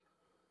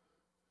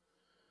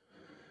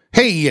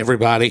Hey,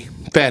 everybody.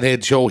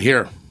 Fathead Joel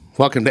here.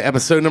 Welcome to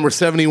episode number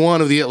 71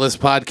 of the It List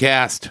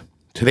podcast.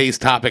 Today's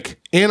topic,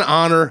 in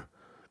honor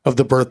of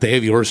the birthday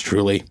of yours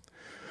truly,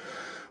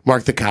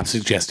 Mark the Cop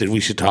suggested we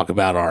should talk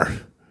about our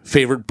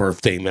favorite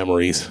birthday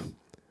memories.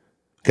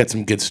 Got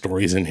some good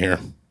stories in here.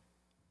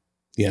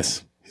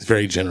 Yes, he's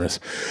very generous.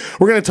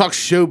 We're going to talk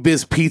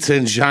showbiz pizza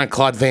and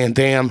Jean-Claude Van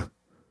Damme.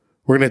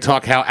 We're going to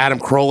talk how Adam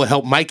Carolla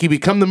helped Mikey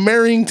become the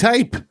marrying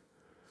type.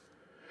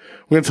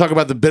 We're going to talk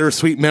about the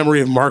bittersweet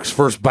memory of Mark's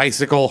first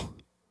bicycle,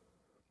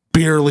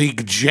 Beer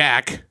League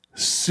Jack,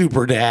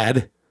 Super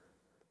Dad,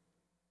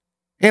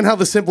 and how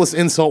the simplest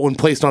insult when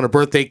placed on a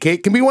birthday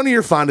cake can be one of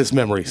your fondest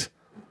memories.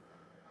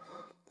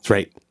 That's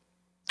right.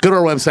 Go to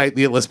our website,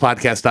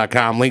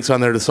 theatlistpodcast.com. Links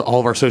on there to all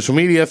of our social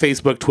media,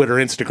 Facebook, Twitter,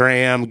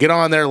 Instagram. Get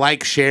on there,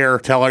 like, share,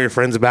 tell all your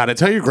friends about it.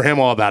 Tell your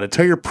grandma about it.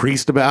 Tell your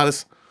priest about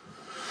us.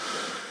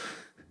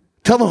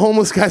 Tell the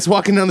homeless guys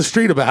walking down the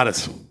street about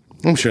us.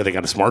 I'm sure they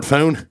got a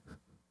smartphone.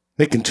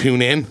 They can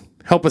tune in.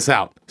 Help us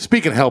out.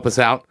 Speaking of help us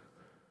out,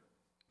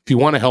 if you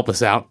want to help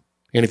us out,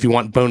 and if you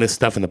want bonus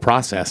stuff in the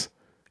process,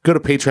 go to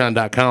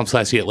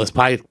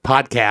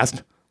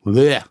patreon.com/theatlistpodcast.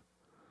 Blech.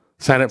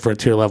 Sign up for a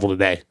tier level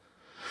today.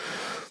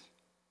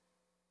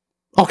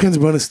 All kinds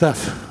of bonus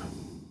stuff.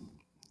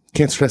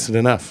 Can't stress it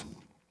enough.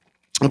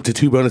 Up to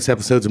 2 bonus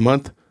episodes a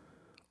month.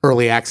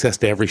 Early access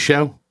to every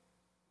show.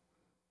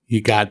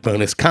 You got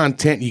bonus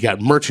content. You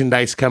got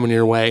merchandise coming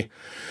your way.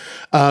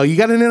 You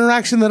got an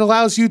interaction that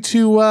allows you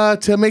to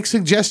make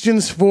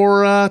suggestions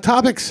for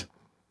topics.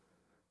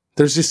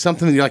 There's just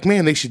something that you're like,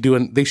 man, they should do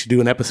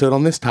an episode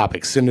on this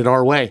topic. Send it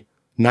our way.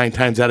 9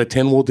 times out of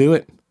 10, we'll do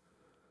it.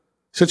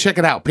 So check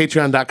it out.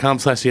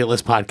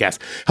 Patreon.com/theatlistpodcast.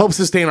 Helps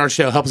sustain our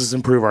show. Helps us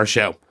improve our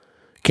show.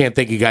 Can't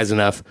thank you guys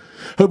enough.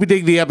 Hope you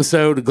dig the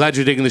episode. Glad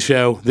you're digging the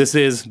show. This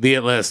is The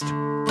It List.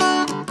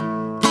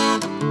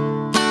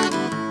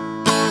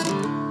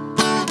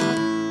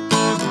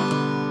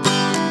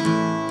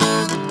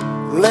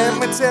 Let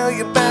me tell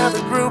you about a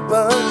group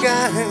of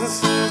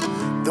guys.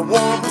 They're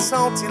warm and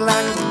salty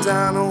like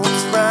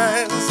McDonald's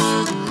fries.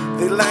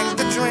 They like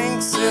the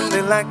drinks and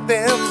they like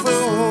their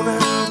food,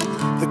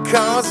 the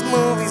cars,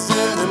 movies,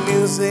 and the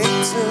music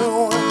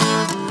too.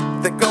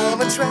 They're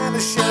gonna try to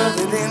shove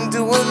it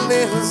into a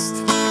list.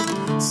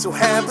 So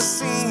have a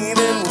seat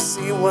and we'll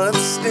see what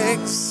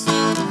sticks.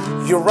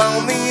 You're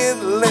on the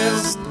It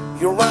List.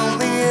 You're on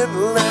the It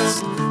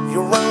List.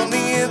 You're on the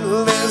It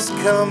List.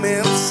 Come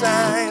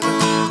inside.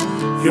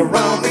 You're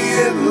on the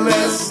It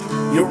List.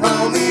 You're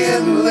on the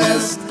It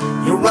List.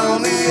 You're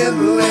on the It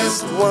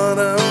List. What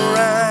a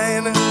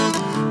ride.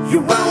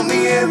 You're on the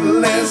It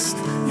List.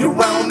 You're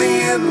on the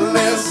It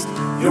List.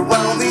 You're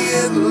on the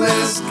It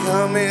List.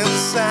 Come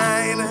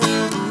inside.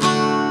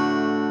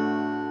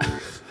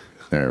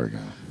 There we go.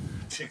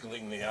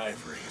 Tickling the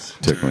ivories.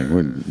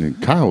 Tickling.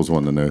 Kyle was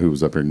wanting to know who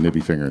was up here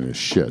nibby fingering his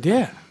shit.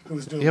 Yeah.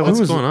 What's going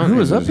on? Who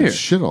was up here?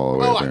 Shit all the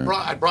way up there.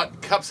 I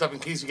brought cups up in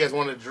case you guys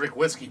wanted to drink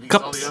whiskey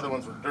because all the other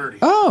ones were dirty.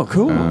 Oh,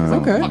 cool.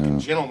 Okay. Fucking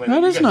gentlemen. That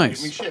You is guys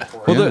nice. give me shit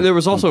for it. Well, there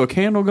was also a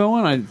candle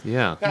going.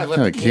 Yeah, I left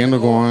Had a the candle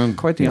going.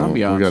 Quite the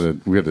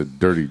ambiance. We got a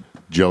dirty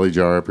jelly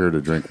jar up here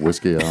to drink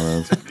whiskey out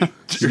of.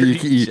 You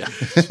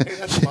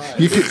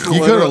could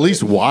have at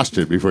least washed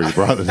it before you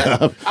brought it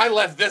up. I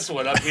left this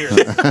one up here.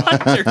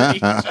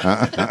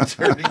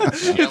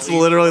 It's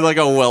literally like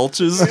a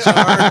Welch's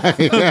jar.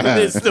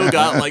 It's still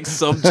got like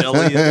some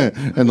jelly in it.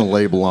 And the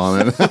label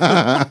on it.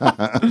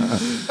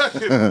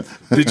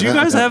 Did you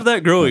guys have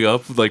that growing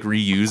up, like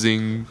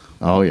reusing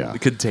Oh, yeah.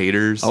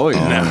 containers? Oh,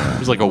 yeah.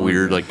 There's like a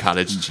weird like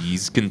cottage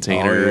cheese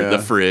container in the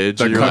fridge.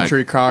 The and you're country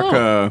like, crock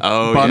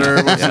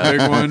butter was the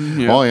big one.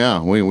 Yeah. Oh,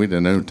 yeah. We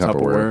didn't know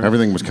Tupperware. Tupperware.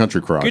 Everything was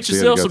country crock. get So you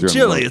had yourself to some go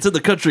through chili. them. It's in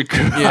the country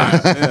crock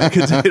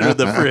container in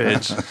the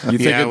fridge. You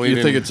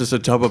think it's just a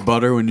tub of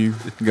butter when you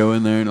go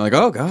in there and you're like,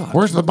 oh, God.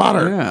 Where's the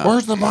butter? Yeah.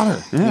 Where's the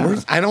butter? Yeah.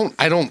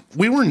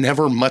 We were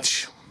never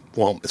much.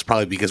 Well, it's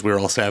probably because we were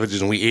all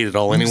savages and we ate it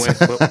all anyway.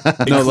 But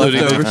No Including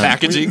the leftovers.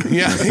 packaging.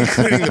 yeah,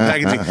 including the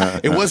packaging.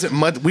 It wasn't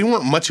much. We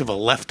weren't much of a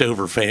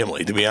leftover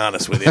family, to be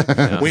honest with you.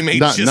 We made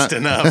just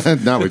enough.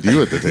 Not with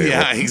you at the table.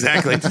 Yeah,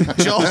 exactly.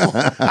 Joel,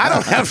 I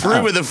don't have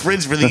room in the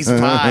fridge for these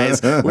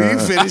pies. Will you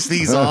finish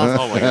these off?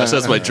 Oh my gosh,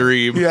 that's my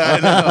dream. Yeah, I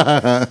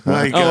know.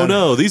 My Oh God.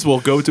 no, these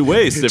won't go to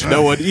waste if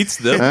no one eats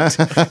them.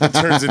 It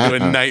turns into a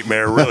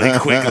nightmare really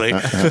quickly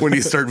when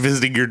you start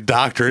visiting your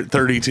doctor at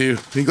 32.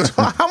 He goes,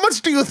 how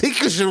much do you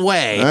think you should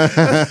weigh? Like,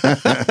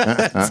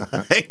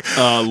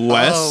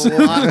 Less.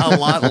 a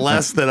lot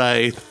less than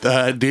I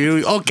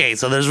do. Okay,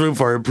 so there's room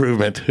for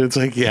improvement. It's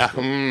like, yeah,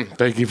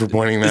 thank you for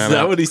pointing that Is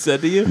that out. what he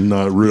said to you?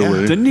 Not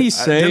really. Didn't he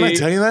say Didn't I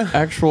tell you that?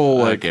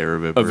 actual, I like, can't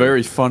remember. a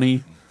very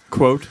funny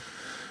quote?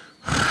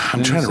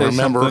 I'm trying to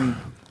remember.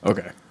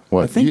 Okay.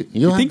 What? I think-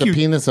 you I have think the you-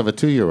 penis of a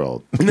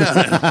 2-year-old.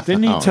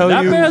 Didn't he tell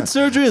That you? bad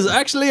surgery is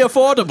actually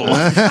affordable.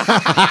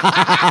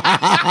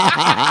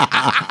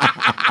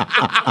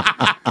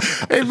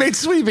 I've made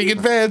sweeping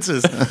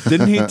advances.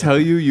 Didn't he tell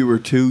you were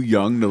too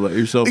young to let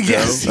yourself go?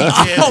 Yes, he did.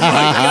 Oh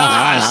my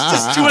gosh!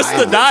 Just twist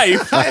the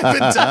knife.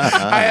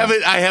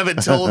 I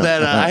haven't told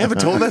that. I haven't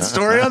told that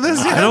story on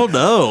this yet. I don't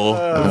know.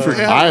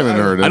 I haven't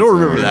heard it. I don't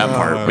remember that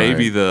part.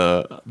 Maybe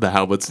the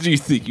how much do you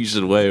think you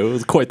should weigh? It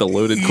was quite the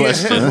loaded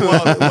question. Yeah,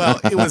 well,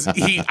 it was.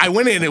 I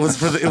went in. It was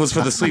for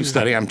the sleep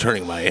study. I'm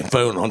turning my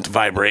phone on to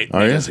vibrate.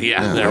 Are you? Because,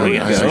 yeah, there we go.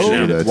 Yeah, I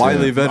should do that,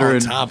 Wiley too. veteran.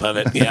 On top of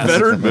it, yes.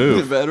 Veteran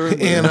move.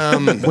 Veteran.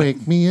 And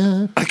Wake me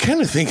up. I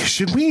kind of think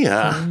should we?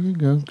 There you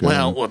go.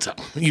 Well, what's up?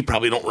 You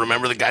probably don't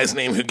remember the guy's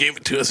name who gave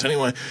it to us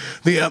anyway.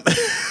 The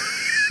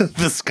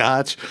the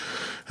scotch.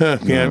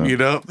 Yeah, you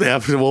know. Yeah,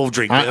 we'll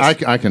drink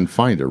this. I can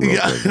find it real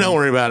Yeah, quick. don't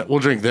worry about it. We'll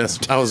drink this.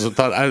 I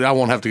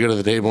won't have to go to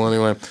the table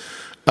anyway.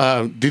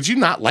 Did you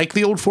not like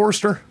the Old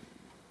Forester?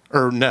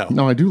 Or no?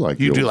 No, I do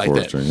like You the do Old like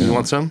Forester, that. yeah. You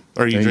want some?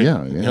 Or you drink?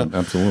 Yeah,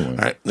 absolutely.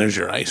 All right, there's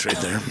your ice right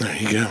there. There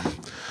you go.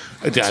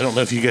 I don't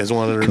know if you guys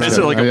wanted it or These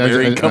not. are like a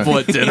married couple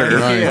at dinner.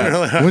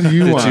 Right. What do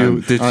you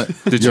want?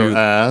 Did Your you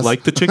ass?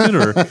 like the chicken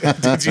or?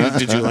 Did you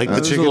like the It was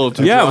a chicken? little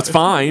too Yeah, dry. it was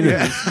fine.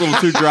 It's a little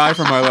too dry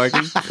for my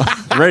liking.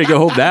 Ready to go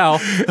home now.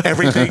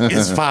 Everything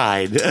is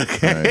fine.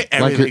 Okay, Right.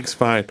 everything's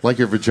fine. Like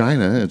your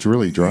vagina, it's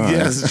really dry.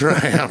 Yes, it's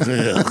right.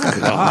 Oh,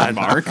 God,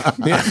 Mark.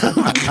 Yeah,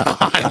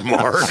 God,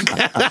 Mark.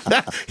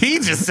 He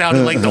just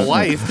sounded like the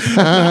wife.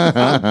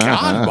 Oh,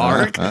 God,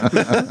 Mark. No,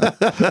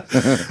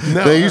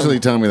 They usually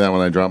tell me that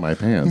when I drop my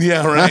pants. yeah,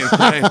 right.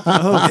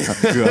 Oh,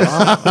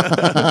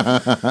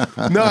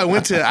 God. No, I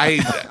went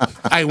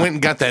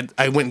and got that.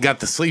 I went and got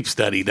the sleep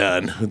study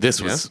done.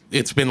 This was.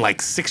 It's been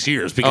like 6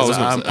 years because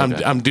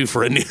okay. I'm due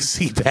for a new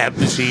CPAP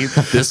machine.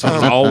 This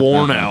one's all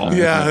worn out.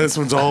 Yeah, this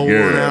one's all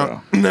worn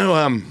out. No,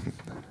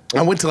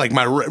 I went to like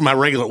my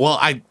regular. Well,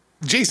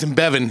 Jason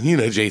Bevan, you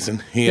know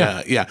Jason.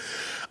 Yeah.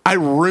 I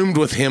roomed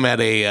with him at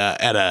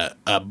a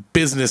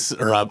business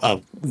or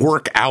a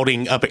work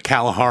outing up at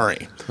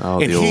Kalahari. Oh,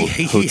 the old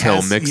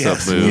hotel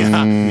mix-up move.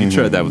 Yeah. You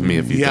tried that with me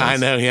a few Yeah,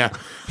 times. I know. Yeah,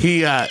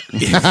 he.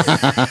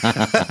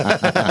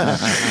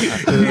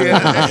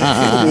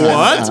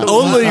 What?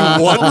 Only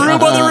one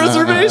room on the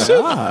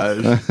reservation?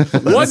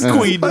 One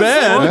queen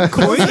bed.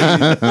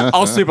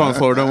 I'll sleep on the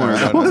floor. Don't worry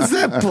about it. What's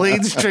that?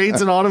 Planes,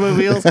 trains, and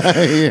automobiles.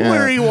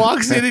 Where he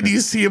walks in and you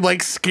see him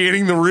like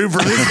scanning the room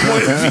from his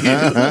point of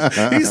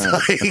view. He's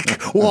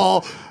like,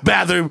 wall,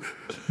 bathroom,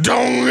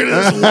 dong, it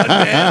is one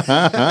bed.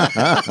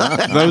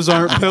 Those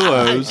aren't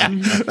pillows.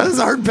 Those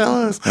aren't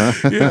pillows.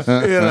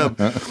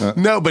 Yeah.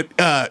 No, but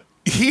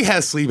he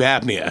has sleep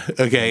apnea.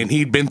 Okay, and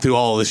he'd been through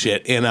all of the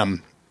shit.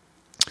 And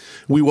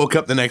we woke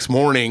up the next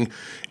morning,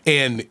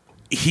 and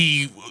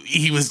he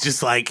was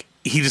just like,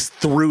 he just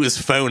threw his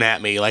phone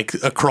at me like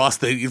across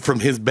from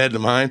his bed to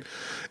mine.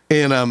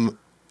 And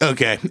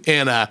okay,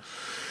 and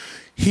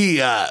he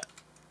was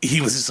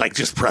just like,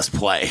 just press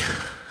play.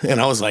 And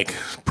I was like,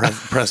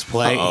 press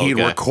play. Oh, He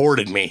okay.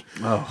 recorded me.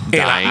 And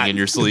Dying in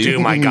your sleep.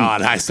 Dude, my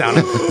God, I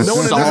sounded. No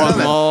one Sawing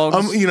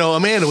logs. you know,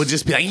 Amanda would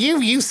just be like,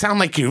 you sound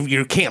like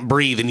you can't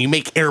breathe and you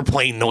make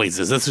airplane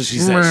noises. That's what she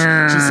said.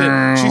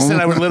 She said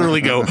I would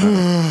literally go.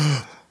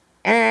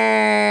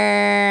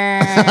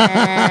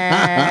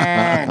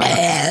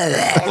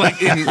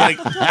 like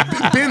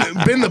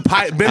Ben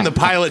the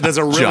pilot does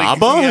a really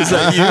Jabba? Is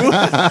that you?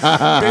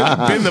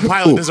 Ben the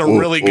pilot does a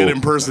really good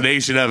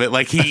impersonation of it.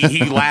 Like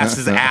he laughs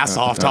his ass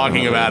off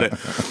talking about it.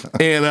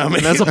 And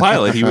As a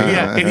pilot, he would.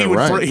 yeah, and he would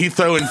Right. he'd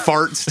throw in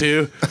farts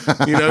too.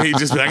 You know, he'd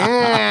just be like,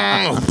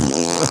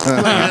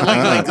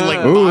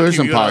 like Ooh, there's mocking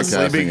some you on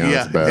podcasting sleeping.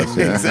 at its best.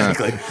 Yeah.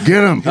 Exactly.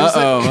 Get him.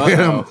 Uh-oh. Get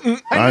him.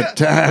 I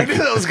Attack. knew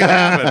that was gonna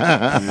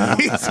happen.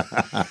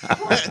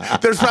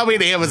 There's probably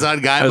an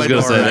Amazon guy. I was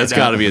going to say, that's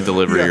got to be a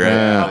delivery,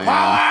 right?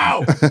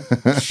 Wow!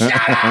 Shut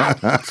up!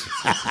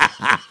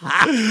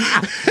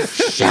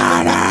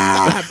 Shut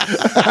up!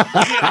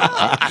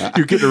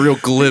 You're getting a real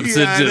glimpse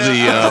Yeah, I into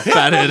know. the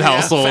fathead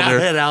household there.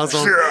 Fathead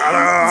household. Shut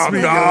up!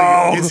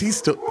 No. Is he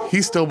still?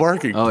 He's still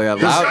barking. Oh yeah,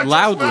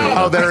 loudly.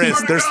 Oh, there is.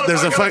 There's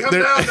a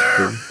there.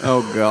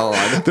 Oh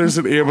God. There's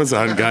an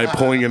Amazon guy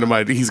pulling into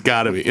my. He's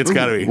got to be. It's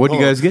got to be. What'd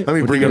you guys get? Let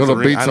me bring up the Gonna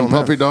ring. beat I some don't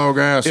know. puppy dog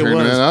ass It here,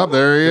 was. man. Up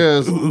there he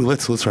is. Ooh,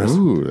 let's try. This.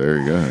 Ooh, there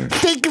you go.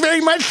 Thank you very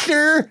much,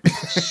 sir.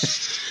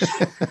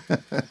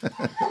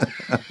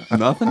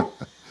 Nothing.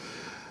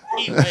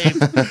 That's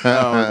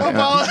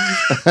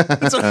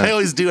what I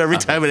always do every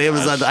time at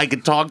Amazon. I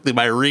can talk through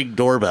my Ring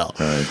doorbell.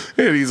 Right.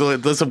 And he's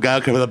like, let some guy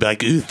come in and be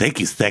like, ooh, thank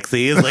you,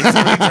 sexy. It's like,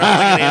 somebody like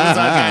an Amazon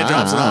guy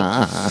drops it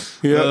off.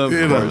 Yeah, Of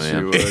you know. course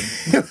you would.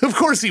 Of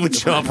course he would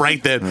show up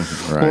right then.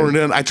 Right. Or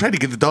then I tried to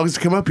get the dogs to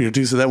come up here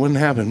too, so that wouldn't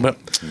happen. But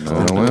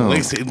Oh, well. at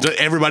least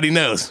everybody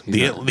knows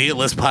the It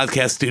List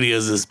Podcast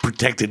Studios is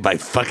protected by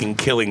fucking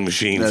killing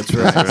machines. That's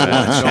right.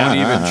 Don't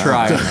even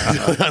try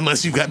it.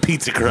 Unless you've got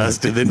pizza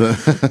crust, and then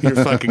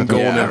you're fucking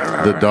going in.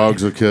 The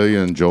dogs will kill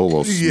you, and Joel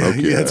will smoke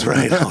you. Yeah, that's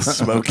right. I'll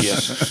smoke you.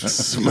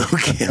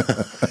 Smoke you.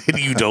 And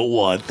you don't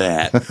want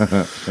that.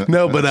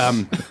 No, but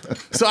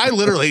so I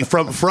literally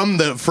from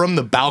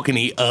the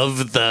balcony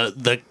of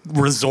the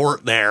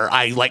resort there,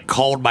 I like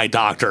called my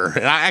doctor.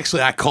 And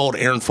I called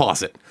Aaron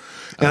Fawcett.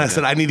 And I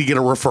said, I need to get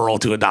a referral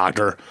to a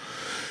doctor.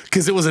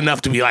 Because it was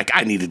enough to be like,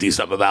 I need to do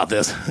something about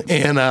this.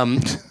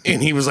 And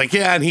he was like,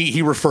 yeah, and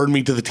he referred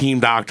me to the team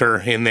doctor,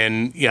 and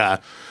then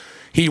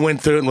he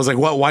went through it and was like,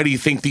 well, why do you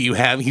think that you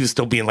have? He was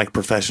still being like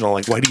professional,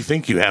 like, why do you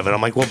think you have it?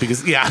 I'm like, well,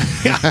 because He just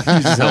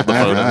held the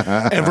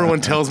phone. everyone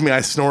tells me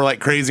I snore like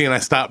crazy and I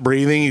stop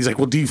breathing. He's like,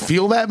 well, do you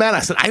feel that bad? I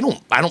said, I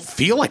don't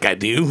feel like I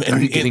do. And Are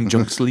you getting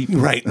junk sleep?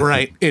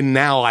 Right. And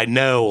now I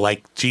know,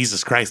 like,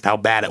 Jesus Christ, how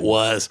bad it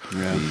was.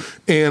 Yeah.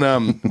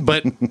 And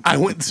but I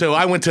went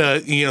to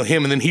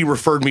him, and then he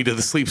referred me to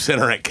the sleep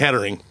center at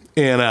Kettering,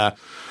 and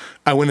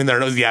I went in there,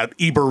 and it was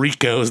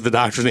Iberico is the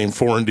doctor's name,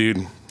 foreign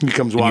dude. He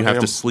comes walking. You have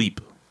in. to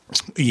sleep.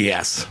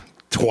 Yes,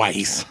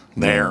 twice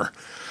there.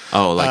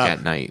 Oh, like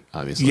at night,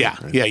 obviously. Yeah,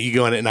 right? yeah, you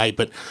go in at night,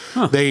 but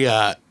they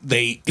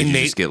Did you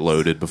just get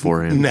loaded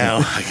beforehand?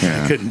 no,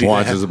 I couldn't do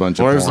Watches that. a bunch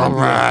of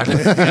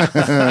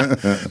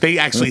porn. They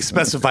actually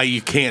specify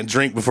you can't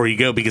drink before you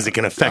go because it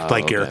can affect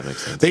that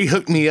makes sense. They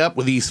hooked me up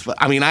with these.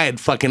 I mean, I had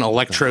fucking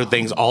electrode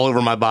things all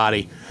over my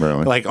body,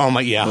 Really? like all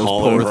my all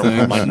poor over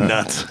things. my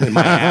nuts and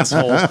my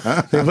asshole,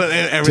 but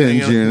everything.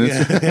 Tinge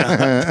units.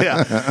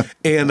 Yeah.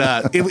 And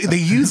they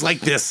use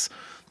like this.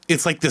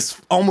 It's like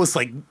this almost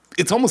like.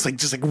 It's almost like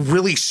just like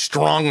really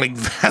strong like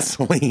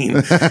Vaseline,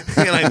 and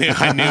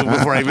I knew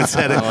before I even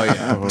said it.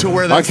 To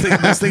where those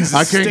things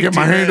I can't get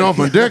my hand off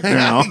my dick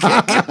now. I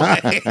can't get my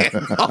hand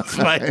off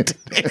my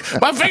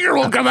dick. My finger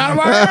will come out of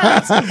my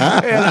ass.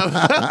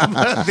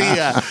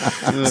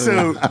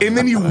 And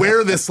then you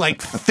wear this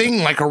like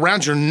thing like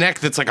around your neck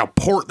that's like a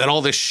port that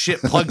all this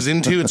shit plugs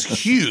into. It's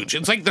huge.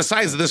 It's like the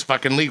size of this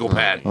fucking legal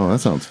pad. Oh, that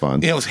sounds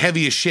fun. It was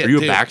heavy as shit. Are you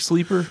too. a back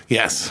sleeper?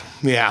 Yes.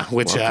 Yeah.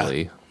 Which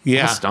Lovely.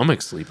 yeah. I'm a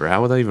stomach sleeper.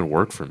 How would that even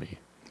work for me?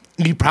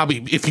 You probably,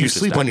 if you just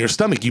sleep on your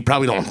stomach, you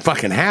probably don't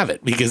fucking have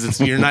it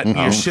because your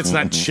shit's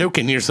not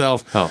choking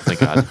yourself. Oh, thank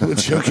God.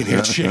 Choking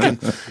your chicken.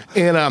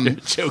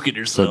 And Choking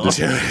yourself.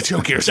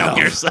 choke yourself.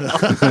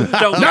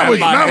 Don't Not with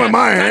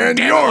my hand,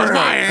 Yours, yours.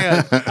 my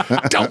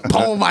hand. Don't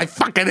pull my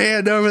fucking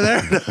hand over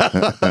there.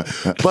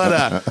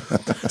 But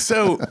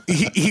so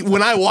he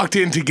when I walked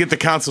in to get the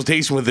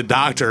consultation with the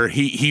doctor,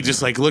 he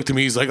just like looked at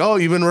me. He's like, "Oh,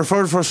 you've been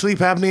referred for sleep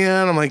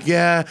apnea?" And I'm like,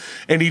 "Yeah."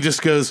 And he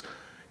just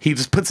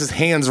puts his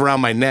hands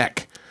around my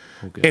neck,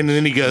 and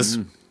then he goes.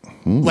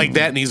 Like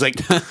that, and he's like,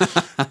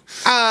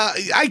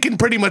 I can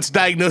pretty much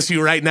diagnose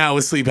you right now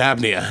with sleep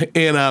apnea.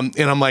 And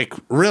I'm like,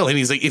 really? And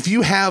he's like, if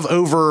you have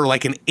over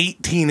like an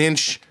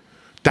 18-inch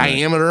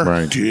diameter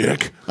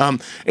dick,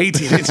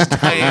 18-inch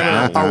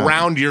diameter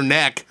around your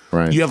neck,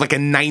 you have like a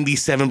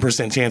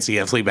 97% chance you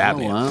have sleep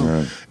apnea.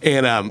 Wow.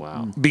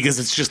 And because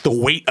it's just the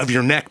weight of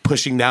your neck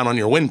pushing down on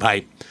your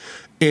windpipe.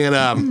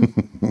 And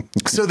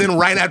so then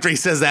right after he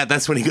says that,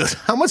 that's when he goes,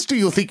 how much do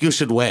you think you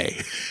should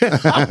weigh?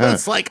 I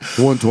was like,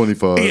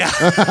 125. yeah.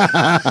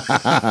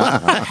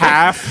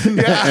 Half and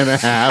a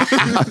half.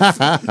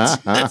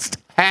 Just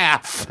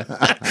half.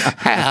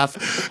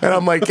 And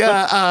I'm like,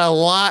 a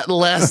lot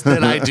less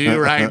than I do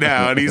right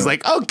now. And he's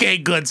like, okay,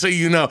 good. So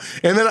you know.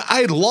 And then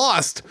I had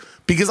lost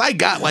because I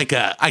got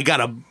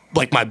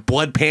my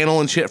blood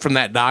panel and shit from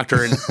that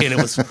doctor, and it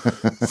was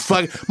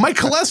my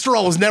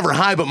cholesterol was never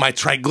high, but my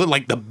triglyceride,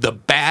 like the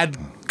bad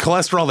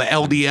cholesterol, the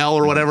LDL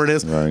or whatever it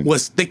is,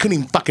 was they couldn't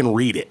even fucking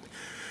read it.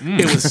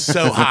 It was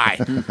so high.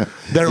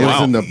 They're It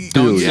was in the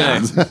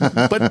billions.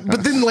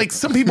 But then like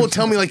some people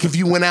tell me like if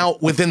you went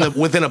out within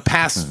a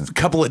past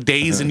couple of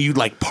days and you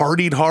like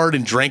partied hard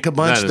and drank a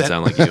bunch, That doesn't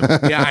sound like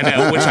you. Yeah, I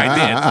know, which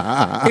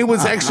I did. It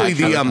was actually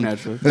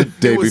The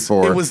day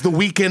before. It was the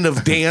weekend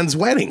of Dan's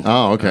wedding.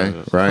 Oh, okay.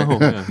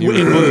 Right. You were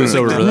blues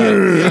over for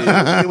that.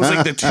 Yeah, it was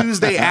like the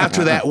Tuesday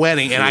after that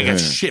wedding, and I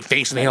got shit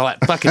faced and ate all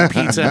that fucking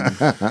pizza.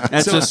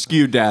 That's just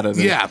skewed data.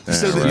 Then. Yeah.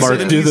 So Mark,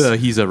 then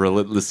he's a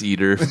relentless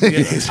eater.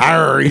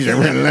 He's a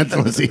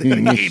relentless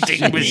eating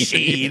eating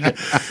machine.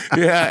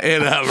 Yeah,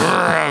 and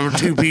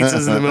 2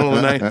 pizzas in the middle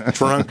of the night,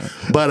 drunk.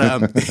 But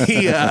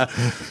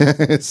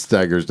he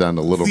staggers down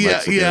to Little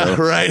Mexico. yeah,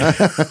 right.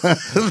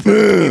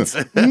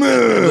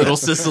 Little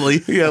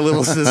Sicily. Yeah,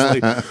 Little Sicily.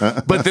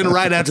 But then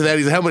right after that,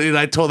 he's like, how many? And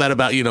I told that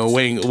about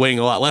weighing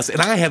a lot less, and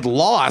I had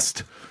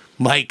lost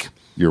like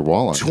Your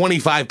wallet.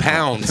 25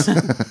 pounds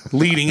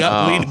leading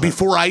up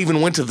before I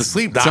even went to the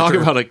sleep doctor. Talk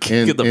about a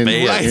kick in the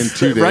band. In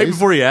 2 days. Right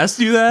before he asked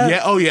you that?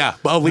 Yeah, oh yeah.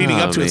 Well, leading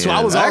up to it. So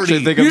I was already.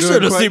 You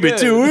should have seen me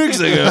 2 weeks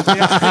ago.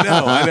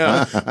 Yeah, I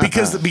know.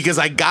 Because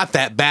I got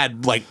that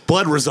bad like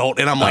blood result,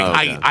 and I'm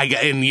like,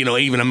 and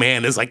even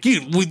Amanda's like,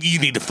 you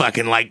need to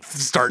fucking like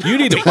start. You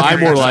need to buy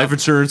more life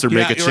insurance or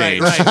make a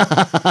change. Right.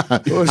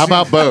 How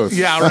about both?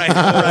 Yeah,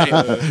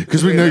 right.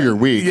 Because we know you're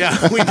weak.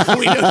 Yeah, we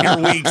know you're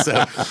weak.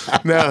 So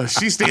no,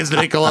 she stands the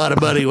make a lot of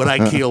money when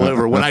I keel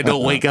over, when I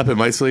don't wake up in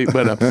my sleep.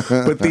 But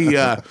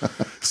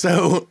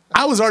so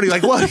I was already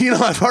like, well,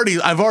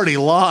 I've already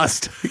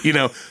lost,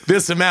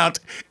 this amount.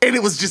 And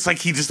it was just like,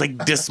 he just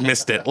like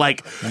dismissed it.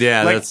 Like,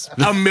 that's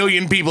a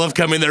million people have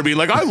come in there being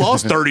like, I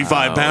lost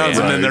 35 pounds.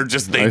 And then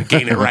they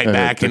gain it right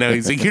back.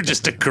 He's like, you're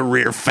just a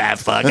career fat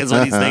fuck is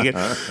what he's thinking.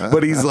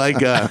 But he's like,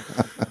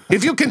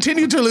 if you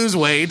continue to lose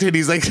weight, and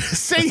he's like,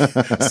 say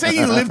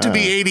you live to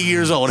be 80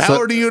 years old. How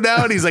old are you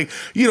now? And he's like,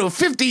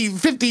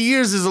 50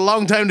 years is a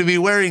long time to be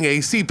wearing a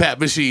CPAP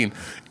machine.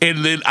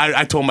 And then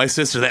I told my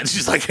sister that.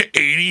 She's like,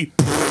 80?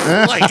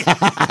 Like,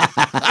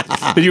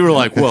 and you were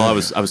like, well, I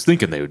was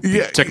thinking they would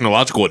be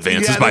technological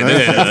advances by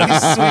then.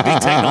 Sweeping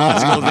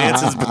technological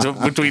advances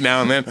between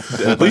now and then.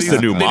 At least the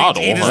new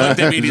model. He just looked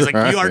at me and he's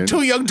like, you are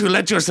too young to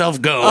let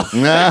yourself go.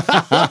 Man.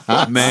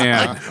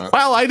 Like,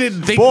 well, I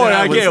didn't think Boy,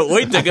 that I can't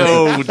wait to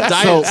go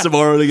diet some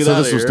more to get out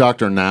of this was here.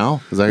 Dr.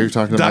 Now? Is that who you're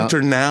talking about?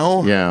 Dr.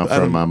 Now? Yeah,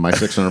 from My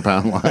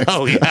 600-Pound Life.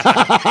 Oh, yeah.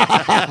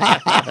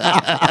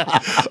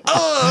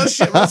 Oh,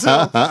 shit. What's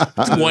up?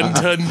 1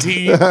 ton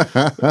T.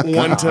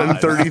 1 ton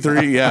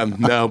 33. Yeah.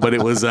 No, but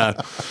it was,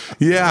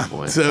 yeah.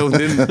 So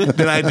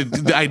then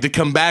I had to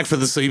come back for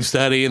the sleep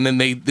study, and then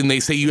they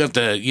say you have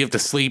to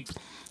sleep,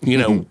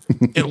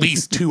 at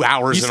least 2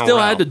 hours You in a row. still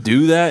had to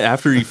do that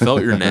after you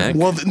felt your neck?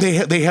 Well,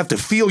 they have to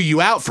feel you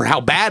out for how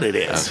bad it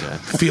is. Okay.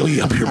 Feel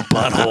you up your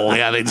butthole.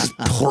 Yeah, they just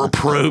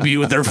probe you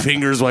with their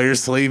fingers while you're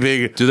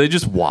sleeping. Do they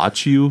just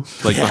watch you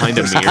behind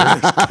a mirror?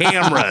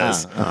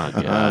 Cameras. Oh,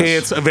 gosh.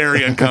 It's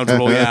very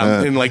uncomfortable.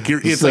 Yeah, and like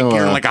you're in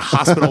like a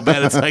hospital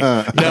bed. It's like,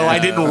 no, I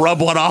didn't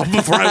rub one off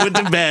before I went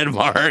to bed,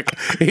 Mark.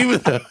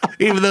 Even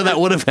though that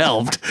would have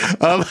helped.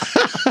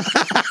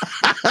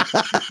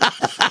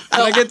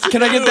 Can I get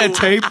that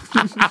tape?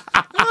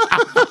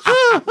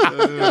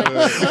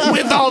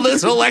 With all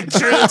this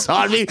electrodes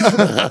on me,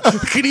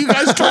 can you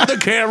guys turn the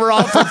camera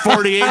off for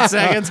 48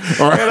 seconds?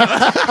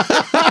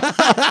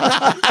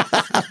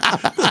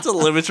 The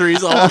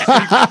telemetry's all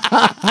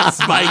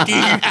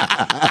spiky.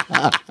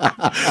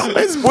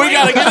 We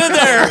gotta get in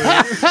there.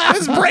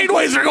 His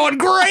brainwaves are going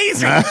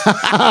crazy.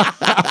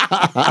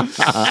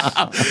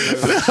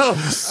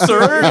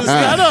 Sir, is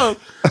that a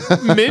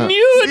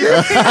menu?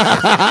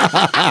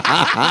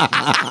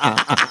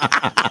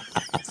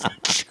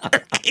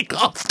 Jerking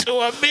off to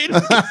a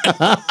menu.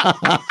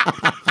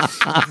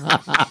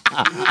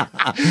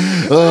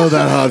 Oh,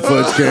 that hot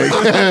fudge cake.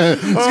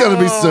 It's going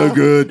to be so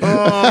good.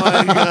 Oh,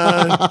 my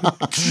God.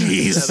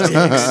 Jeez.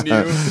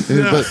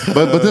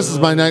 But this is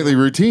my nightly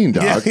routine,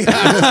 Doc.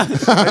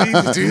 I need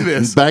to do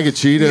this. Bag of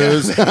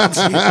Cheetos.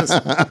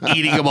 Jesus.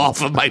 Eating them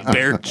off of my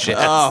bare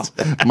chest.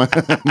 My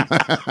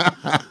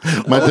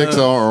dick's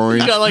all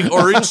orange. You got like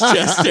orange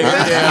chest hair.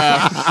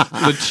 Yeah.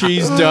 The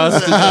cheese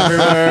dust is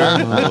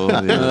everywhere.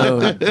 Oh,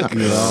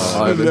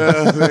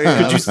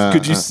 God.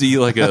 Could you see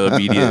like a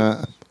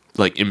immediate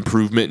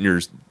improvement in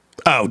your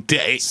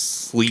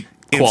sleep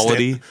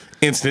quality?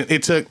 Instant.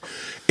 It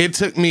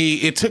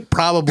took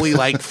probably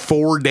like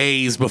 4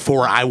 days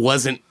before I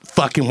wasn't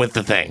fucking with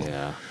the thing.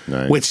 Yeah.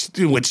 Nice.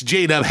 Which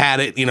J-Dub had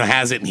it,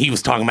 has it, and he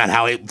was talking about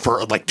how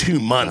for like 2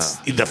 months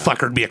the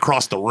fucker would be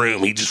across the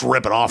room. He'd just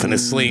rip it off in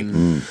his sleep.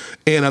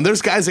 And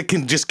there's guys that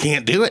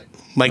can't do it.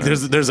 Like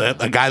there's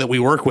a guy that we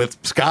work with,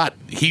 Scott.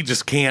 He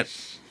just can't.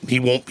 He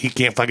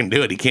can't fucking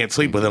do it. He can't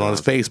sleep with it on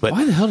his face. But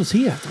Why the hell does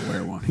he have to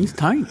wear one? He's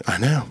tiny. I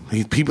know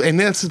people, and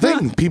that's the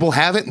thing. People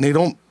have it, and they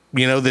don't.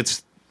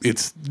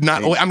 It's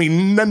not. I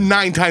mean,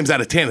 9 times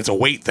out of 10, it's a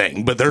weight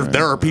thing. But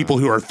there are people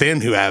who are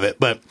thin who have it.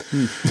 But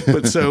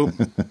so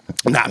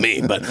not me.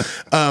 But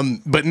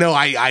no.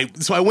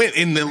 So I went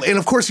in, and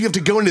of course you have to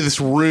go into this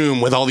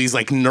room with all these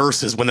like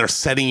nurses when they're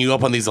setting you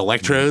up on these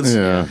electrodes.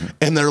 Yeah.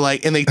 And they're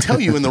like, and they tell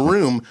you in the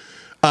room.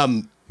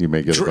 You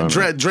may get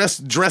dress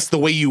the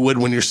way you would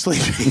when you're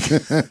sleeping.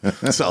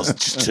 So I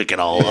just took it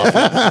all off.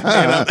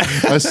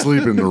 I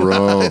sleep in the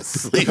row.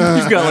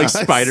 You've got like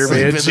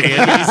Spider-Man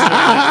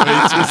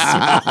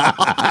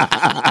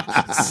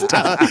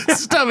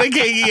stomach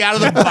hanging out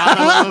of the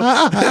bottom.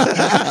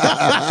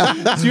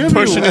 So you're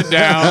pushing it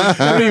down.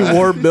 Any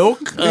warm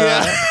milk?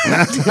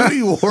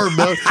 Warm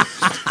milk.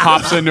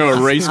 Hops into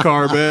a race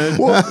car bed.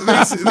 Well,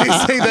 they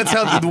say that's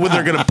how when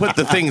they're going to put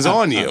the things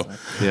on you.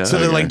 Yeah. So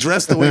they're like,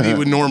 dress the way that you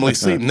would normally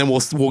sleep, and then we'll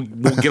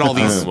get all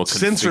these We'll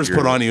sensors configure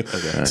put on you.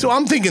 Okay. So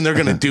I'm thinking they're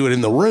going to do it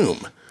in the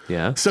room.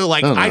 Yeah. So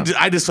like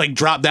I just like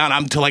drop down.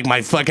 I'm to like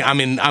my fucking. I'm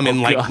in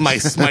like my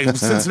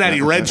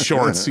Cincinnati Red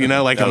shorts. I'm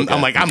not.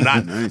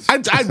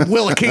 I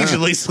will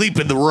occasionally sleep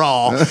in the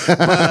raw,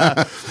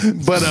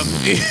 but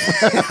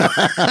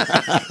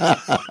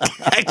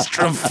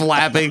extra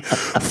flapping.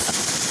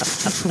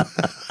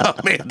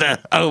 Amanda,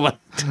 oh my!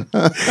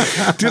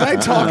 Did I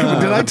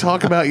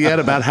talk about yet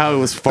about how I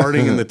was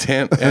farting in the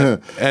tent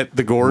at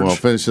the gorge? Well,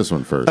 finish this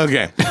one first.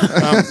 Okay.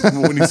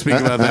 When you speak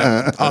about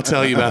that, I'll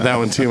tell you about that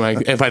one too,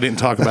 Mike. If I didn't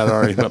talk about it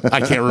already, but I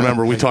can't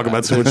remember. We talk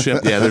about so much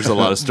shit. Yeah, there's a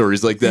lot of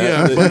stories like that.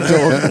 Yeah, but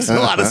there's a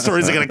lot of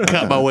stories I gotta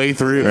cut my way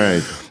through.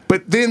 Right.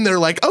 But then they're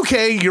like,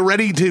 okay, you're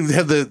ready to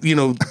have the,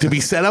 to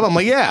be set up. I'm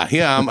like, yeah,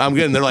 I'm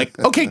good. And they're like,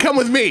 okay, come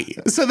with me.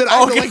 So then I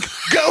have to like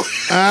go.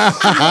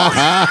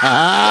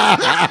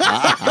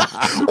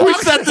 We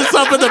set this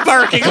up in the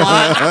parking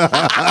lot.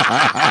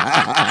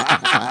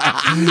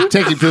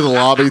 Take him to the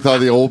lobby, throw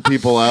the old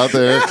people out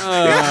there.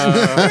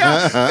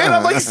 And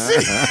I'm like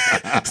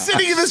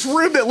sitting in this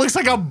room that looks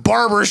like a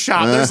barber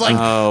shop. There's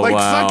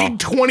fucking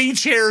 20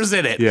 chairs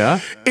in it. Yeah.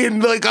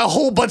 And like a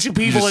whole bunch of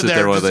people in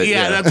there.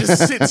 And I'm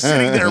just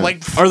sitting there like.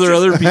 Are there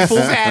other people?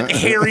 Fat,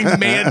 hairy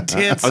man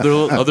tits. Are there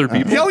other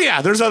people? Oh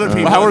yeah, there's other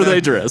people. How are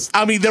they dressed?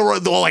 I mean, there were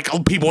like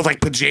people with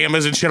like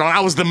pajamas and shit on.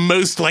 I was the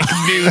most like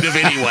nude of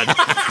anyone.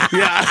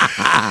 Yeah.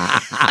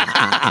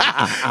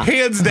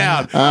 Hands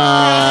down.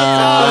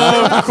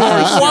 Of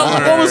course.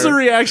 What was the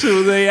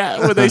reaction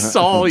when they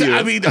saw you?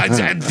 I mean,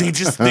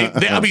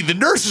 the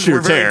nurses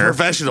were very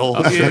professional.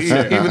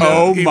 Even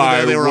Oh though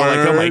my they were all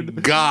like, oh my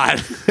word.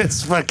 God,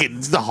 it's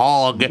the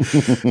hog.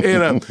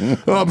 And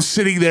I'm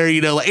sitting there,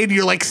 and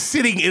you're like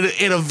sitting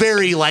in a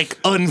very like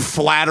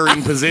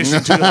unflattering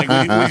position too, like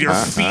with your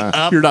feet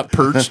up. You're not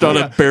perched on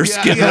a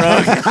bearskin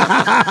rug.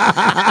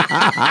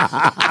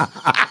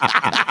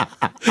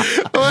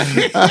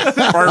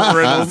 Bart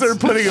Reynolds, they're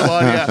putting him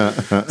on, yeah.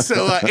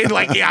 So, I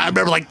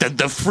remember like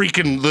the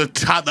freaking the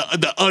top,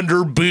 the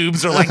under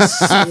boobs are like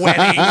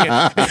sweating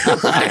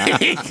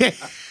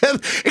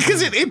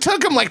because it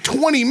took them like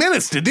 20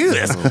 minutes to do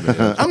this.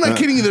 I'm not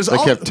kidding you.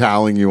 I kept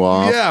toweling you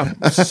off. Yeah,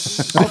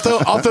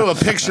 I'll throw a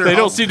picture. They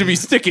don't seem to be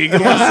sticking.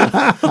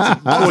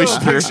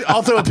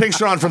 I'll throw a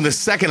picture on from the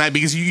second night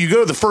because you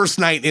go the first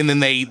night and then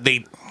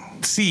they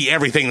see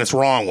everything that's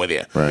wrong with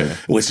you, right?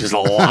 Which is a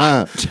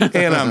lot.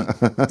 And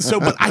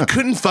but I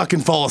couldn't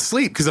fucking fall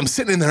asleep because I'm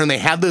sitting in there and they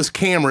had those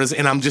cameras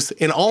and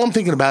all I'm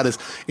thinking about is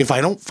if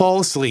I don't fall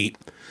asleep,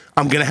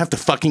 I'm gonna have to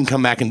fucking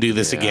come back and do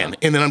this again.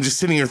 And then I'm just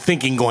sitting here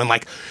thinking, going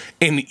like,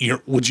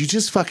 would you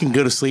just fucking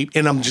go to sleep?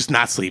 And I'm just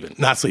not sleeping.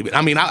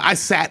 I mean, I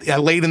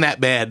laid in that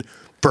bed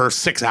for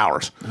 6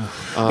 hours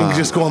and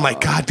just going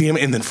like, God damn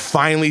it. And then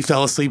finally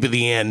fell asleep at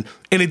the end.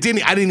 And I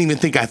didn't even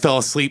think I fell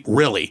asleep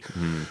really.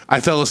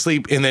 I fell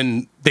asleep and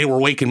then they were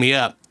waking me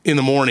up in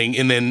the morning.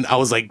 And then I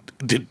was like,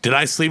 did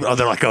I sleep? Oh,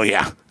 they're like, oh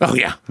yeah.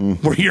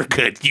 You're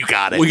good. You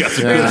got it. We got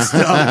some good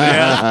stuff.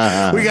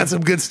 Yeah. We got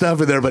some good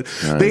stuff in there, but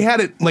they had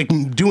it like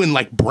doing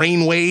like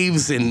brain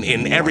waves and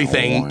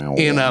everything.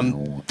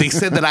 And they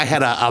said that I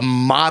had a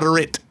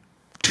moderate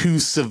to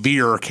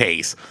severe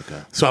case. Okay.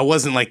 So I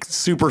wasn't like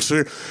super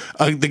severe.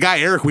 The guy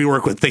Eric we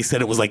work with, they said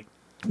it was like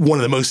one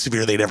of the most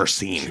severe they'd ever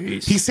seen.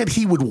 Jeez. He said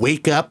he would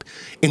wake up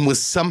and was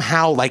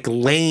somehow like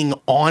laying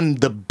on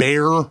the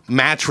bare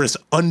mattress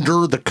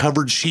under the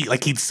covered sheet,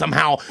 like he'd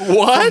somehow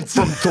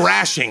from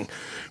thrashing.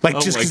 Like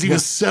just because he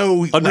was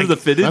so under the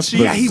fitted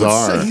sheet. Yeah,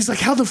 he's like,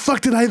 how the fuck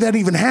did that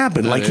even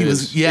happen? Like he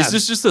was. Yeah. Is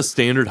this just a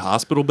standard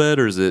hospital bed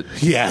or is it?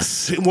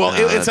 Yes. Well,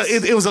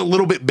 it was a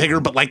little bit bigger,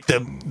 but like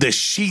the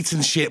sheets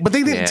and shit. But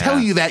they didn't tell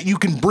you that you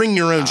can bring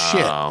your own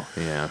shit. Oh,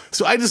 yeah.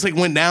 So I just like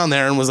went down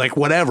there and was like,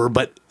 whatever.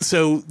 But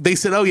so they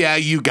said, oh yeah,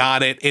 you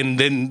got it, and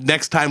then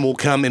next time we'll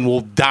come and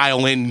we'll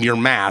dial in your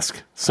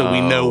mask so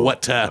we know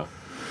what to.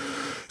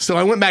 So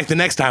I went back the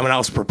next time and I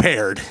was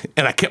prepared,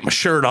 and I kept my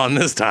shirt on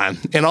this time.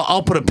 And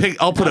I'll put a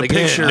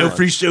picture. No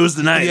free shows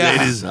tonight,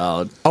 ladies.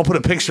 I'll put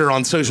a picture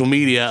on social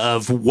media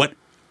of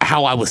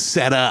how I was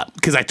set up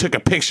because I took a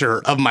picture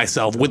of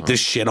myself with this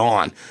shit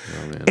on,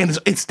 and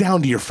it's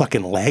down to your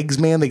fucking legs,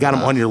 man. They got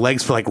them on your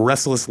legs for like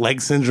restless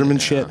leg syndrome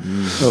and shit.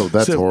 Oh,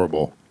 that's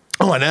horrible.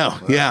 Oh, I know.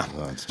 Yeah,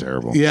 that's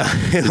terrible. Yeah,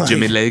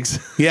 Jimmy legs.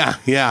 Yeah.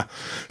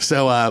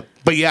 So,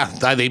 but yeah,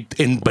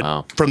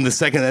 from the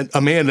second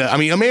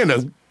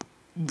Amanda.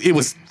 It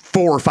was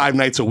 4 or 5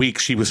 nights a week.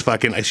 She was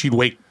fucking. She'd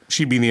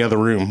be in the other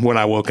room when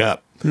I woke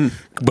up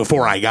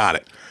before I got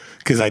it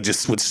because I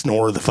just would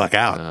snore the fuck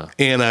out,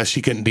 and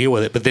she couldn't deal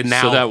with it. But then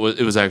now, so it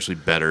was actually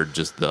better.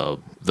 Just the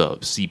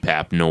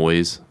CPAP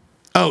noise.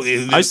 Oh,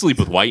 I sleep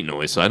with white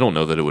noise, so I don't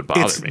know that it would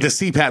bother me. The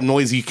CPAP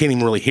noise, you can't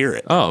even really hear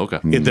it. Oh, okay.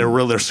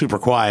 They're super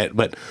quiet,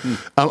 but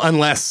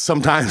unless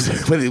sometimes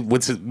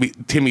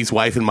Timmy's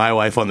wife and my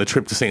wife on the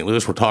trip to St.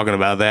 Louis were talking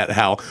about that,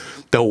 how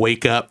they'll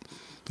wake up,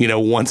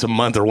 once a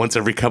month or once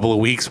every couple of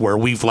weeks where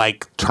we've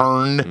like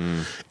turned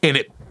and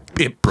it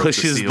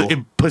pushes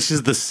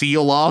the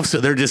seal off,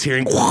 so they're just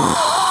hearing because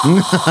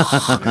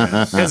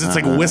it's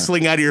like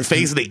whistling out of your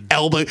face and the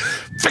elbow,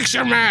 fix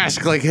your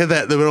mask, like hit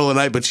that in the middle of the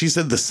night. But she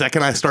said the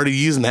second I started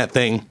using that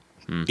thing,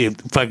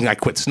 I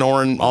quit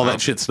snoring, all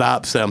that shit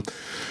stopped. So,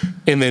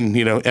 and then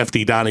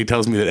FD Donnie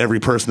tells me that every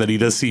person that he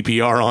does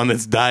CPR on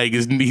that's dying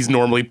he's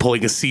normally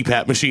pulling a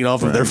CPAP machine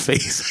off of their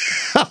face.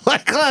 I'm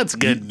like, oh, that's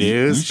good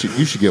news.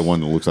 You should get one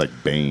that looks like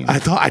Bane.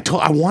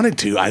 I wanted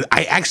to.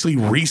 I actually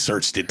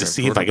researched it to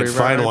see if I could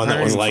find one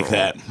that was like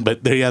that.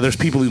 But there's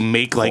people who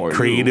make like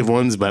creative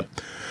ones, but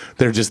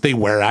they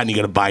wear out and you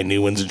got to buy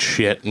new ones and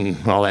shit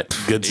and all that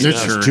good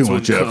stuff. It's too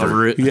much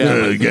effort. Yeah,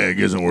 the gag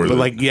isn't worth it.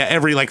 But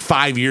every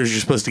 5 years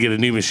you're supposed to get a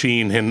new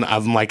machine, and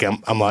I'm like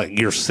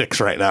year 6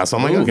 right now, so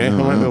I'm like, okay, I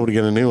might be able to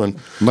get a new one.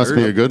 Must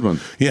be a good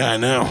one. Yeah, I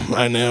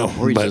know.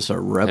 Or you just a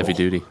rebel. Heavy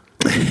duty.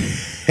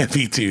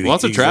 Heavy duty.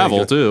 Lots of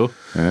travel, too.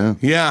 Yeah.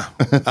 Yeah.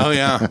 Oh,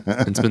 yeah.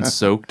 It's been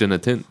soaked in a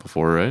tent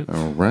before, right?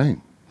 All right.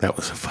 That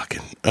was a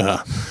fucking.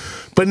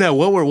 But no,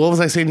 what was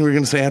I saying you were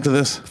going to say after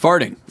this?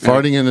 Farting.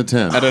 Farting in a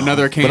tent. At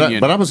another canyon.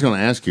 But I was going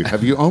to ask you,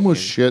 have you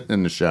almost shit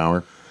in the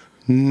shower?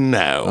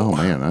 No. Oh,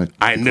 man.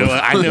 I knew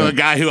a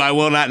guy who I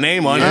will not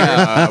name on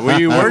here.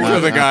 We worked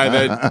with a guy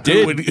that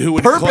did who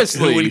would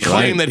purposely who would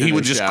claim that he in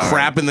would the just shower.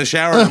 crap in the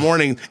shower in the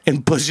morning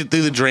and push it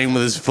through the drain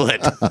with his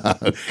foot.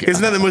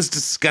 Isn't that the most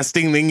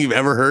disgusting thing you've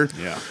ever heard?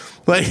 Yeah.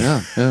 Like,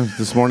 Yeah.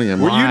 This morning.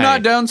 Were you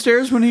not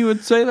downstairs when he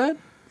would say that?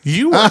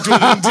 you worked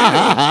with him too.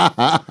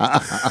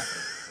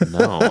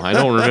 No, I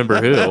don't remember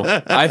who.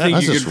 I think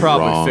That's you just could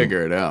probably wrong.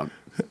 figure it out.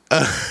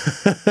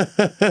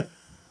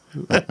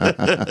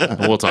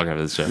 We'll talk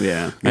after this show.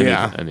 Yeah.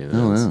 I need to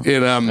know.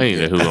 And, I need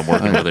to know who I'm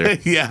working with here.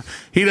 yeah,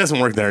 he doesn't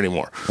work there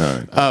anymore.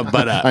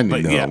 But I need but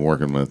to know yeah. who I'm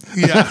working with.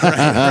 Yeah,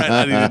 right.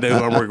 I need to know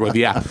who I'm working with.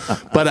 Yeah,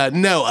 but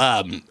no,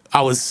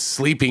 I was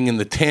sleeping in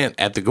the tent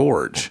at the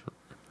gorge,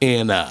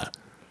 and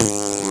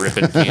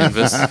Ripping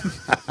canvas.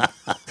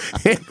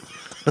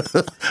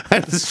 I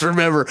just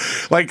remember,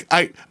 like,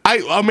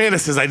 Amanda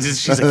says,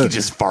 she's like, you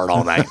just fart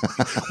all night.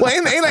 Well,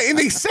 and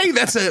they say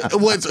that's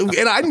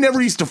and I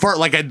never used to fart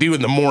like I do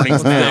in the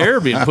mornings The now.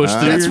 air being pushed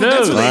through That's your what,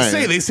 nose. that's what Right. they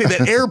say. They say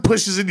that air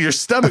pushes into your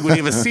stomach when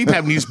you have a CPAP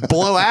and you just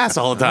blow ass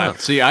all the time.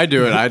 See, I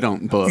do it. I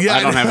don't blow. Yeah,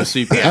 I don't have a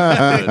CPAP.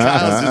 Yeah.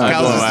 Kyle's I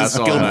blow just a ass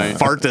all skilled night.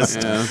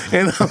 fartist. Yeah.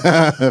 And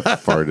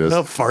Fartist.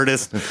 a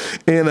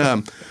fartist.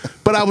 And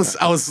but I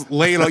was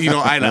laying on,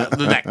 I had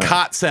that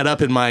cot set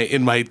up in my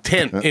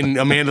tent, and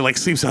Amanda like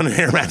sleeps on an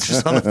air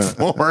mattress on the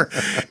floor,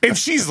 and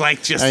she's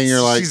like And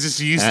you're like- she's just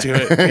used to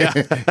it.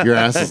 Yeah. Your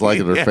ass is like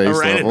at her Yeah, face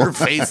right level. at her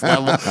face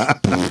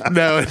level.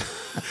 No.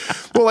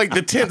 Well, like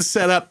the tent's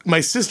set up.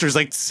 My sister's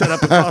like set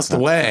up across the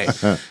way,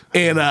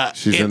 and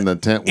She's in the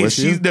tent with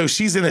you? No,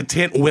 she's in a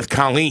tent with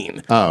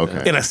Colleen. Oh,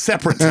 okay. In a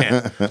separate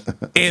tent.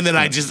 And then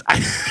I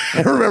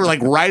remember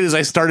like right as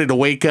I started to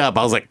wake up,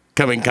 I was like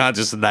coming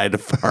conscious and I had to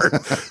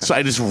fart. So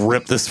I just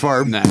ripped this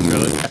fart.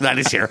 Naturally. And I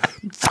just hear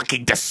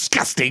fucking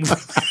disgusting from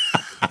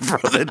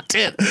the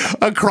tent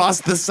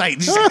across the site.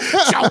 And she's like,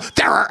 Joe,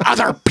 there are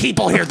other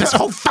people here. This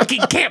whole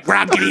fucking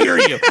campground can hear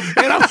you.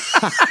 And I'm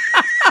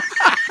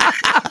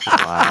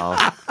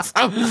Wow.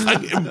 I'm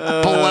fucking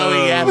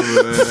blowing out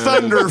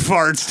thunder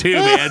farts too,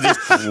 man.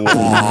 Just,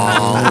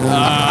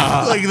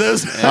 like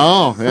those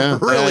Oh, yeah.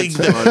 really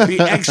the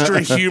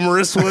extra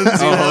humorous ones.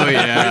 Oh,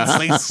 yeah. It's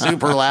like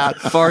super loud.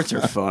 Farts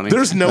are funny.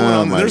 There's no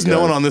my no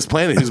God. one on this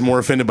planet who's more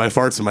offended by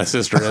farts than my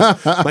sister is.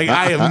 Like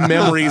I have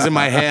memories in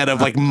my head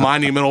of like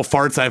monumental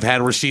farts I've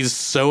had where she's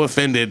so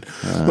offended.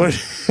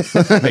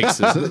 Makes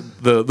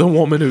it, the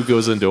woman who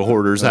goes into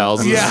hoarders'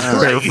 houses Yeah,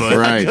 barefoot.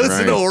 Right, Goes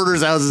right. to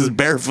orders houses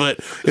barefoot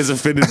is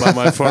offended by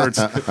my farts.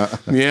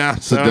 Yeah.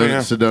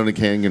 Sedona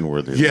Canyon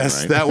worthy.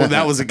 Yes, right?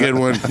 that was a good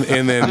one.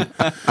 And then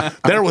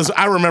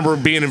I remember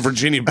being in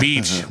Virginia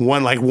Beach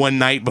one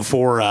night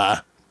before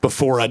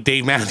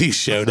Dave Matthews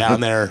show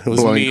down there. It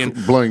was me and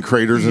blowing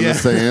craters in Yeah. the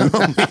sand.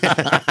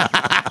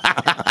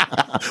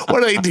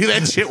 what do they do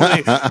that shit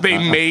where they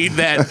made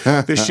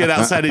the shit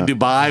outside of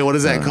Dubai? What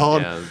is that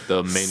called?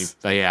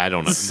 I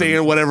don't know.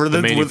 Sand, whatever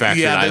The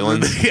manufactured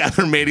islands.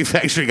 They're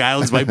manufacturing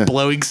islands by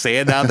blowing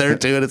sand out there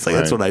too. And it's like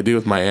that's Right. what I do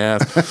with my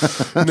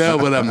ass. No,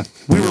 but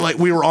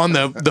we were on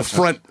the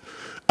front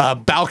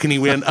balcony.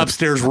 We had an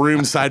upstairs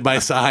room side by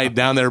side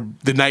down there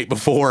the night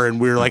before, and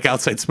we were like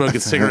outside smoking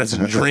cigarettes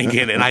and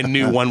drinking. And I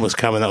knew one was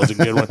coming. That was a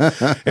good one.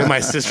 And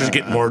my sister's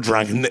getting more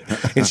drunk,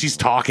 and she's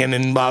talking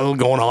and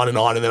going on.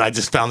 And then I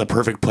just found the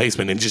perfect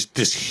placement, and just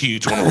this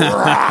huge one.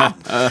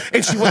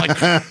 And she went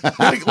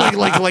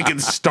like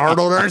it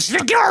startled her. And she's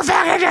like, "You're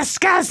fucking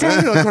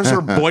disgusting." Of course,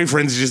 her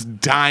boyfriend's just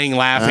dying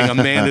laughing.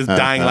 Amanda's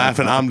dying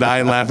laughing. I'm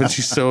dying laughing.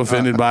 She's so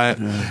offended by it.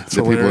 It's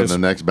The people in hilarious. the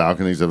next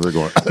balconies over there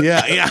going,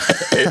 Yeah.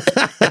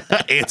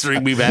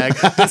 Answering me back.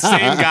 The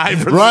same guy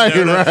from Right,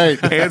 Sedona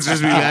right.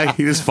 answers me back.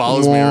 He just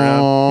follows me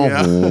around.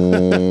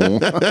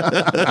 Yeah.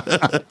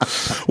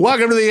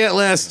 Welcome to the It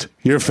List,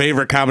 your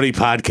favorite comedy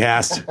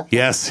podcast.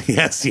 Yes.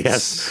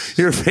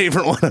 Your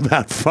favorite one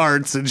about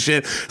farts and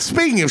shit.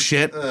 Speaking of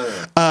shit,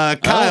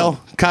 Kyle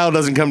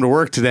doesn't come to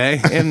work today,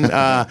 and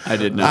I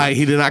did not.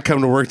 he did not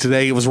come to work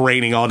today. It was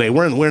raining all day.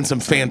 We're in some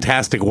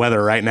fantastic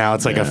weather right now.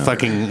 It's like a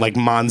fucking like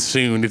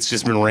monsoon. It's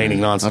just been raining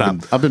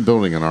nonstop. I've been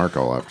building an arc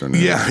all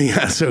afternoon.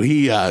 Yeah. So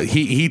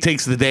he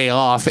takes the day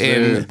off,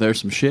 and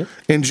There's some shit.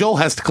 Joel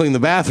has to clean the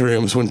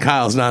bathrooms when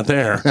Kyle's not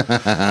there.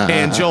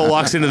 And Joel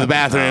walks into the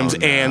bathrooms,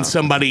 and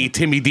somebody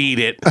Timmy D'd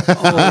it.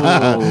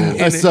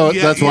 And So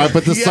that's why I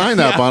put the sign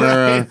up on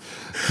our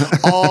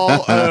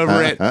all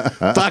over it.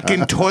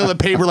 Fucking toilet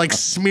paper like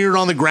smeared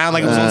on the ground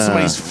like it was on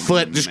somebody's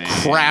foot. Just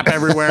crap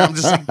everywhere. I'm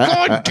just like,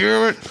 God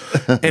damn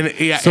it. And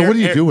yeah. So what do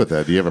you do with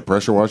that? Do you have a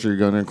pressure washer? You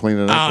go in there and clean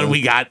it up?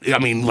 We got,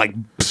 like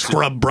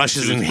scrub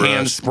brushes and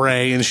hand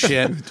spray and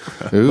shit.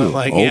 Ooh, But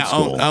like, old yeah,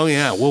 school.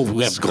 yeah.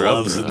 We have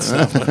gloves and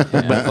stuff.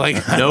 But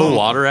like, No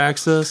water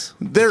access.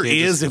 there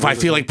is if I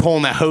feel like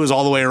pulling that hose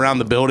all the way around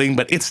the building,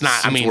 but it's not.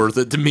 It's worth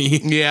it to me.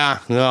 Yeah.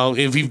 Well,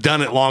 if you've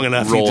done it long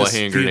enough, Roll you a just,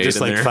 hand you grenade just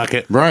in like there. fuck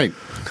it, Right.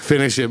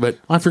 finish it. But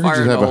I figured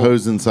Fire you'd have a hole.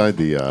 hose inside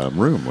the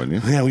room,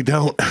 wouldn't you? yeah, we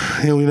don't.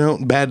 Yeah, we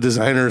don't. Bad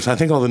designers. I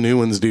think all the new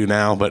ones do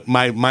now. But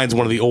mine's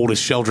one of the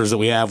oldest shelters that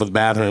we have with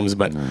bathrooms.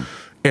 But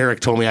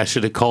Eric told me I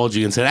should have called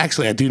you and said,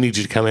 actually, I do need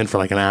you to come in for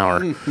like an hour,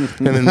 and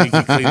then we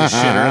can clean the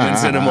shitter and then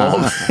send him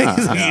home.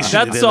 He's like, "You should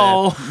have That's did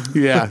all.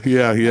 that."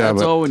 Yeah.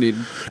 That's but all we need.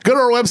 go to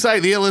our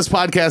website,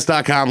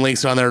 theitlistpodcast.com.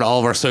 Links are on there to all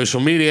of our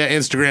social media,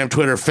 Instagram,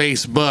 Twitter,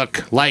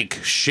 Facebook. Like,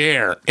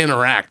 share,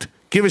 interact.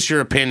 Give us your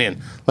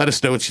opinion. Let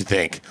us know what you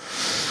think.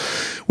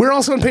 We're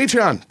also on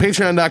Patreon,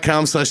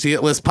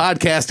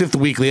 patreon.com/theitlistpodcast. If the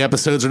weekly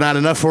episodes are not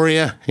enough for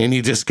you and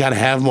you just got to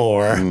have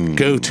more,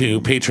 go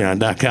to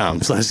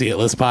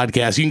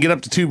patreon.com/theitlistpodcast. You can get up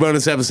to 2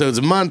 bonus episodes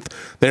a month.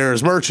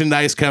 There's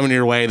merchandise coming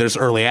your way. There's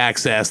early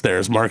access.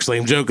 There's Mark's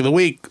Lame Joke of the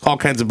Week. All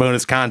kinds of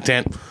bonus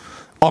content.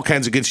 All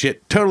kinds of good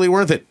shit. Totally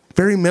worth it.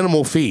 Very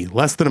minimal fee.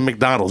 Less than a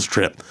McDonald's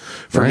trip.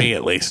 For me,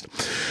 at least.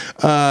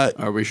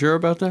 Are we sure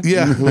about that?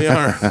 Yeah, we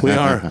are.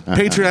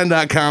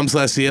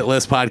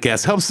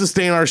 Patreon.com/theitlistpodcast helps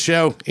sustain our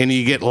show, and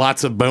you get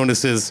lots of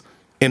bonuses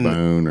and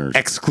Boners.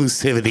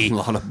 exclusivity A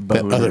lot of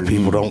that boners. other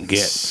people don't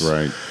get.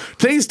 Right.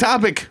 Today's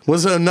topic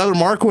was another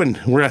Mark one,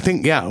 where I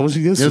think, this was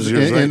Yes,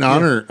 yours, in right?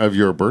 honor of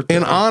your birthday.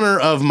 In honor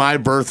of my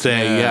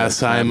birthday,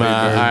 yes, I'm.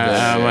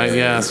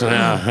 Yes,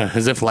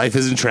 as if life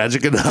isn't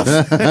tragic enough.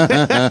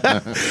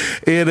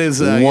 It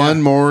is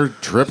One more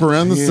trip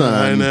around the sun.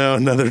 I know,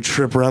 another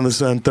trip around the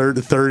sun.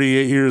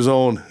 38 years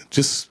old.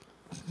 Just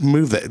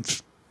move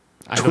that.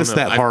 I don't Twist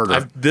know. that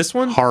harder. This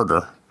one,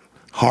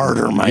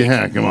 Harder, Mike.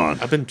 Yeah, come on.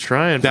 I've been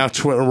trying. Now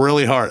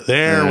really hard.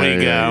 There we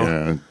go.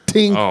 Yeah.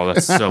 Ting. Oh,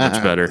 that's so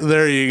much better.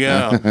 There you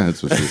go.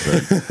 That's what she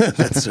said.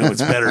 That's so much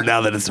better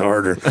now that it's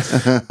harder.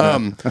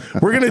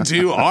 We're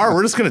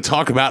just gonna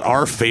talk about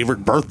our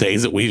favorite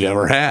birthdays that we've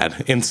ever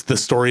had and the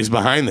stories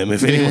behind them.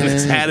 If anyone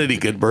has had any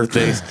good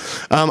birthdays,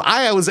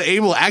 I was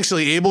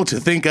actually able to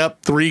think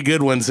up 3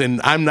 good ones,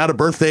 and I'm not a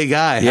birthday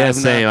guy. Yeah,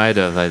 same. I had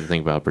to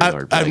think about it pretty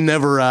hard. I've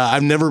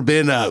never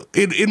been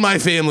in my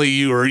family.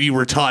 You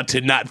were taught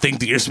to not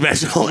think that you're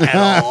special at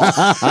all.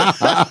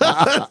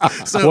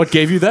 So What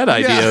gave you that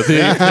idea?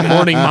 The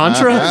morning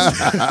mantra?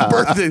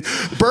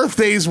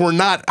 birthdays were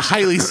not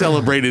highly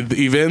celebrated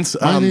events.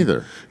 Mine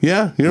either.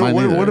 Yeah, Mine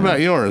what either. about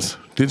yours?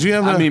 Did you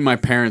have? I mean, my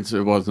parents,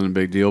 it wasn't a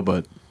big deal,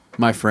 but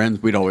my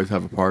friends, we'd always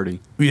have a party.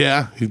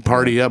 yeah, you'd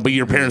party up, but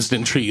your parents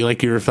didn't treat you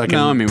like you were fucking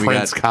No, I mean, we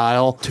Prince got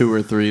Kyle. 2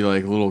 or 3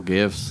 like little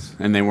gifts,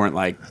 and they weren't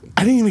like.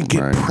 I didn't even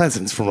get Right.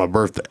 presents for my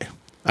birthday.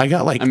 I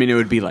got like I mean, it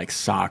would be like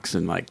socks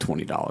and like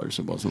 $20.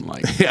 It wasn't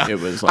like Yeah. it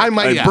was I like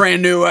might- a yeah.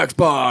 brand new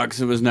Xbox.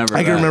 It was never.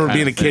 I can that remember kind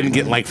being a of kid thing. and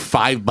getting like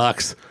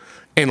 $5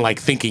 and like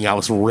thinking I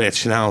was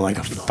rich. Now I'm like,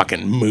 I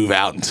fucking move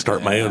out and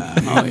start my own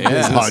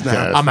business now.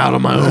 Podcast. I'm out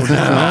on my own. I'm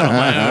out on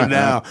my own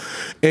now.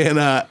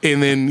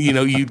 And then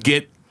you'd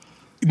get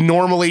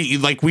normally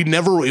like we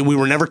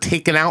were never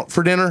taken out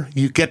for dinner.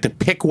 You get to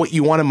pick what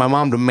you wanted my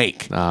mom to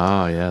make.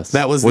 Oh, yes.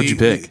 That was What'd you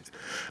pick?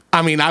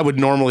 I mean, I would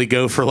normally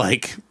go for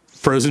like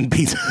frozen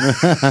pizza.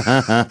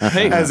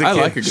 Hey, as a I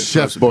kid. like a good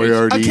Chef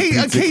frozen pizza.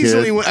 Boyardee.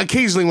 pizza kid.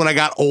 Occasionally when I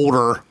got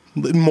older,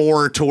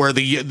 more to where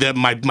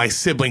my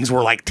siblings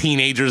were like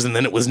teenagers, and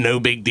then it was no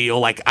big deal.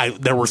 Like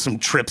there were some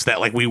trips that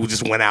like we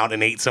just went out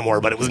and ate somewhere,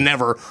 but it was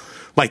never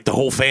like the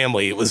whole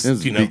family. It was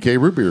It's BK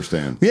root beer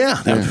stand. Yeah,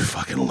 that would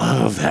fucking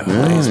love that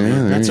place,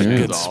 man. That's a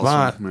good That's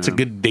spot. awesome, It's a yeah.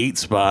 good date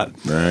spot.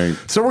 Right.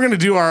 So we're gonna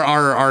do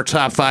our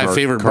top 5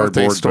 favorite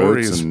birthday Cardboard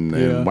stories. boats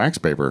and wax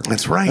paper.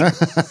 That's right.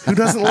 Who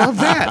doesn't love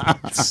that?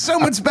 It's so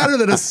much better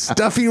than a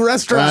stuffy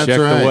restaurant. Check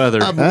right. the weather.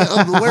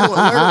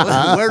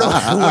 Where do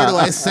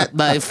I set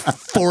my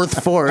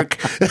 4th fork?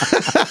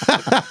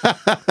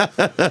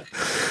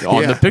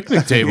 On the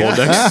picnic table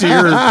next to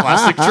your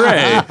plastic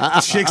tray.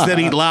 Chicks that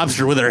eat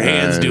lobster with their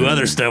hands do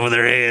other stuff with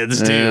their hands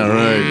too. Yeah,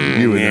 right.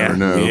 You would never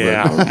know. but-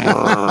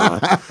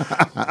 Yeah.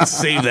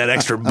 Save that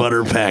extra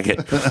butter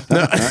packet.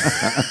 No.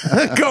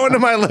 Going to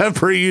my left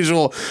per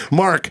usual.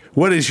 Mark,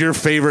 what is your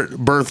favorite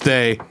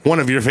birthday? One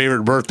of your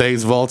favorite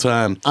birthdays of all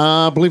time?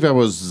 I believe I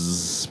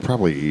was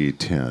probably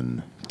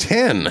 10.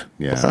 10.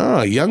 Yeah. Oh,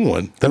 a young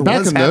one. There Back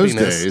was in those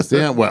happiness. days,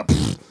 yeah, well,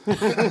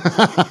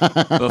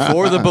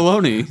 Before the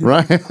bologna.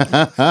 right.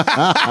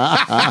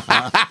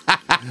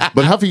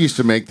 But Huffy used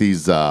to make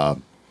these. I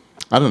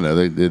don't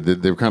know.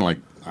 They were kind of like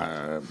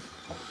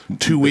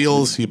 2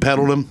 wheels, you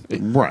pedaled them.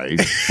 right.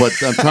 But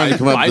I'm trying to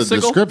come up with a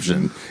Bicycle?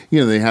 description.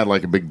 They had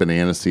like a big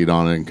banana seat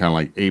on it and kind of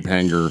like ape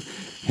hanger,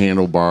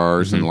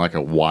 handlebars and like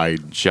a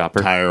wide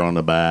Chopper. tire on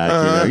the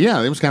back.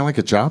 Yeah, it was kind of like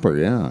a chopper.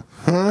 Yeah,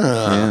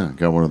 yeah.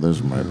 Got one of those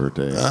for my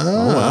birthday. I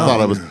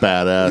thought I was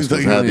badass. 'Cause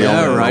I had the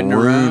only riding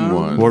maroon around.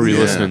 one. What were you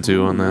listening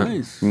to on that?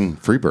 Nice.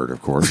 Freebird,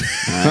 of course.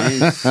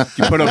 Nice.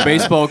 You put a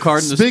baseball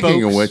card in the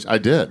Speaking spokes? of which, I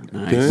did.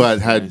 Nice.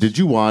 But did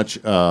you watch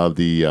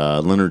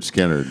the Leonard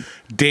Skinner?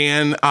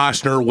 Dan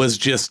Oshner was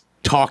just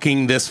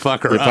talking this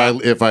fucker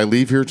up If I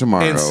leave here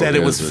tomorrow, and said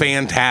it was is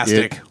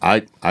fantastic. I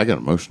got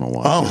emotional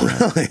watching.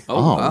 Oh, really?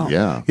 Oh, wow.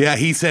 yeah. Yeah,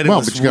 he said it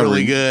was but you gotta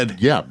really good.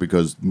 Yeah,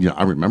 because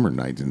I remember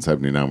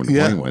 1979 when the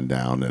plane went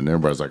down, and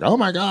everybody's like, "Oh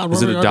my god!"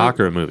 Is it a doc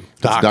or a movie?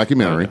 It's a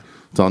documentary.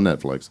 It's on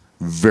Netflix.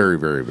 Very,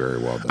 very, very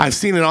well done. I've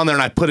seen it on there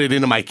and I put it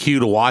into my queue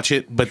to watch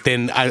it, but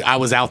then I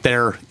was out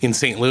there in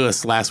St.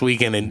 Louis last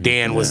weekend and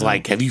Dan was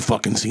like, "Have you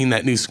fucking seen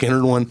that new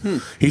Skinner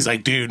one?" He's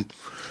like, "Dude."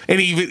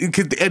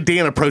 And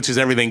Dan approaches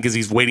everything because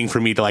he's waiting for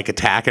me to like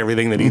attack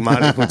everything that he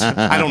might. Which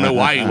I don't know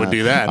why he would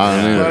do that.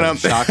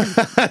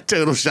 But,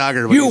 total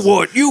shocker. But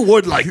You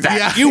would like that.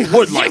 Yeah, you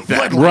would like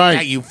that.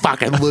 Right. you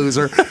fucking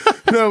loser.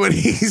 No, but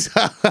he's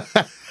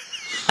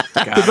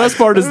The best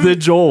part is that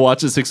Joel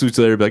watches 6 weeks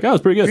later and be like, oh,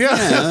 it's pretty good. yeah,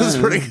 that's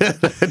pretty good.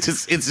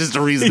 It's just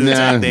a reason to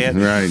attack Dan.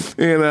 right.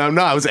 And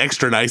no, I was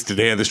extra nice to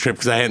Dan this trip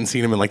because I hadn't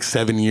seen him in like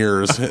 7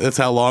 years. That's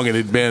how long it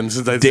had been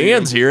since I'd seen him.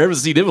 Dan's here. I haven't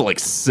seen him in like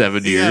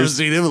 7 Yeah, I haven't years.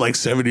 seen him in like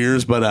 7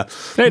 years, but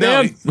Hey,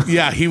 no, Dan.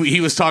 yeah,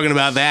 he was talking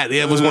about that.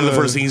 It was one of the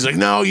first things. He's like,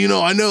 no,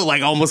 I know,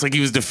 like almost like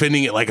he was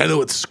defending it. Like I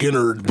know it's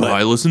Skinnered, but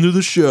I listen to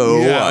the show.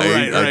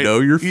 right. I know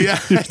your yeah,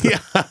 yeah.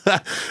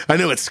 I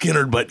know it's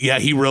Skinnered, but yeah,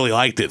 he really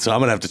liked it, so I'm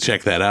gonna have to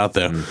check that out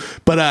though.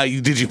 But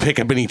did you pick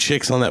up any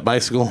chicks on that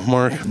bicycle,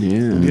 Mark? Yeah.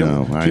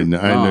 No, I had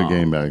no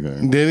game back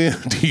there. Did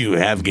you? Do you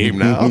have game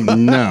now?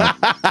 No,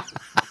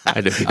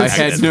 I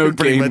had no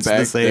pretty game much the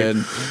back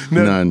same.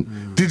 then.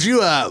 none. Did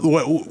you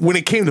when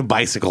it came to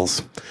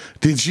bicycles?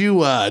 Did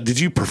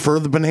you prefer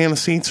the banana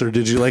seats or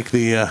did you like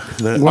the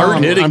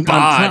Hard-hitting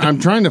bod. I'm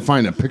trying to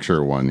find a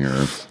picture of one here.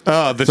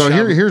 the So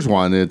chum- here's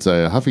one. It's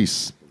a Huffy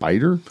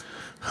Spider.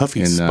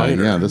 Huffy And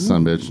Spider? yeah, this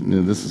son of a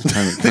bitch. This is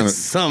kind of This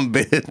some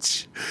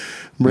bitch.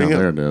 Bring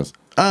there it. it is.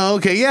 Oh,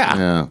 okay, yeah.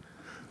 Yeah.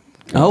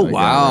 Oh, I got it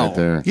wow. right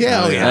there.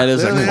 Yeah, oh, yeah. That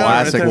is a There they are,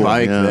 classic right there.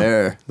 bike Yeah.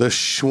 there. The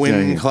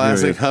Schwinn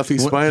classic Huffy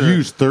Spider.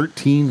 Used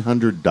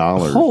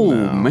 $1,300. Oh,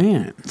 now.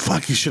 man.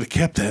 Fuck, you should have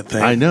kept that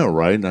thing. I know,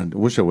 right? I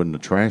wish I wouldn't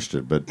have trashed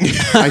it, but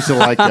I used to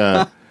like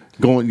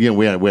going.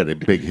 We had a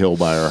big hill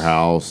by our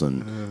house,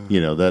 and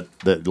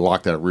that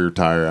locked that rear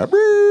tire up.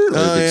 Big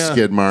yeah.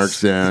 skid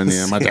marks down.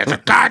 Yeah, my dad's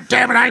like, God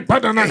damn it! I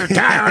put another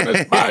tire on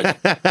this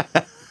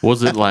bike.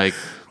 Was it like,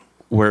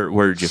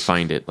 where did you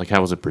find it? Like, how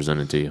was it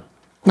presented to you?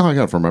 No, I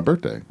got it for my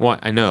birthday. Well,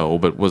 I know,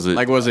 but was it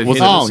Was it was hidden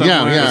Oh, yeah,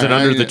 somewhere? yeah. was it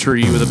under the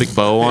tree with a big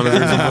bow on it or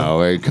something?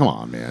 Oh, hey, come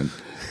on, man.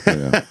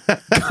 Yeah.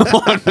 Come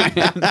on,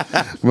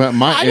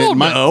 man. I don't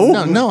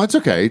know. No, it's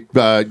okay.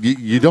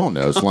 You don't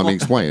know, so let me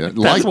explain it.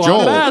 That's why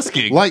I'm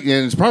asking. And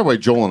it's probably why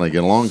Joel and I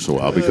get along so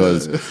well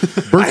because I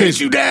hate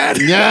birthdays. you, Dad.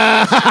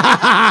 Yeah,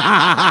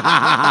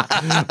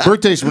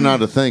 birthdays were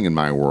not a thing in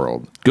my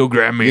world. Go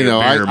grab me a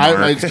beer,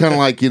 Mark. It's kind of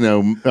like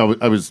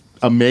I was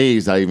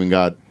amazed I even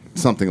got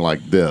something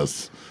like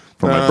this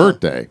for my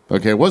birthday.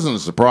 Okay, it wasn't a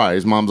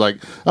surprise. Mom's like,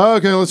 oh,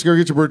 okay, let's go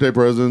get your birthday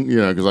present,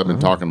 because I've been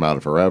talking about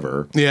it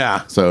forever.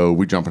 Yeah. So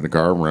we jump in the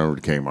car and run over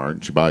to Kmart,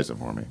 and she buys it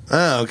for me.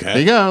 Oh, There okay.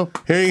 you go.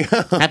 Here you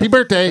go. Happy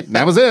birthday. And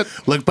that was it.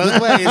 Look both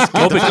ways.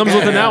 Hope it comes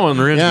with an hour on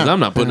the wrench because Yeah. I'm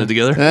not putting it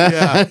together.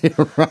 Yeah.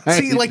 Right.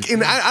 See, like,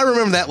 and I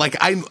remember that. Like,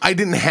 I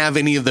didn't have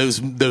any of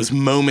those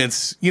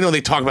moments.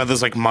 They talk about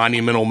those like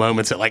monumental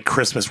moments at like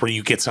Christmas where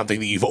you get something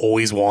that you've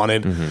always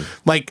wanted.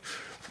 Like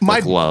my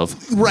Like love.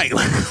 right?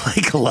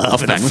 Like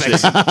love and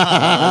affection.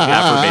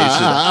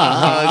 Affirmation.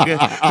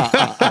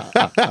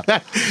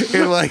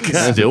 And like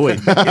Still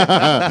waiting.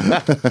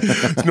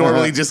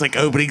 normally just like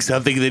opening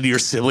something, then your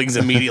siblings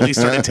immediately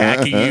start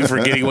attacking you for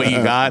getting what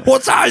you got.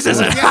 What size is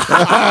it?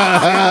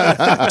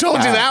 I told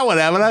you that one,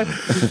 haven't I?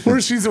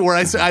 Where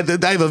I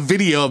have a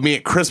video of me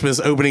at Christmas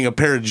opening a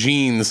pair of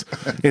jeans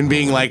and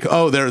being like,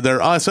 "Oh,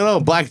 they're." I said, "Oh,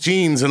 black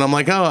jeans," and I'm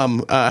like, "Oh,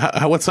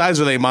 what size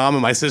are they, Mom?"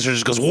 And my sister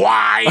just goes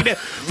wide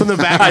from the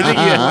back. I think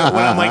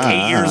when I'm like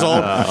 8 years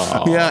old.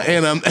 Yeah,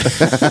 and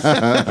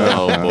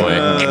Oh,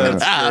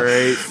 boy.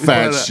 great.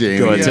 Fat shame.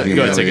 Go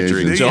ahead, take a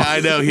drink. Yeah, I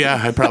know. Yeah,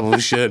 I probably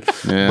should.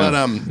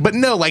 Yeah. But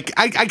no, like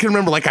I can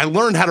remember, like I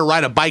learned how to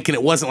ride a bike, and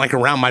it wasn't like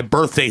around my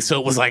birthday, so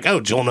it was like, oh,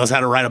 Joel knows how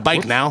to ride a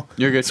bike now.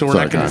 You're good. So we're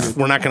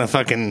not gonna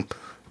fucking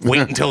wait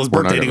until his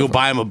birthday to go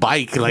buy him a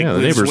bike. Like Yeah, the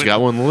we just neighbor's went-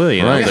 got one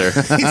laying out there.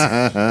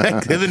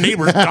 the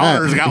neighbor's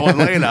daughter's got one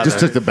laying out Just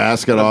there. took the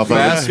basket off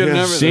Basket of and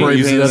it. everything. She ain't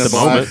using it at the Spray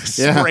moment. painted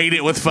the Sprayed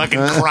it with fucking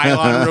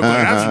Krylon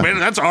real quick.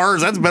 That's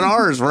ours. That's been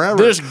ours forever.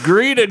 This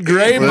green and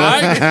gray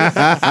bike.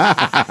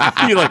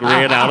 You like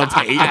ran out of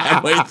paint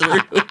halfway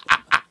through.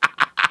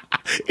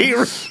 He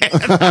ran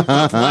out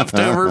of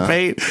leftover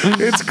paint.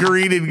 It's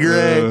green and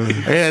gray.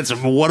 It's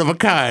one of a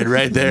kind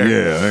right there.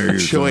 Yeah, there you go.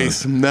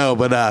 Choice. No,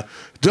 but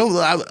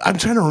I'm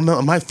trying to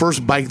remember. My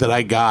first bike that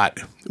I got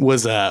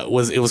was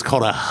it was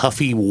called a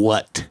Huffy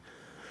What.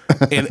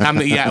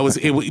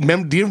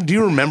 And do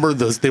you remember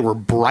those? They were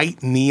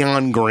bright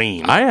neon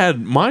green.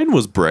 Mine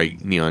was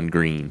bright neon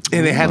green.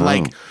 And it had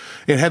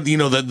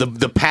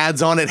the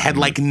pads on it had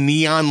like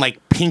neon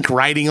like pink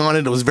writing on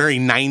it. It was very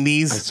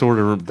 90s.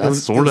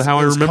 That's sort of how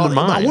I remember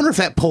mine. I wonder if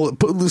that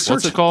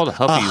What's it called?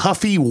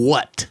 Huffy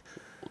what?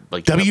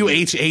 Like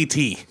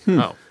WHAT.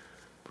 Oh.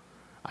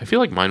 I feel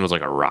like mine was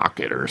like a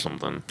rocket or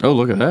something. Oh,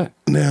 look at that.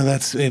 No,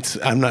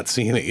 I'm not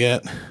seeing it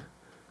yet.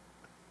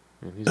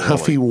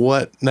 Huffy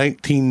what?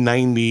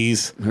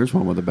 1990s. There's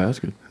one with a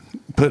basket.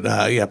 Put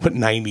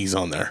 90s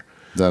on there.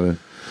 Is that it?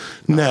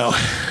 No,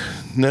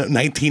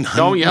 1900.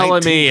 Don't yell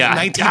at me.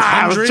 1900s.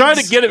 I was trying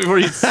to get it before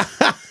you.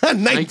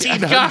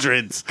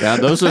 1900s.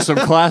 God, those are some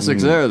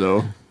classics there,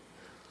 though.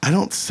 I'm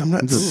not.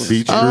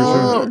 Beach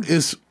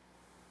Cruiser.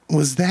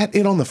 Was that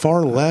it on the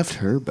far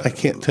left? I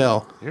can't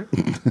tell.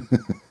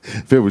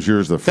 If it was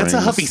yours, that's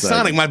a Huffy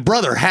Sonic. My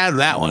brother had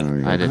that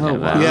one. I didn't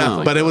have that.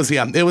 Yeah, but it was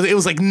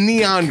like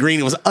neon green.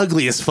 It was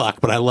ugly as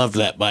fuck, but I loved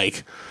that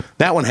bike.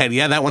 That one had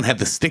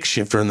the stick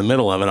shifter in the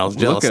middle of it. I was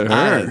jealous. Look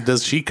at her.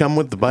 Does she come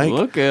with the bike?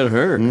 Look at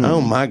her. Oh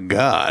my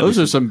God. Those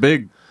are some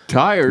big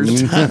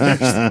tires.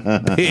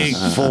 Big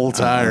full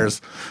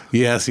tires.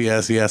 Yes.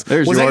 There's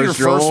Was that yours,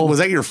 your Joel. Was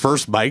that your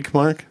first bike,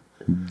 Mark?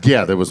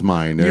 Yeah, that was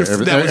mine.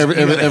 Everything else,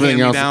 everything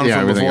else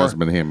has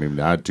been hand-me-down.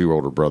 I had two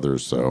older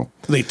brothers, so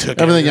They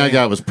took everything I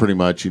got was pretty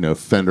much,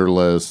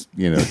 fenderless,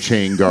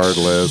 chain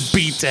guardless.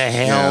 Beat to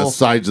hell.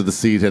 Sides of the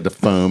seat had the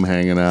foam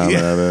hanging out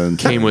of it.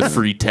 Came with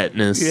free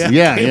tetanus.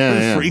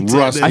 Yeah. Free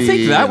Rusty. tetanus. I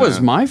think that was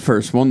my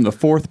first one. The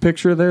fourth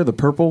picture there, the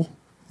purple.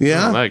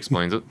 Yeah. Oh, that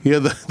explains it. Yeah,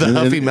 the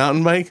Huffy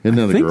mountain bike. Isn't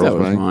that I the think girl's that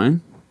was bike?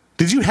 mine.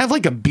 Did you have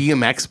like a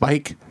BMX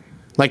bike?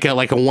 Like a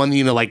one,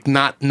 like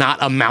not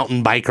a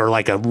mountain bike or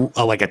like a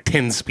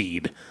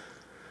 10-speed.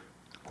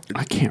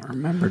 I can't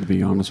remember, to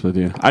be honest with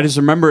you. I just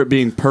remember it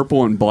being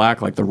purple and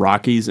black like the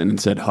Rockies, and it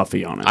said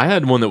Huffy on it. I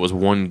had one that was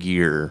one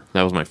gear.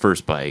 That was my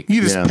first bike.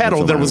 You just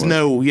pedaled. There was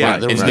no, there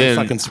and was no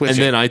fucking switch. And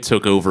then I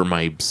took over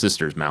my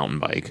sister's mountain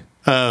bike.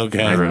 Oh,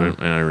 okay. And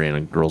I ran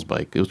a girl's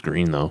bike. It was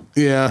green though.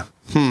 Yeah.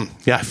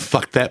 Yeah, I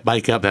fucked that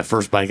bike up. That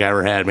first bike I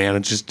ever had, man.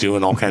 And just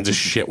doing all kinds of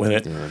shit with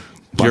it. Yeah.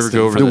 Did you ever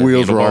go over The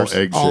wheels were all handlebars?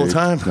 egg-shaped. All the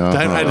time.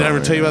 I never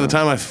tell you about the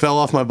time I fell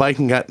off my bike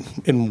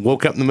and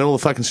woke up in the middle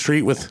of the fucking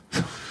street with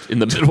in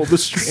the middle of the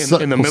street.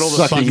 in the middle of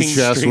the Sucking fucking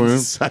chest street,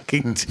 wound.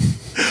 sucking.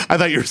 I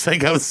thought you were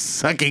saying I was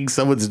sucking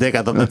someone's dick.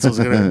 I thought that's what was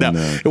going to.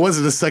 No, it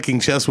wasn't a sucking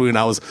chest wound.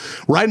 I was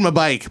riding my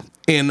bike,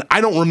 and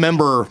I don't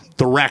remember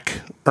the wreck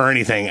or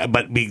anything.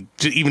 But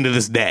even to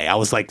this day, I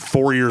was like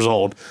 4 years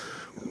old,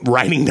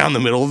 riding down the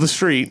middle of the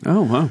street.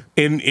 Oh, wow.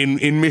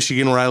 In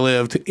Michigan where I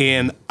lived,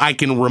 and I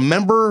can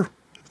remember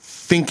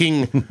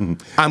thinking,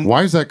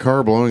 why is that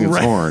car blowing its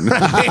horn? What's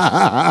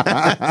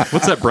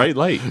that bright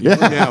light?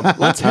 Yeah,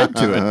 Let's head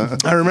to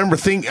it. I remember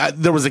thinking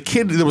there was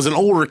an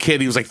older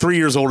kid. He was like 3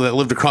 years older that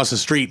lived across the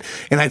street,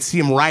 and I'd see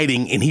him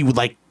riding, and he would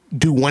like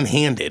do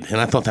one-handed,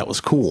 and I thought that was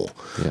cool.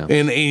 Yeah.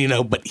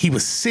 And but he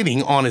was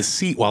sitting on his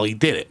seat while he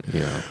did it.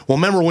 Yeah. Well,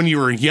 remember when you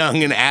were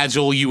young and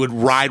agile, you would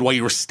ride while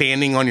you were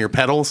standing on your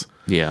pedals?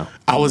 Yeah.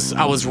 I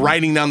was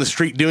riding down the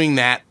street doing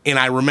that, and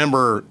I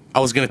remember I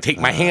was going to take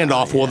my hand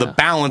off. Well, the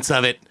balance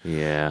of it.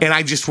 Yeah. And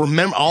I just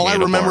remember I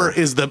remember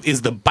is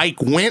the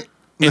bike went,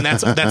 and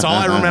that's all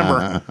I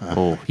remember.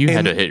 Oh, you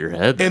had to hit your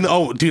head. And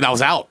dude, I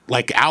was out.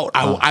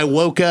 I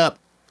woke up,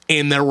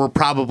 and there were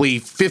probably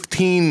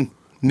 15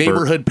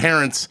 neighborhood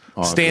parents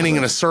standing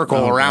in a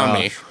circle around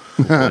me.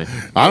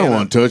 I don't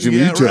want to touch him.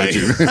 Yeah, You touch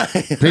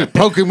him.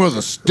 Poke him with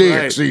a stick.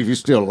 Right. See if he's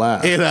still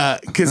alive.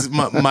 Because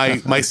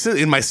my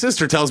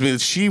sister tells me that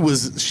she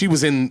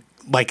was in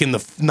like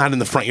not in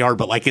the front yard,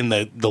 but like in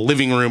the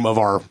living room of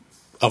our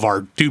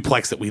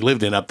duplex that we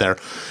lived in up there,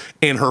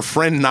 and her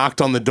friend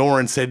knocked on the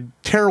door and said,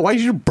 "Tara, why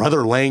is your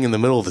brother laying in the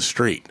middle of the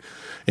street?"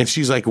 And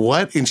she's like,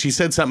 "What?" And she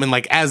said something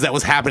like, as that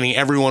was happening,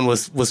 everyone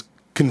was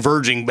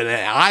converging, but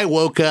I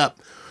woke up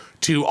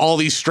to all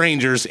these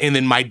strangers, and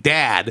then my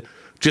dad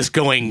just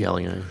going,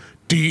 Yelling at you.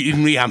 "Do you?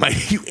 Yeah,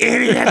 you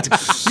idiot!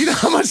 You know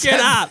how much? Get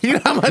up! You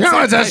know how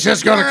much that's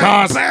just gonna you're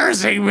cost?"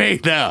 Embarrassing me.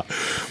 No,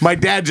 my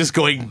dad just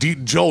going,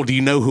 Joel, do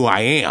you know who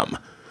I am?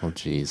 Oh,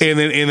 jeez. And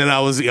then I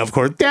was, of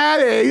course,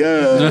 Daddy.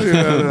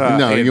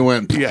 No, And- you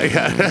went. Yeah. I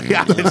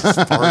just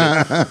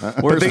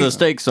farted. Where's the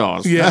steak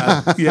sauce?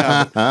 Yeah.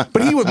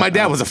 But my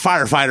dad was a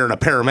firefighter and a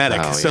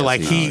paramedic, Oh, so yeah,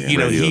 like so he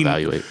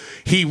evaluate.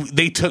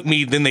 they took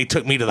me to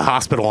the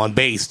hospital on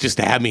base just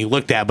to have me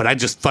looked at, but I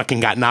just fucking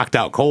got knocked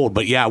out cold.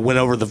 But yeah,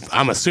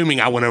 I'm assuming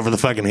I went over the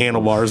fucking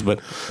handlebars, but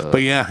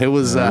yeah, it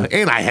was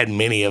and I had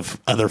many of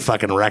other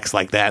fucking wrecks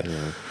like that.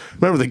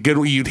 Remember the good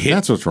one you'd hit?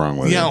 That's what's wrong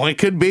with Yeah, you. it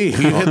could be. You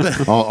hit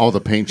the All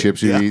the paint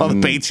chips you eat. all the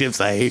paint chips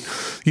I hate.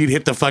 You'd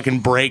hit the fucking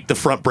brake, the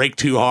front brake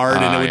too hard,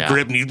 and it would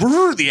grip,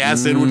 and the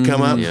acid would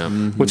come up, Yeah.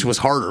 which was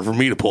harder for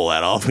me to pull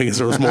that off because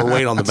there was more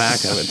weight on the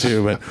back of it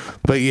too.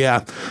 But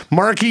yeah,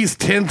 Marky's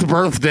 10th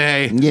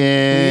birthday.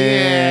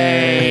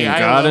 Yay! I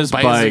Got love his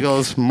bike.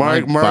 bicycles.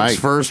 Mark's bike.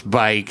 first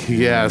bike.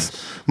 Yes,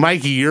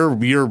 Mikey,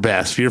 you're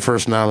best. Your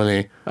first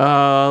nominee.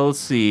 Let's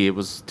see. It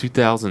was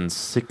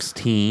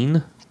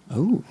 2016.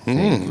 Oh,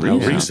 Real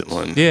recent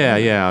one.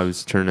 Yeah. I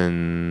was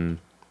turning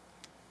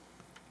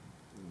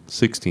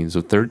 16,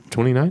 so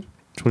 29,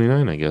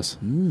 I guess.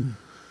 Oh,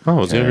 I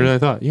was younger than I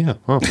thought. Yeah.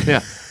 Oh,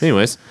 yeah.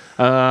 Anyways,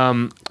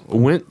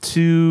 went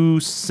to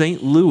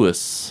St.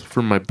 Louis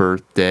for my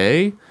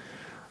birthday.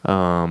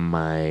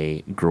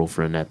 My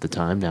girlfriend at the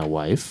time, now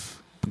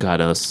wife, got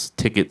us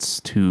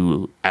tickets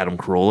to Adam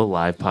Carolla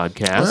live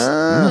podcast.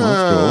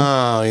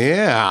 Oh,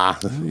 yeah.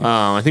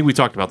 I think we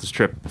talked about this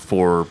trip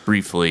before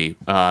briefly.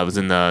 It was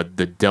in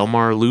the Del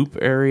Mar Loop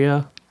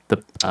area. At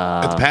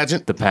the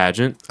pageant? The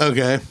pageant.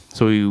 Okay.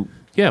 So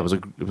it was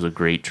a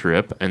great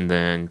trip, and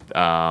then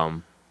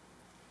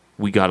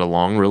we got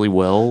along really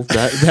well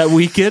that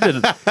weekend,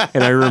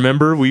 and I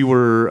remember we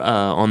were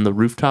on the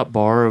rooftop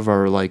bar of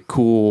our like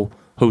cool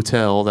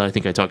hotel that I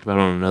think I talked about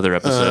on another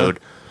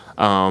episode,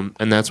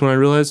 and that's when I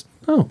realized,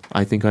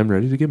 I think I'm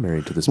ready to get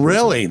married to this person.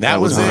 Really?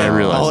 That was it? when I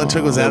realized. All it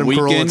took was Adam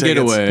Carolla weekend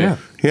tickets. getaway.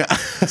 Yeah.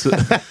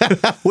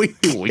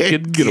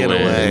 Weekend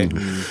getaway.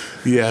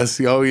 Yes.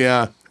 Oh,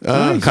 yeah.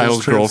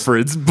 Kyle's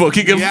girlfriend's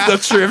booking a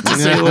trip to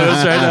St.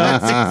 Louis right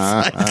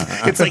now.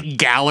 It's like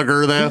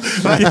Gallagher, though.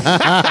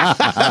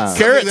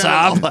 Carrot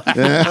Top.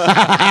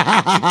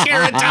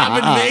 Carrot Top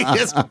in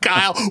Vegas.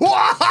 Kyle.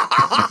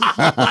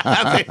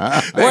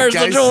 Where's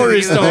the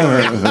jewelry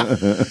store?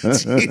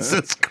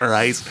 Jesus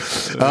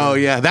Christ. Oh,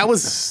 yeah. That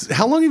was.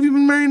 How long have you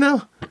been married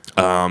now?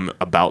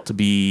 About to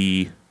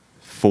be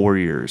 4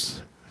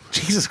 years.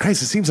 Jesus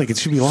Christ. It seems like it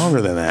should be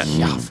longer than that.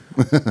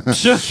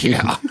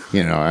 Yeah.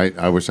 You know,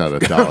 I wish I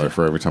had $1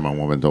 for every time a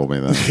woman told me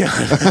that.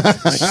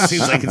 It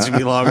seems like it should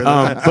be longer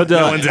than that. But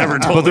no one's ever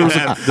told me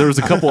that. There was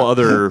a couple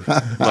other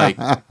like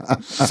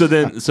so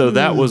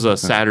that was a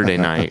Saturday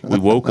night. We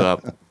woke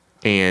up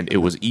and it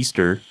was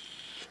Easter.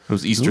 It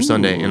was Easter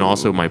Sunday and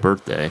also my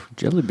birthday.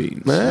 Jelly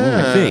beans.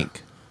 I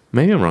think.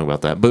 Maybe I'm wrong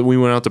about that. But we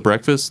went out to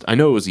breakfast. I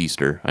know it was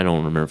Easter. I don't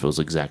remember if it was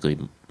exactly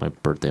my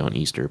birthday on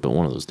Easter, but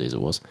one of those days it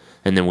was.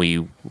 And then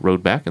we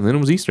rode back, and then it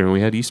was Easter, and we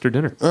had Easter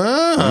dinner.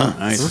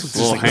 Nice.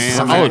 Little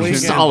ham.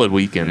 Solid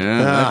weekend.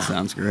 Yeah, that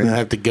sounds great. I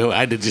have to go.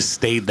 I'd have just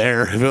stayed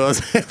there. If it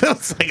was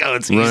like, oh,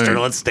 it's Easter,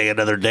 let's stay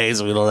another day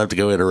so we don't have to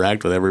go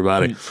interact with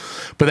everybody.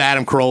 But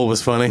Adam Carolla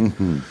was funny.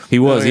 He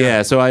was,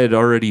 yeah. So I had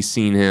already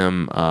seen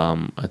him,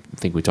 I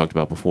think we talked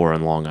about before,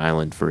 on Long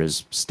Island for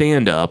his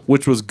stand-up,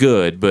 which was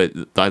good, but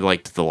I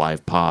liked the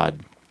live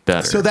pod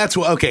better. So that's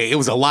okay. It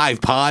was a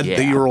live pod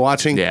that you were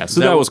watching. Yeah,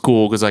 so that was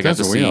cool because I got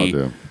to That's what we all see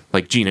do.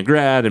 like Gina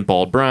Grad and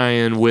Bald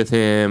Brian with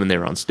him, and they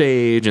were on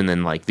stage, and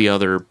then like the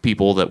other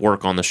people that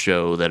work on the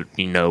show that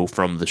you know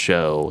from the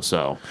show.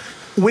 So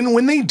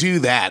When they do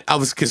that,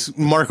 because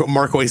Mark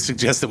always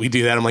suggests that we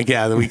do that. I'm like,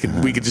 yeah, then we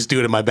could just do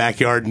it in my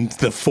backyard, and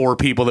the 4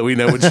 people that we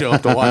know would show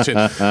up to watch it.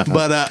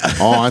 But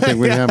I think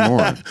we'd have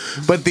more.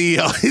 But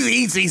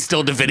he's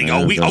still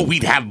defending.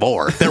 We'd have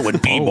more. There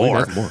would be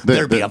more.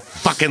 There'd be a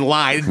fucking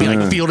line. It'd be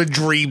like Field of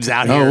Dreams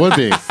out here. Oh, it would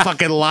be.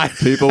 Fucking line.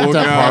 People will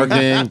come.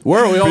 Parking.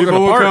 Where are we all going to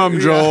will park? come,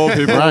 Joel.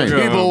 People Right. will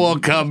come. People will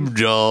come,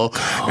 Joel.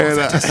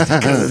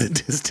 Because of the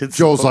distance.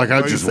 Joel's like,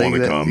 I just want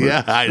to come.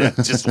 Yeah, I know,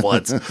 just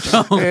once.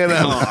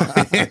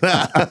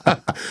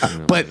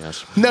 But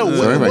no,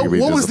 everybody could be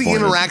what was the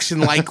disappointed. interaction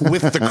like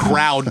with the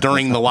crowd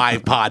during the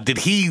live pod? Did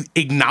he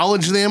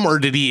acknowledge them or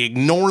did he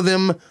ignore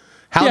them?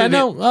 How did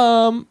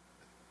it?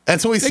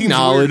 That's always seems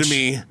weird to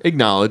me.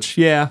 Acknowledge,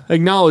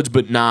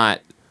 but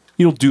not.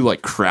 You don't do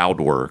like crowd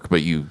work,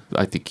 but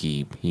I think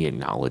he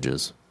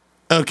acknowledges.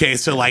 Okay,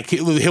 so like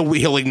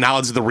he'll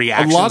acknowledge the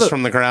reactions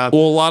from the crowd.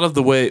 Well, a lot of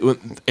the way,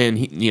 and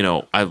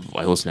I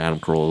listen to Adam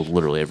Carolla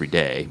literally every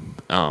day,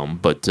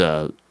 but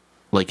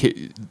like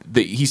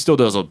he still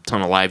does a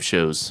ton of live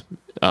shows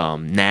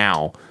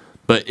now,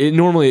 but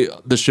normally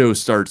the show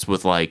starts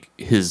with like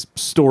his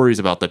stories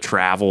about the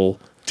travel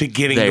to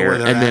getting there, to where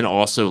they're and at. then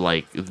also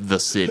like the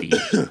city,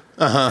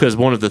 because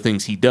one of the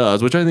things he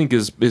does, which I think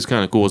is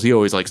kind of cool, is he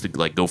always likes to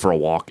like go for a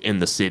walk in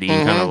the city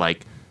and kind of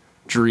like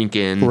drink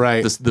in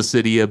the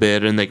city a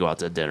bit, and they go out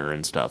to dinner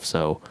and stuff.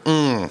 So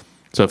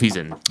so if he's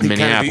in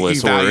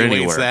Minneapolis or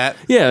anywhere,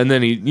 and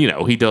then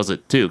he does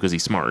it too because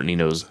he's smart and he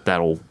knows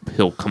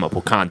he'll come up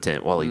with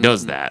content while he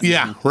does that.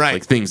 Yeah, right.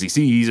 Like things he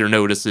sees or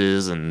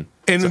notices, and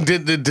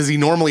does he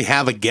normally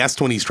have a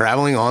guest when he's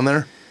traveling on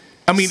there?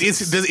 I mean, is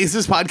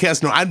this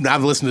podcast? No,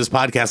 I've listened to this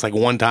podcast like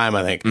one time,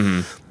 I think.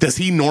 Mm-hmm. Does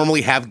he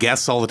normally have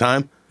guests all the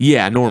time?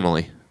 Yeah,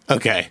 normally.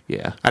 Okay.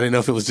 Yeah. I didn't know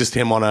if it was just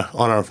him on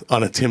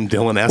a Tim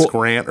Dillon-esque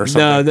rant or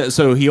something. No,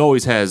 so he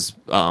always has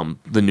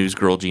the news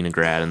girl Gina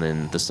Grad and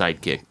then the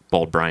sidekick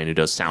Bald Brian who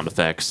does sound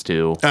effects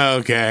too.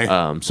 Okay.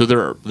 So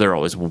they're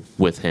always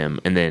with him,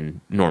 and then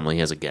normally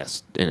he has a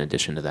guest in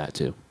addition to that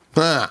too.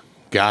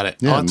 Got it.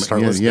 Yeah, I'll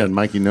start listening. and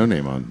Mikey No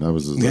Name on. That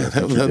was his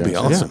that'd be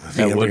awesome.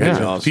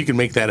 Yeah. If he can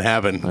make that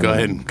happen, go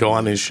ahead and go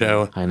on his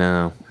show. I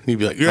know. He'd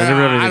be like,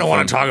 I don't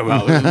want to talk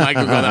about it. Mike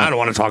would go, I don't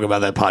want to talk about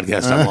that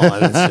podcast I'm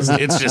on.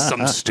 It's just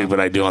something stupid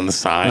I do on the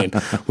side.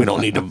 We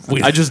don't need to.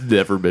 I just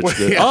never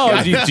bitched it.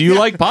 Yeah. Do you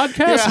like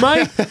podcasts,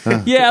 Mike?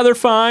 Yeah, they're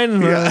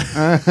fine.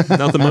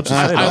 Nothing much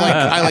to say.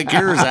 I like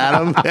yours,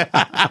 Adam.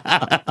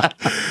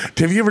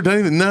 Have you ever done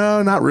anything?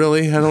 No, not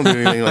really. I don't do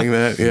anything like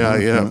that.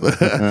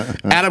 Yeah.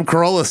 Adam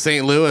Carolla,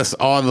 St. Louis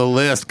on the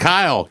list.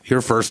 Kyle,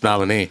 your first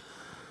nominee.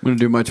 I'm going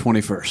to do my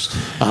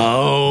 21st.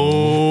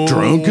 Oh.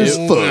 Drunk as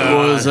fuck. It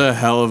was a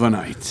hell of a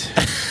night.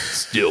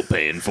 Still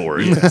paying for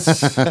it.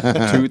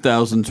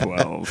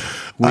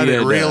 2012. I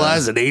didn't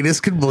realize an anus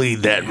could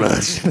bleed that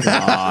much.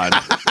 God.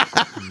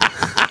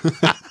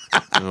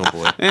 Oh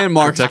boy. And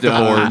Mark's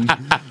done.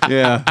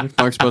 Yeah,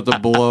 Mark's about to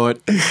blow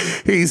it.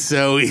 He's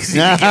so easy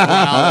to get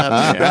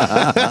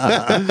riled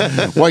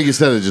up. Well, you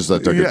said it just I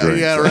took a drink.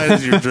 Yeah, right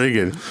as you're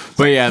drinking.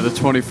 But yeah, the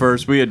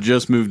 21st, we had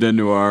just moved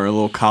into our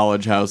little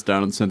college house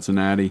down in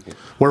Cincinnati.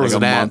 Where was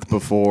like it a at? month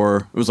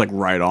before. It was like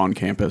right on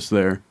campus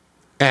there.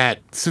 At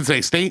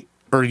Cincinnati State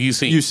or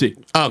UC? UC.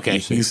 Okay,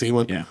 UC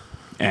one. Yeah.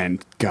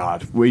 And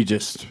God, we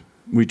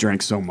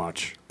drank so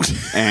much.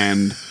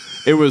 And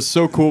it was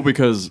so cool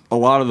because a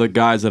lot of the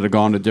guys that had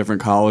gone to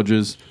different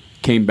colleges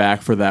came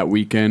back for that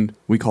weekend.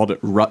 We called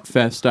it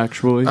Rutfest,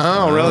 actually.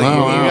 Oh, really? You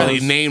got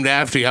it named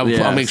after you.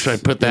 I'll make sure I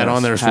put that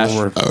on there.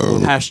 Hashtag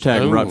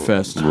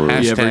Rutfest.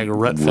 Hashtag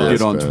Rutfest.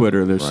 Get on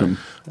Twitter. There's some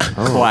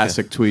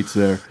classic tweets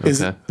there.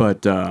 Okay.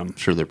 But I'm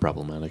sure they're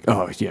problematic.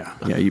 oh yeah,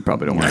 you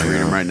probably don't want to read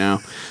them right now.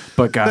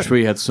 But gosh,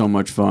 we had so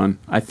much fun.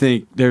 I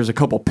think there's a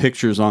couple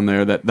pictures on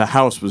there that the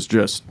house was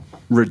just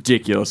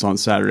ridiculous on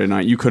Saturday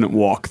night. You couldn't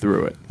walk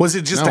through it. Was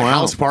it just a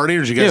house party,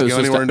 or did you guys go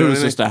anywhere and do It was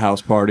anything? just a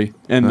house party.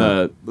 And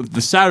the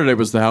Saturday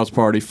was the house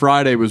party.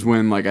 Friday was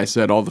when, like I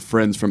said, all the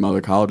friends from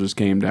other colleges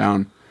came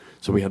down.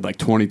 So we had like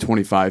 20,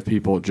 25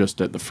 people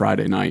just at the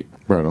Friday night.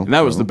 Right on. And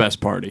that was the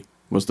best party,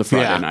 was the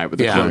Friday Yeah. night with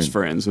the Yeah. close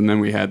friends. And then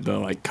we had the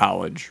like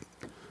college.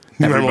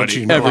 Everybody Everybody what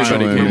came you over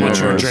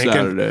were on drinking?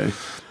 Saturday.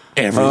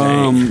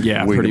 Everything.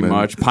 Yeah, Wait a pretty minute.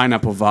 much.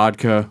 Pineapple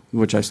vodka,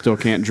 which I still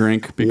can't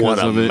drink because What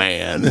a of it.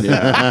 man. Was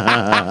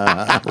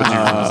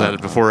that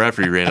before or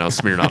after you ran out of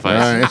Smirnoff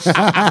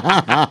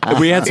Ice?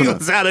 We had He some.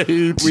 was out of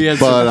hooch. We had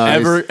Bud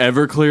some Ice.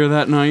 Everclear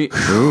that night.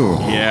 Ooh.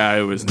 Yeah,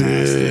 it was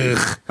nasty.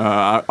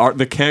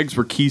 The kegs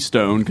were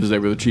Keystone because they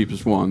were the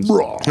cheapest ones.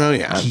 Oh,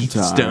 yeah. at the time.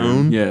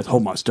 Keystone? Yeah,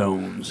 hold my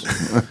stones.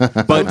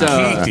 But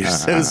Keith, you're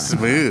so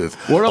smooth.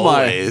 one of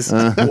Always.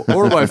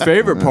 one of my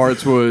favorite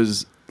parts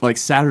was like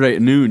Saturday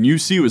at noon.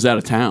 UC was out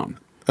of town,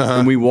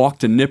 and we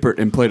walked to Nippert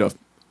and played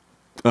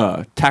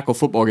a tackle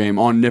football game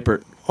on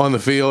Nippert On the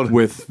field.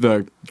 with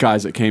the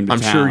guys that came to I'm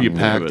town. sure you It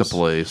packed the was-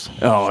 place.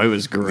 Oh, it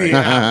was great.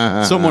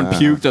 Someone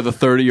puked at the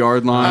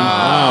 30-yard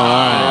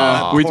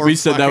line. We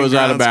said that fucking was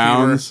out of groundskeeper.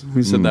 bounds.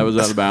 We said that was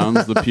out of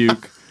bounds, the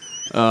puke.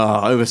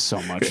 Oh, it was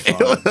so much fun.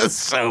 It was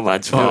so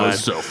much fun. it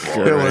was so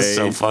fun. It was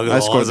so fucking I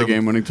scored the awesome.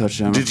 game-winning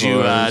touchdown. Did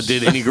you?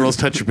 Did any girls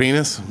touch your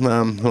penis?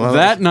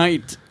 That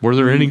night, Were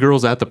there any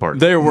girls at the party?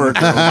 there were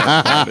girls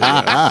at the party,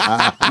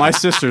 yeah. My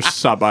sister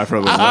stopped by for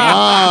a little bit.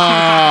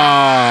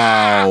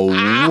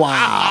 Oh,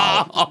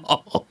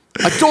 wow.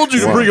 I told you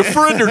to bring a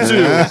friend or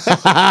two.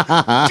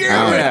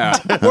 Yeah.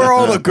 Where are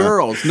all the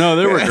girls? No,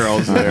 there were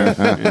girls there.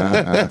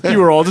 Yeah. You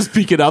were all just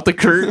peeking out the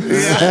curtains.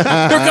 Here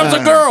comes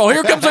a girl.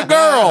 Here comes a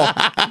girl.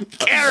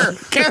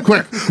 Care,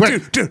 quick,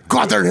 dude, go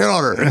out there and hit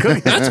on her.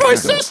 That's my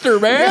sister,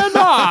 man.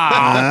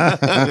 Ah.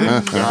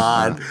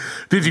 God,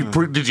 did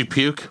you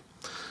puke?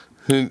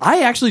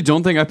 I actually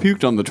don't think I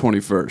puked on the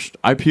 21st.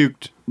 I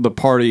puked the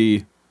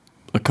party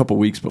a couple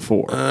weeks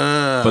before.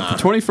 But the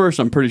 21st,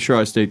 I'm pretty sure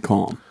I stayed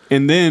calm.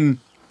 And then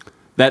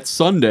that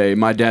Sunday,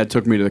 my dad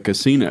took me to the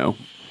casino,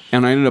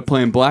 and I ended up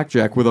playing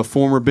blackjack with a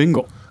former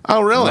Bengal.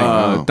 Oh, really?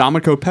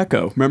 Dominico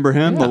Pecco. Remember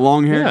him? The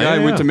long-haired guy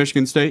who went to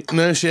Michigan State?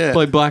 No shit.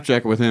 Played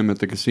blackjack with him at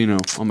the casino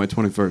on my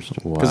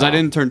 21st. Because I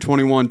didn't turn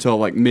 21 till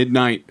like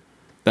midnight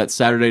that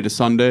Saturday to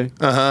Sunday.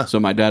 So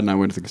my dad and I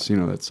went to the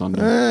casino that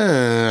Sunday.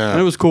 And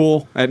it was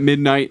cool. At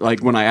midnight, like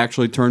when I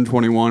actually turned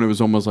 21, it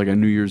was almost like a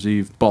New Year's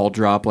Eve ball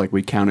drop. Like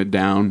we counted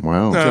down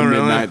Wow. to Oh, really?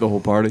 midnight, the wall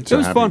party. It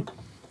was happy. fun.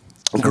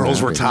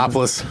 Girls were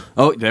topless.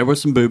 Oh, there were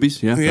some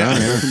boobies. Yeah, Yeah.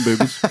 there were some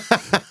boobies.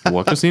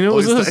 What casino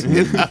was this?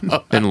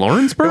 In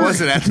Lawrenceburg? It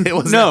wasn't at. It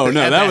was No,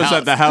 that was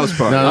at the house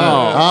party.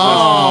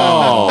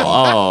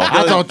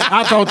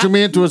 I thought you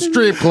meant to a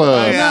strip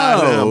club.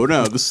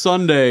 No, the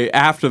Sunday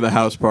after the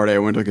house party, I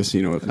went to the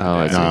casino with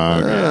my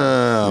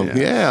dad.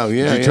 Yeah.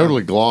 You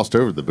totally glossed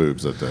over the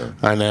boobs at the.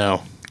 I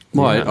know.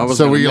 Well, I was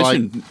So on were a you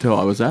mission until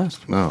I was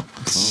asked. No.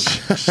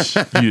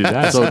 You did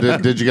that. So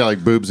did you get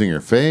like boobs in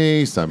your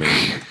face? I mean,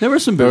 There were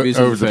some boobies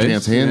in over the the face.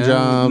 pants hand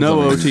jobs,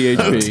 No I mean-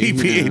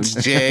 OTHP.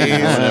 OTPHJ.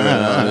 Whatever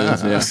that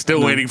is, yeah.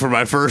 Still waiting for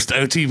my first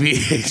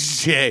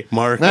OTPHJ,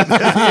 Mark. well,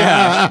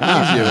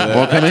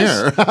 come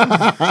here.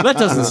 That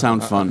doesn't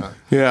sound fun.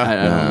 Yeah. I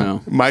don't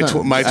know. My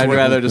I'd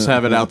rather just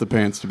have it out the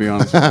pants, to be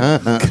honest.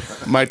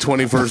 my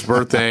 21st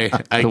birthday.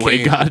 I the way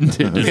came. God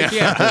intended.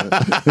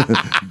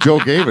 Joe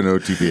gave an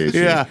OTPH.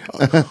 Yeah.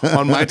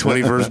 On my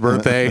 21st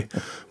birthday,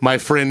 my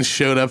friends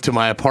showed up to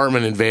my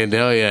apartment in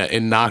Vandalia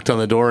and knocked on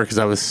the door because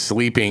I was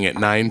sleeping at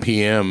 9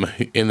 p.m.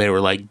 And they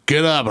were like,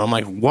 get up. And I'm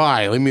like,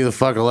 why? Leave me the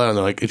fuck alone.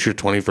 They're like, it's your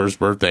 21st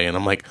birthday. And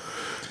I'm like,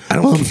 I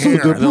don't care.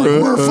 They're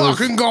like, we're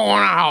fucking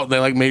going out. They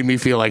like made me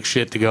feel like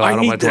shit to go out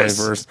on my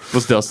 21st.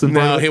 Was Dustin?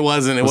 No, it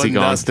wasn't. It wasn't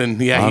Dustin.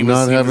 Yeah, I'm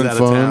not having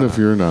fun if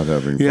you're not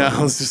having fun. Yeah,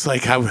 I was just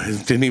like, I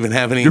didn't even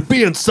have any. You're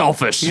being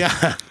selfish.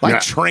 Yeah, I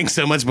drank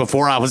so much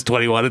before I was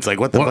 21. It's like,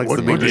 what the fuck's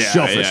the big deal?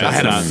 Selfish. I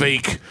had a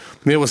fake.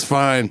 It was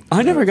fine.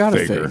 I never got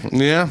a fake.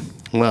 Yeah.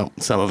 Well,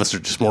 some of us are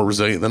just more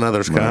resilient than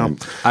others, Kyle.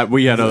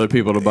 We had other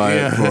people to buy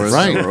it for us.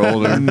 Right. That were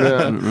older.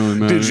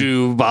 Really Did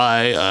you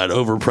buy an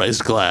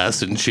overpriced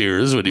glass in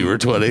Cheers when you were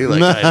 20?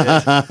 Like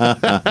I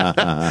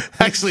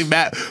did. Actually,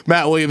 Matt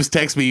Williams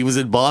texted me. He was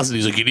in Boston.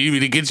 He's like, "You need me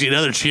to get you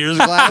another Cheers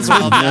glass?"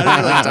 While I'm down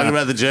here, like, talking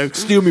about the joke.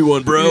 Steal me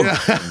one, bro. Yeah.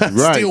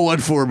 Right. Steal one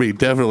for me,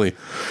 definitely.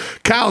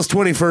 Kyle's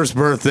 21st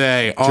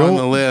birthday on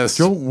the list.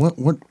 Joe,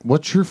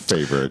 what's your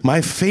favorite?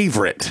 My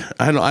favorite.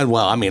 I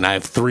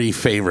have three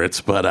favorites,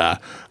 but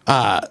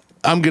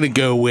I'm going to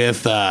go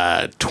with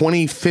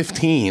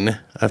 2015.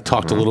 I've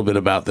talked a little bit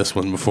about this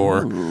one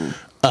before.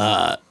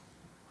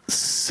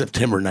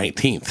 September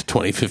 19th,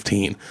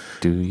 2015.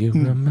 Do you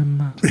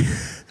remember?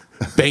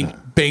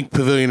 Bank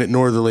Pavilion at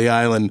Northerly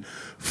Island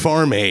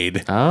Farm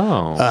Aid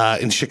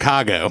in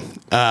Chicago.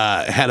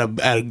 Had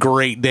a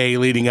great day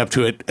leading up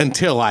to it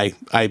until I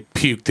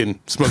puked and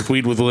smoked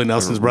weed with Willie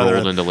Nelson's brother.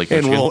 Rolled into Lake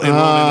Michigan. Rolled into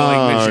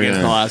Lake Michigan.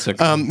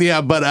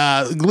 Yeah.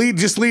 Classic.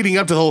 Just leading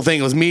up to the whole thing,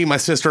 it was me, my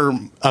sister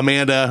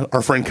Amanda,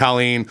 our friend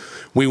Colleen.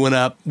 We went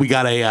up. We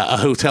got a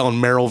hotel in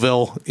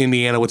Merrillville,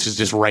 Indiana, which is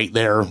just right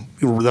there.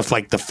 That's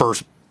like the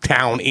first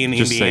town in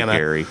Just Indiana. say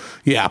Gary.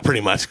 Yeah,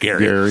 pretty much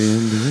Gary.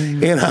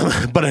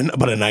 And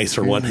but a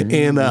nicer one.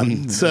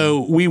 And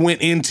so we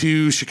went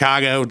into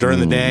Chicago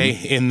during the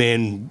day, and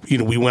then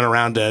we went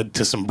around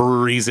to some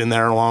breweries in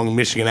there along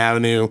Michigan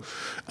Avenue.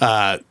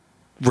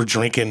 We're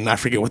drinking. I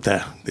forget what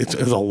it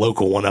was a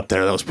local one up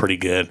there that was pretty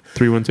good.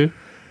 312?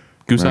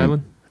 Goose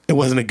Island? It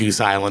wasn't a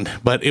Goose Island,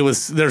 but it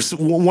was. There's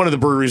one of the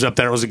breweries up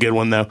there was a good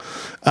one though,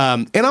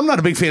 and I'm not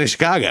a big fan of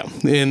Chicago,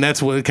 and that's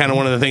one of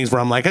the things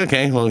where I'm like,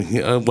 okay, well,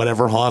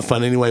 whatever, I'll have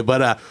fun anyway.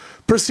 But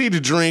proceed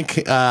to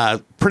drink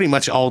pretty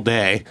much all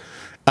day.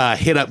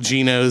 Hit up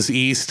Gino's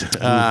East,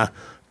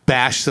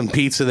 bash some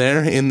pizza there,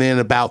 and then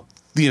about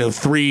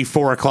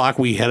 3-4 o'clock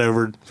we head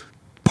over,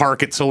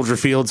 park at Soldier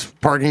Field's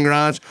parking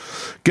garage,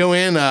 go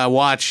in,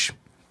 watch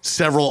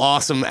several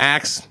awesome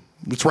acts.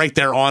 It's right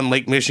there on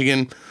Lake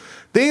Michigan.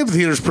 The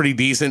amphitheater's pretty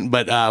decent,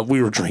 but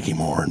we were drinking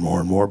more and more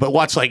and more. But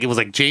it was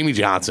like Jamie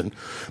Johnson,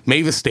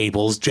 Mavis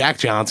Staples, Jack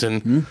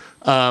Johnson.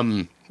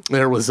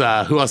 There was,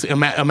 who else?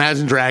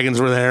 Imagine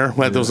Dragons were there.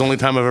 That was the only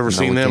time I've ever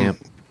seen them.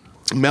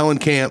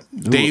 Mellencamp,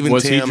 Dave and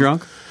Was Tim. he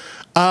drunk?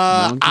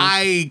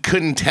 I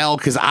couldn't tell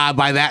because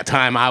by that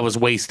time I was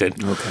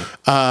wasted. Okay.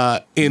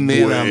 And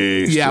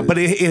then, but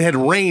it had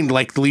rained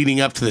like leading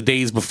up to the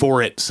days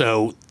before it,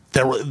 so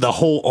the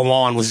whole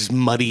lawn was just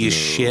muddy as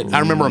shit.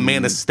 I remember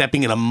Amanda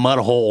stepping in a mud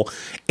hole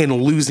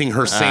and losing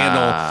her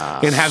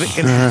sandal and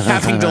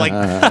having to like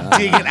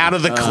dig it out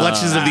of the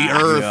clutches of the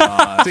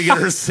earth to get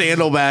her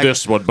sandal back.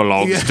 This one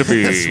belongs to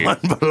me. This one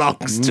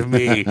belongs to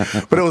me.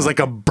 But it was like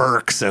a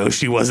Birk, so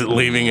she wasn't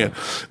leaving it.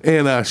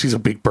 And she's a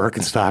big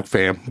Birkenstock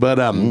fan, but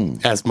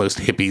as most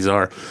hippies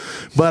are.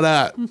 But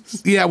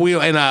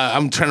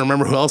I'm trying to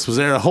remember who else was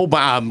there. A whole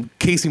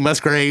Casey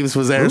Musgraves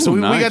was there, so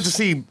we got to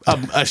see.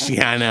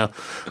 I know.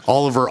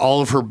 All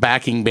of her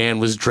backing band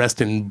was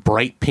dressed in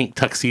bright pink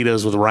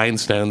tuxedos with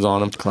rhinestones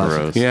on them.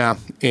 Gross. Yeah,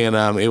 and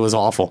it was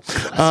awful.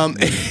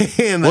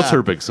 What's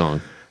her big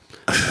song?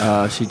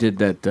 She did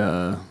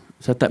that.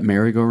 Is that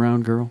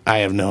merry-go-round girl? I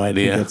have no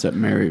idea. That's that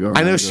merry-go-round.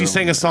 I know she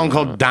sang a song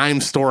called "Dime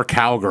Store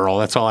Cowgirl."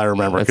 That's all I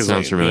remember. That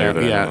sounds familiar.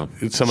 But I don't know.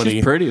 It's somebody.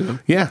 She's pretty though.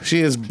 Yeah,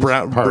 she is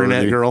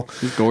brunette girl.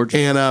 She's gorgeous.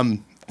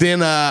 And then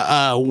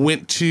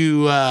went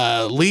to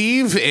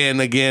leave,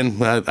 and again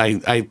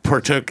I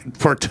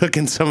partook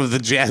in some of the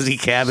jazzy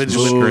cabbage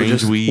with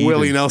Strange weed.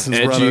 Willie Nelson's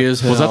brother.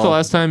 as hell. Was that the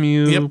last time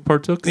you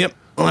partook? Yep,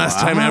 last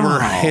time ever.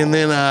 And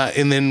then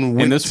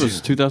went And this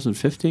was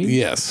 2015.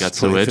 yes, Got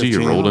so edgy,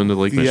 you rolled into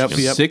Lake Michigan.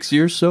 Yep. 6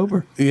 years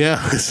sober.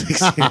 Yeah,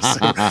 6 years.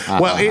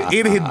 Well,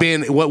 it had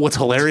been. What's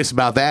hilarious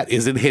about that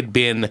is it had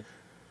been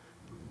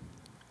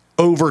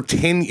over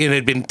 10. It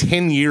had been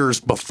 10 years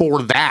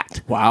before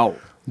that. Wow.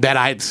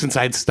 Since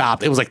I'd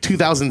stopped. It was like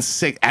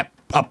 2006 at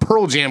a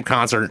Pearl Jam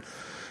concert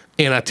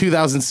in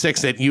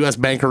 2006 at US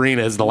Bank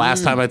Arena is the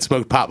last time I'd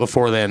smoked pot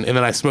before then. And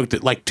then I smoked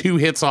it like 2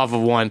 hits off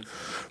of one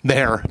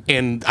there,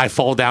 and I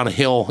fall down a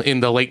hill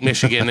into Lake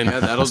Michigan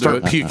and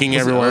start puking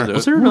everywhere.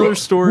 Was there another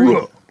story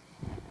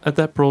at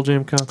that Pearl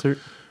Jam concert?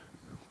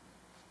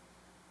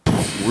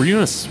 Were you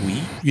in a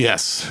suite?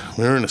 Yes,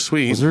 we were in a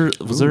suite.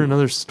 Was there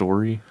another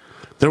story?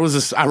 There was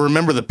this. I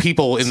remember the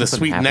people in the Something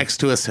suite happened. next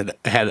to us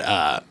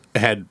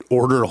had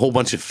ordered a whole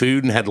bunch of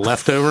food and had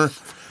leftover.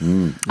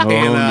 And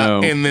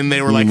then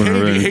they were like,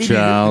 "Hey,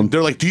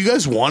 they're like, do you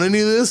guys want any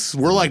of this?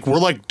 We're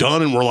like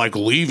done and we're like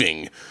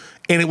leaving."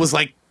 And it was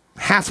like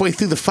halfway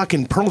through the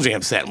fucking Pearl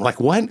Jam set. We're like,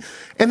 what?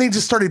 And they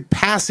just started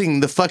passing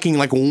the fucking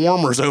like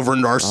warmers over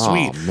into our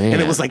suite. Man.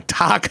 And it was like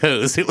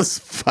tacos. It was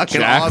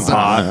fucking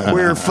awesome.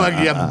 We were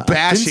fucking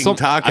bashing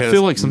tacos. I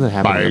feel like something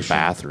happened in the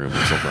bathroom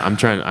or something.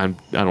 I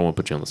don't want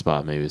to put you on the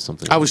spot. Maybe it's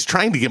something. I was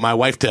trying to get my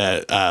wife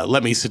to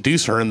let me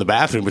seduce her in the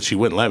bathroom, but she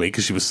wouldn't let me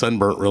because she was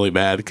sunburnt really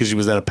bad because she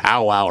was at a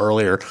powwow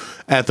earlier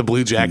at the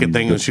Blue Jacket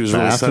thing and she was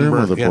really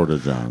sunburnt. Or the Porta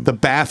John? The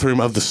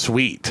bathroom of the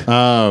suite.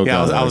 Oh, okay.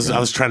 Yeah, I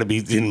was trying to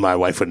be. And my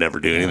wife would never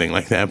do anything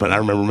like that, but I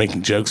remember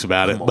making jokes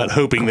about it, but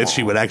hoping that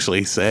she would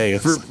actually say,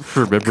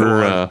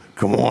 remember,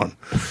 "Come on,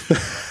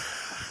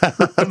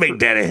 make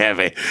daddy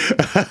heavy."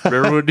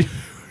 remember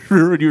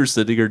when you were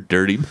sending her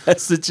dirty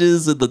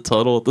messages in the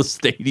tunnel at the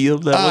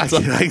stadium?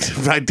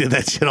 I did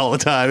that shit all the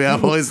time. Yeah,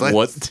 I'm always like,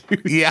 what?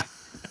 Dude? Yeah.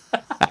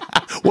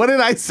 What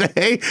did I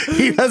say?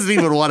 He doesn't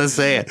even want to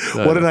say it.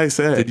 What did I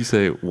say? Did you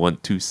say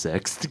want to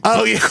sex?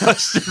 Oh, yeah.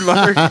 Question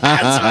mark. That's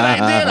what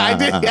I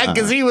did. Yeah,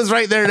 because he was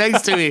right there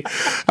next to me.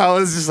 I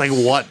was just like,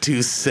 what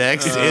to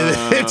sex?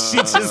 And she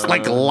just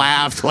like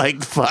laughed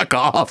like fuck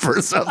off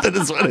or something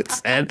is what it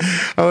said.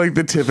 I like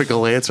the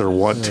typical answer,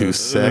 want to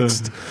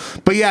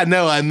sext. But yeah,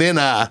 no. And then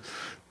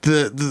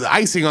the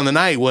icing on the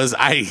night was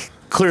I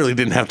clearly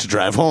didn't have to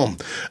drive home.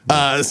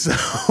 I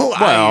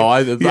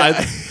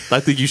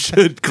think you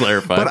should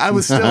clarify. But I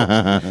was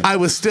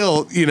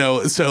still,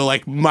 so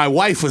like my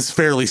wife was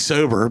fairly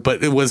sober,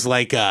 but it was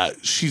like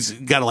she's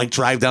got to like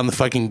drive down the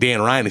fucking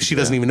Dan Ryan and she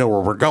doesn't even know where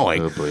we're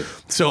going. Oh,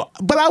 so,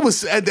 but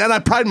and I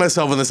pride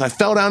myself on this. I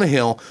fell down a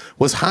hill,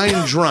 was high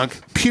and drunk,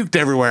 puked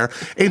everywhere,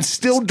 and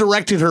still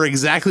directed her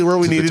exactly where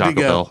we needed to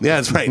go. Bell.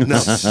 Yeah, that's right. No.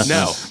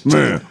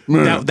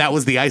 That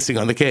was the icing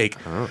on the cake.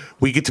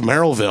 We get to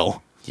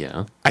Merrillville.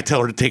 Yeah. I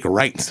tell her to take a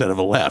right instead of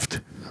a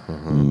left.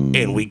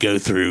 And we go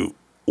through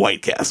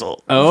White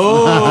Castle.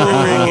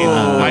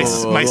 Oh.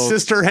 My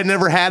sister had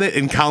never had it,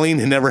 and Colleen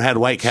had never had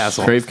White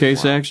Castle. Crave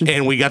case action?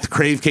 And we got the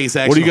crave case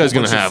action. What are you guys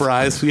going to have?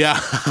 Fries. Yeah,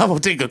 I'm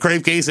going to take a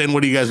crave case, and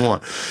what do you guys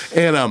want?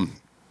 And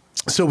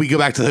so we go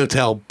back to the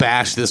hotel,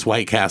 bash this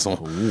White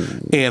Castle,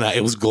 and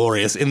it was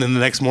glorious. And then the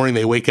next morning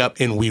they wake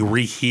up, and we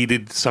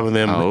reheated some of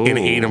them and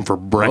ate them for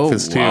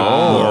breakfast too.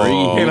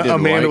 And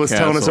Amanda was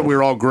telling us that we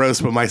were all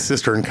gross, but my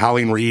sister and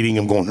Colleen were eating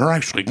them, going, they're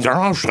actually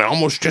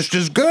almost just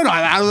as good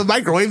out of the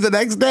microwave the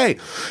next day.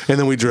 And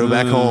then we drove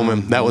back home,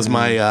 and that was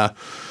my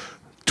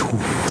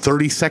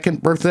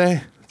 32nd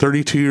birthday.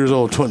 32 years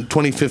old,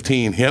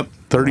 2015. Yep,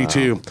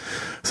 32. Wow.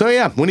 So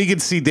yeah, when you get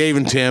to see Dave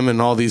and Tim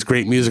and all these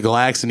great musical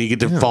acts, and you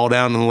get to fall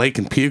down in the lake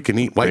and puke and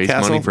eat White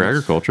Castle. Raise money for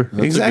agriculture.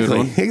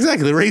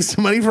 Exactly. Raise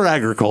some money for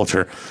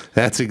agriculture.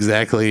 That's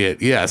exactly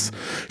it. Yes.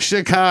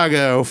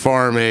 Chicago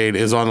Farm Aid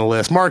is on the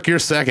list. Mark, you're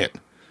second.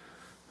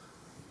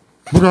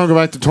 We're going to go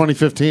back to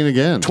 2015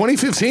 again.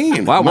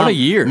 2015. Wow, what a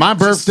year. My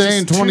birthday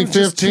in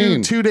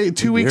 2015.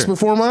 Two weeks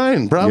before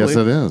mine, probably. Yes,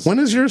 it is. When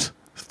is yours?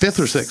 5th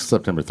or 6th?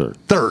 September 3rd.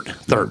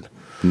 3rd.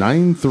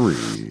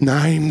 9-3.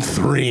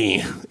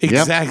 9-3.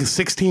 Exactly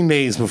 16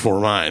 days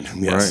before mine.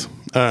 Yes. Right.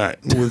 All right.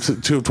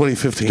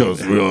 2015.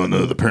 Because we all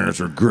know the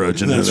parents are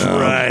grudging That's it out.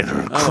 right.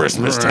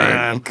 Christmas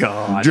time.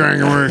 God.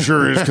 January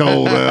sure is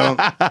cold out.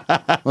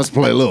 Let's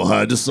play a little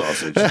hide the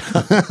sausage.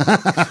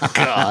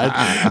 God.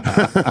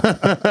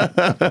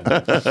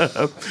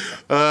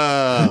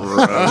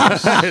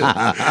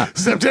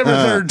 September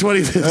 3rd,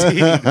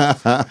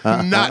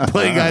 2015. Not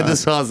playing hide the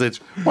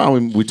sausage. Well,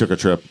 we took a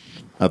trip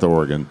out to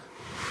Oregon.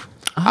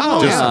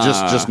 Oh,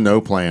 Just no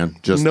plan.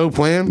 Just no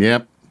plan?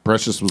 Yep.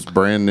 Precious was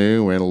brand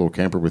new. We had a little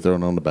camper we threw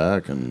it on the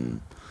back,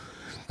 and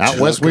out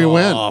west we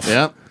went.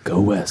 Yep. Go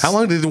west. How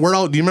long do you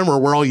remember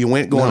where all you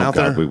went going out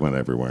there? We went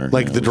everywhere.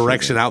 Like the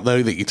direction out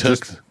though that you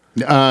took?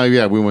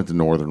 Yeah, we went the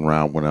northern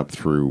route, went up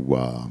through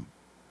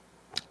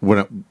went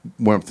up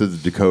through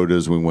the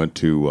Dakotas, we went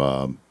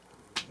to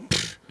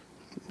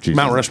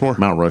Mount Rushmore.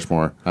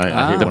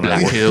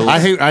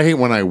 I hate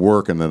when I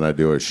work and then I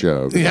do a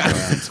show. Yeah,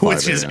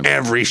 which is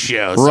every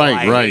show. So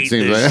right.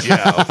 Seems like show.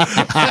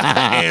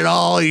 And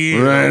all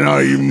you, right?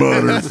 All you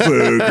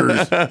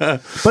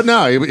motherfuckers. But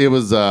no, it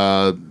was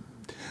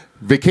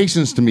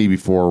vacations to me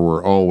before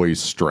were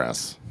always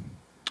stress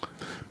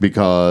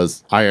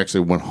because I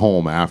actually went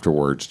home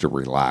afterwards to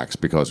relax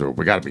because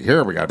we got to be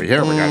here.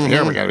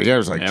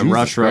 It's like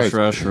rush.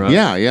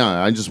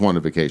 Yeah. I just wanted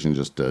a vacation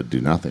just to do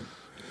nothing.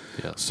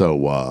 Yeah. So,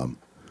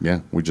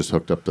 we just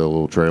hooked up the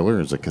little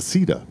trailer. It's a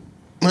casita.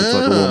 It's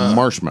like a little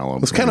marshmallow.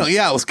 It was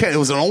it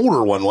was an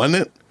older one,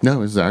 wasn't it? No, it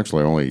was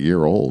actually only a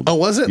year old. Oh,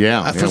 was it?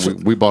 Yeah.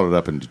 We bought it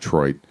up in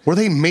Detroit. Were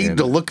they made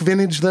to look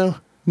vintage, though?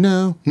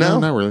 No,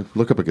 not really.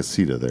 Look up a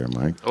casita there,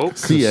 Mike. Oh,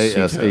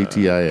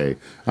 CASATIA.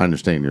 I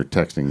understand you're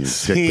texting your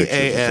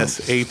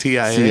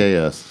CASATIA.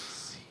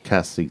 CAS.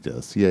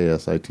 Casita.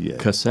 CASITA.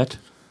 Cassette?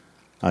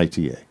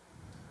 ITA.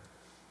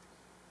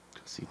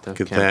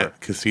 Get that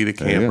casita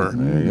camper.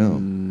 There you go.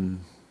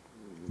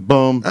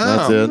 Boom.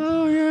 That's it.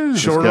 Oh, yeah.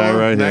 Short guy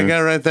right that here.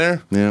 guy right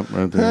there. Yeah,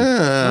 right there.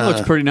 That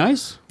looks pretty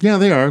nice. Yeah,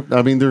 they are.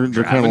 I mean, they're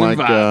kind of like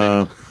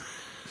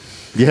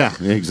Yeah,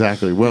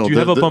 exactly. Well, Do you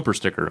have a bumper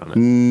sticker on it?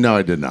 No,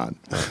 I did not.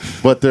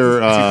 But they're Too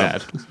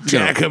bad.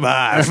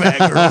 Jacobite, fat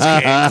girls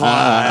can't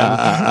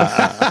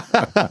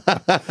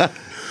climb.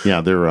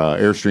 yeah, they're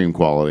Airstream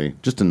quality.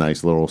 Just a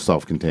nice little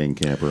self-contained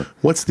camper.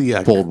 What's the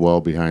Fold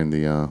well behind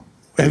the.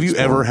 have you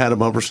ever had a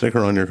bumper sticker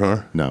on your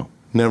car? No,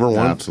 Never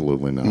one?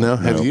 absolutely not. No,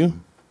 have you?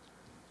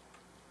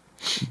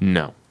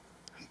 No.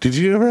 Did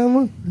you ever have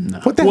one? No.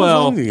 What the hell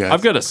Well, wrong with you guys?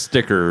 I've got a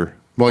sticker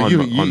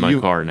on my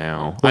car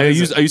now. I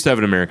used to have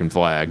an American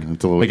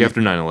flag. Like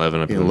after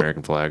 9/11, I put an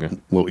American flag.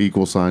 Little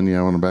equal sign you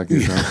have on the back of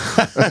your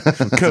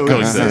car.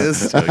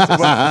 Coexist. Salt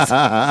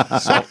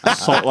life.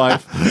 Salt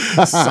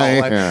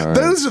life. Yeah, right.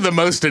 Those are the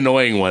most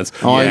annoying ones.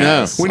 Oh, I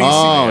know. When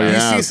you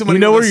see somebody You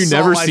know with where a you Salt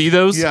never Life- see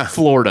those? Yeah.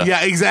 Florida.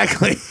 Yeah,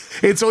 exactly.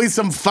 It's always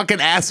some fucking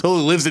asshole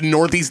who lives in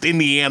Northeast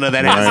Indiana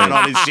that has it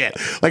on his shit.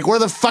 Like, where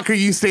the fuck are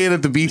you staying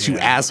at the beach, you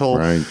asshole?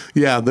 Right.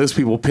 Yeah, those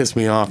people piss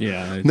me off.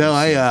 Yeah, No,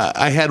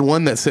 I had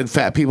one that said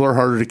fat people are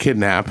harder to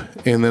kidnap,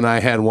 and then I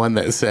had one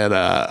that said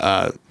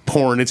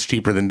porn, it's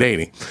cheaper than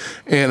dating.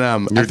 And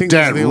Your I think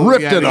dad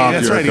ripped it off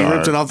That's your right. car. He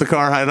ripped it off the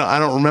car. I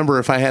don't remember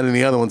if I had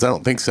any other ones. I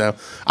don't think so.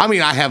 I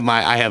mean, I have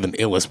an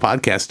Illest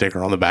podcast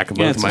sticker on the back of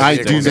both of my I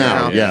do vehicles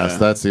now. now. Yes,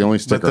 that's the only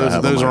sticker But I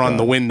have. those on are my on car.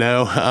 the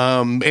window.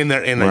 And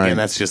Right. again,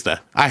 that's just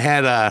I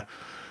had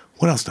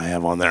what else do I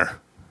have on there?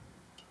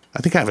 I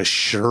think I have a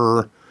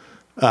Shure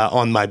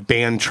on my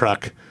band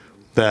truck,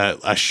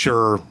 a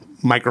Shure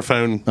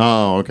microphone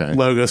Oh, okay.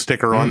 logo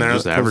sticker on there.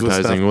 Just that comes with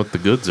advertising stuff. what the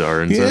goods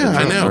are. Inside Yeah, the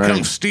I truck. know. Right.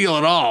 Come steal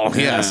it all.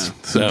 Yes.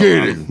 So,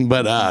 Get it.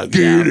 But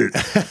Get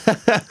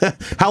it.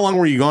 How long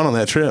were you gone on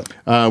that trip?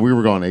 We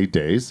were gone 8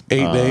 days.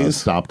 8 days?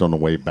 Stopped on the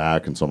way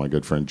back and saw my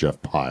good friend Jeff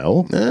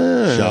Pyle.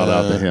 Shout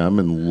out to him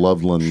in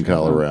Loveland,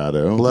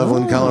 Colorado.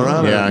 Loveland,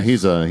 Colorado. Yeah,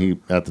 he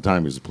at the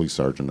time he was a police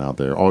sergeant out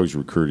there, always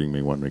recruiting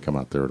me, wanting me to come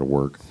out there to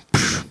work.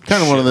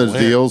 Kind of one of those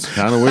deals.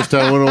 Kind of wished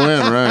I would have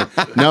went.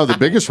 Right. No, the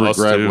biggest Us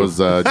regret too. was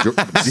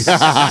if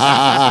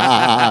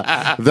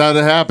that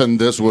had happened,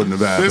 this wouldn't have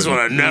happened. This would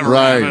have never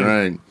right, happened.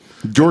 right.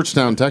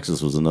 Georgetown,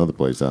 Texas was another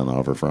place I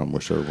offer from.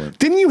 Wish I went.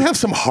 Didn't you have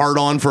some hard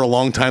on for a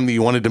long time that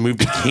you wanted to move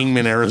to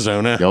Kingman,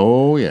 Arizona?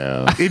 Oh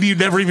yeah. And you'd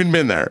never even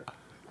been there.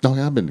 Oh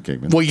yeah, I've been to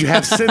Kingman. Well, you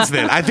have since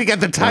then. I think at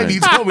the time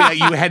you told me that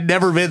you had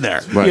never been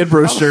there. Right. He had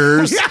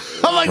brochures. Yeah,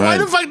 I'm like, why Right.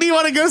 the fuck do you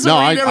want to go No,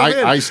 somewhere you've never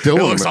been? I still It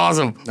wanna looks move-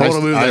 awesome. I want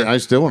to move there. I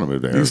still want to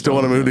move there. You still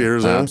wanna move to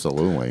Arizona?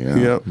 Absolutely. Yeah.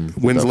 Yep.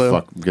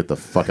 Winslow. Get the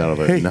fuck out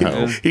of there.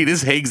 No. He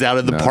just hangs out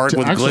in the No. park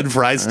with Actually- Glenn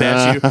Fry's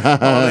statue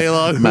all day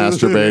long.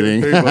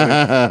 Masturbating. Hey,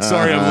 buddy.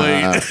 Sorry I'm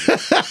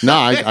late. No,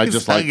 I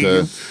just like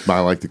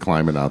Hugging the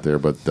climate out there,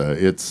 but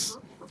it's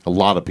a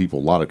lot of people,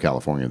 a lot of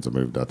Californians have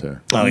moved out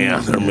there. Oh,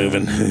 yeah. They're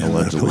moving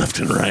left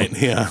and right.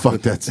 Yeah.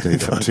 Fuck that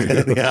state up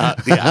too. Yeah.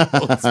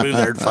 Let's move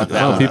there and fuck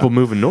that A lot of one. people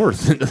moving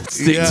north.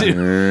 Yeah.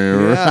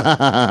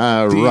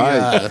 Yeah.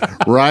 right,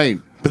 right.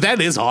 But that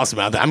is awesome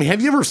out there. I mean,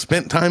 have you ever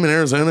spent time in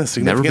Arizona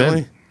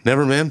significantly?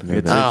 Never been?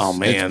 Oh,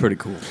 man. It's pretty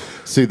cool.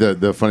 See,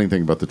 the funny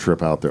thing about the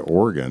trip out to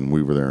Oregon,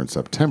 we were there in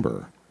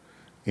September,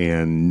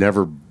 and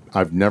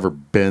I've never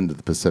been to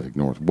the Pacific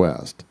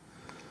Northwest.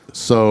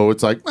 So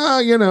it's like,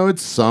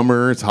 it's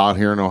summer, it's hot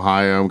here in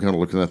Ohio. I'm kind of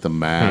looking at the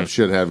map.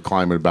 Should have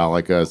climate about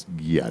like us.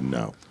 Yeah,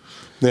 no.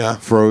 Yeah.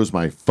 Froze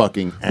my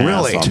fucking ass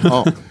Really? off.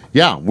 Oh,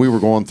 yeah. We were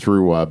going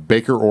through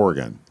Baker,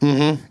 Oregon,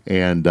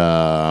 and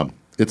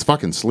it's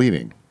fucking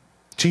sleeting.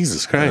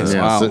 Jesus Christ.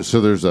 Yeah, Wow.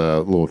 so there's a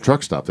little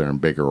truck stop there in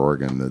Baker,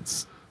 Oregon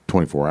that's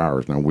 24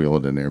 hours, and I wheel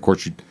it in there. Of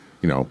course,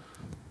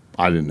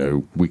 I didn't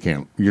know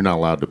you're not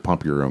allowed to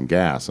pump your own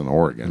gas in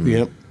Oregon.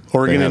 Yep.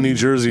 Oregon They and have- New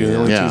Jersey are the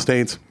only Yeah. two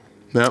states.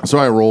 Yep. So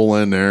I roll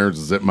in there,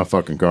 zip my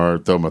fucking car,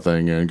 throw my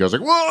thing in. Guy's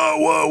like,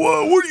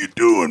 whoa, what are you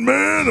doing,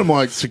 man? I'm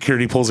like,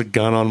 Security pulls a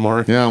gun on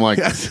Mark. yeah, I'm like,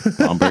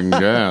 pumping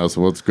gas.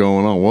 What's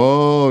going on?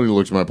 Whoa, he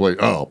looks at my plate.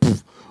 Oh,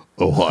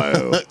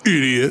 Ohio.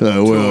 Idiot.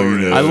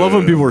 I love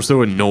when people are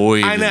so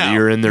annoyed I know. that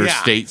you're in their Yeah.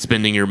 state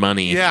spending your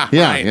money. Yeah.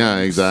 Yeah, right. yeah,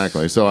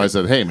 exactly. So I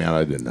said, hey, man,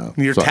 I didn't know.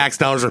 Your So- tax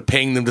dollars are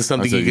paying them to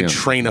something I said, you could yeah.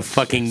 train a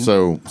fucking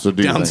So do your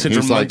Down thing.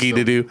 syndrome He's like, monkey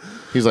to do.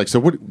 He's like, so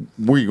where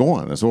are you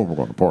going? I said, well, we're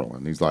going to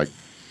Portland. He's like,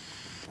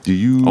 do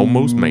you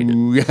Almost made it.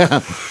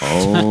 Yeah,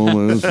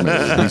 almost made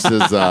it. He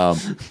says,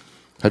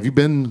 have you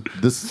been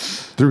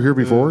through here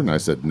before? And I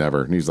said,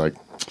 never. And he's like,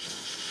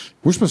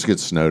 we're supposed to get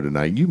snow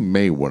tonight. You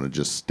may want to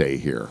just stay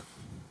here.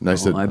 And I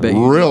said,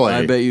 really?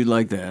 I bet you'd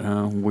like that,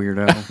 huh?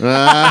 Weirdo.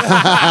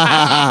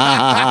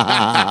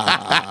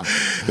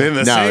 Then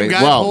the No, same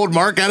guy well- pulled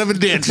Mark out of a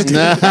ditch 2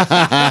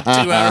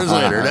 hours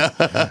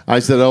later. I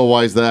said, oh,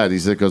 why is that? He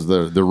said, because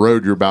the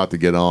road you're about to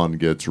get on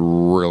gets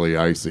really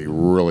icy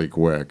really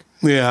quick.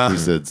 Yeah. He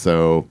said,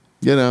 so,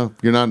 you're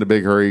not in a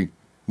big hurry.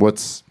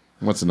 What's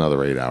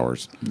another 8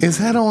 hours? Is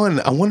that on?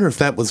 I wonder if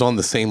that was on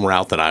the same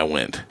route that I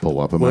went. Pull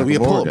up a map Well, of yeah,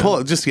 Oregon.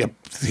 pull, just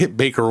hit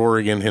Baker,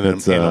 Oregon, in a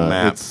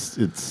map.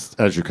 It's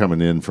as you're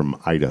coming in from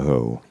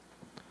Idaho.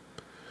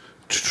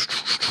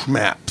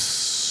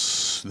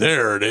 Maps.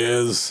 There it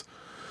is.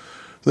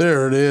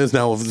 There it is.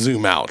 Now we'll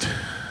zoom out.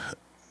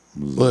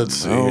 Let's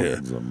see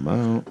here. Zoom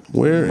out.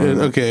 Where is,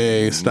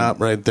 okay, stop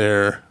right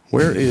there.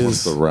 Where What's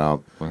is the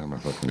route? Where am I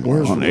fucking-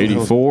 Where's On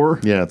 84.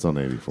 Yeah, it's on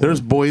 84.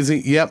 There's Boise.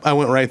 Yep, I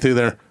went right through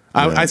there.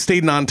 I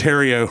stayed in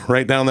Ontario,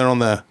 right down there on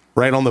the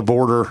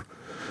border.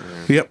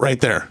 Yep, right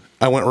there.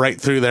 I went right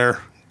through there,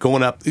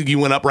 going up. You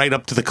went up right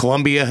up to the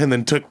Columbia, and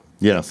then took.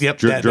 Yes. Yep.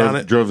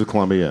 Drove the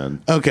Columbia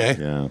in. Okay.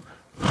 Yeah.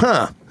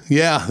 Huh.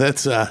 Yeah,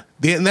 that's and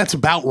that's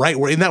about right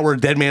where. Isn't that where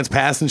Dead Man's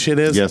Pass and shit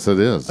is? Yes, it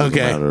is. As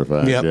Okay. a matter of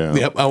fact. Yep. Yeah.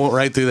 Yep. I went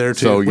right through there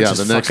too. So which yeah,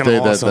 is the next fucking day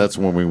awesome. that's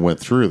when we went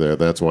through there.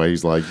 That's why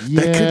he's like,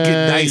 That could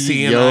get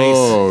dicey and nice.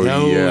 Oh,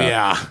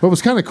 yeah. But it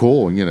was kind of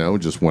cool,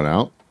 just went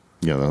out.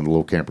 The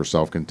little camper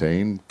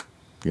self-contained.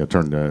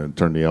 Turn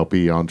the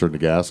LP on, turn the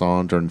gas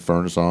on, turn the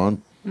furnace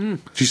on. Did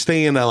you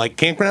stay in like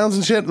campgrounds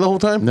and shit the whole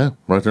time? No,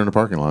 right there in the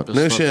parking lot.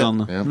 No shit. Yeah.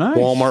 Nice.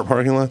 Walmart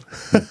parking lot.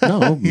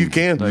 No, You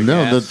can.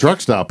 no, the truck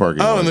stop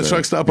parking lot. Oh, in the there.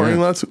 truck stop parking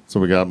lots? So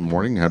we got up in the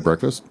morning, had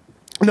breakfast.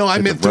 No, I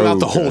meant throughout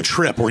the whole road.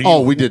 trip. Were you? Oh,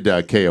 we did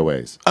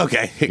KOAs.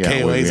 Okay, hit Yeah,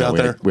 KOAs out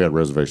there. We had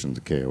reservations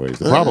at KOAs.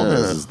 The problem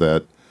is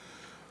that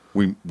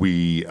we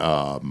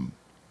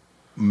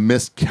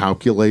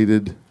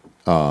miscalculated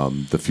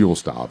the fuel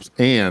stops,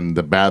 and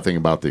the bad thing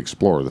about the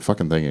Explorer, the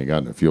fucking thing ain't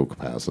got no fuel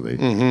capacity.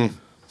 Mm-hmm.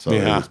 So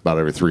Yeah. it was about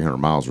every 300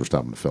 miles we're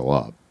stopping to fill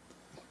up,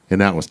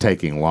 and that was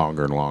taking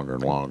longer and longer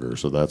and longer.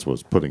 So that's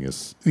what's putting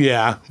us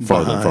Yeah,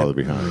 farther and farther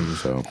behind.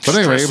 So, but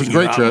anyway, it was a Stressing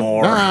great you out trip.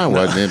 more. Nah, it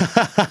wasn't.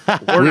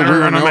 we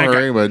were in no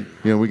hurry, but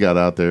we got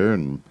out there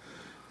and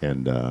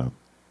of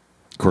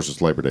course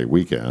it's Labor Day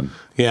weekend.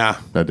 yeah.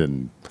 I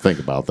didn't think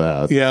about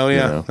that. Yeah, oh,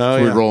 yeah. Oh,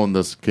 so we yeah. roll in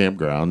this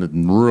campground,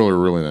 and really,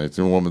 really nice.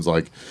 And the woman's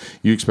like,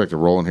 "You expect to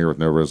roll in here with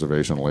no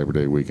reservation on Labor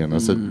Day weekend?" I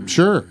said,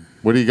 "Sure.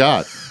 What do you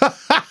got?"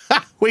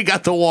 We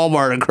got the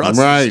Walmart across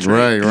right, the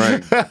street.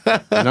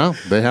 right. No,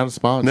 they had a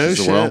spot. No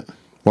She said, "Well, shit.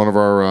 one of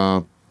our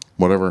our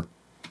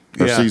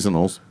Yeah.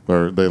 seasonals,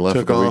 or they left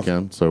Took for the off.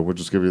 weekend, so we'll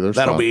just give you their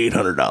That'll spot." be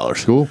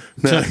 $800. Cool.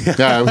 Yeah,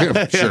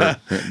 sure.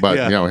 But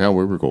Yeah.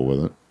 we were cool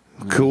with it.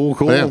 Cool.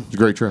 But yeah, it's a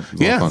great trip. It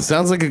was a lot of Yeah, fun.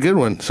 sounds like a good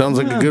one. Sounds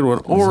like a good one.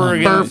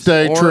 Oregon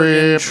Birthday Oregon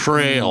trip.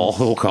 Trail.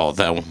 We'll call it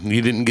that one.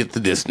 You didn't get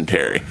the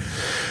dysentery.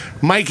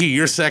 Mikey,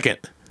 you're second.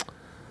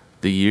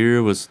 The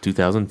year was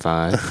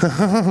 2005.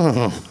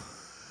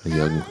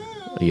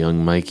 A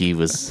young Mikey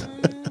was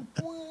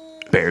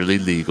barely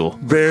legal.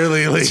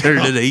 Barely legal.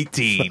 Turned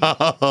 18.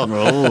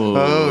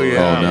 Oh,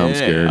 yeah. Oh, now I'm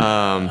scared.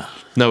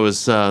 No, it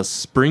was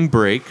spring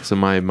break. So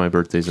my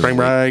birthday's in Spring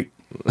break.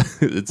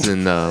 It's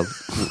in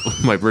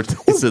my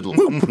birthday's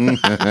in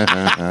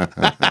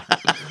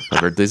my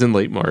birthday's in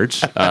late March.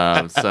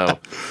 So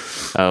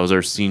it was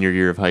our senior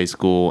year of high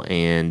school,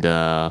 and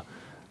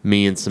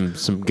me and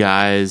some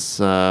guys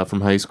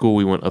from high school,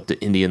 we went up to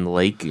Indian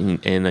Lake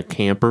in a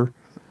camper,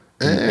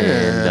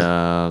 and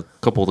a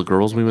couple of the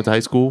girls we went to high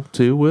school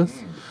too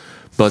with.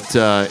 But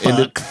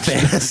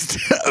Fest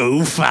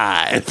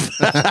 05.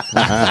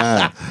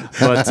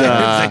 but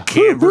The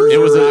campers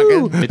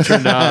it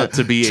turned out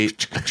to be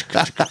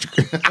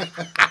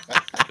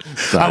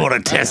I want to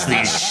test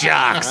these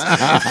shocks.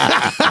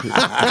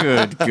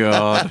 Good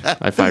God.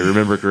 if I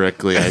remember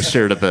correctly, I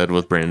shared a bed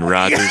with Brandon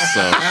Rogers.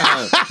 So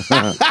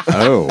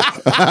Oh.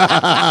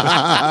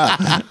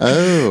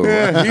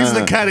 He's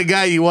the kind of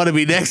guy you want to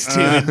be next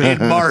to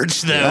in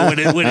March, though,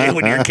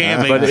 when you're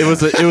camping. but it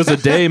was a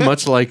day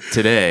much like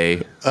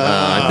today.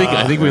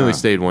 I think we only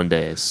stayed one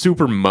day.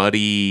 Super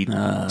muddy,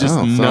 just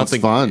sounds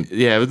nothing fun.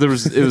 Yeah, it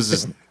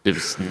was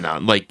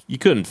not like you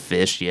couldn't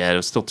fish yet. It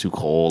was still too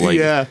cold. Like,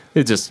 Yeah.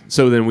 It just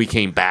so then we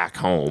came back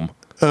home.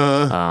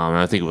 And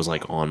I think it was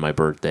like on my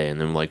birthday, and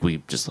then like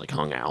we just like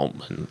hung out,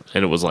 and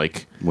it was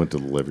like Went to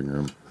the living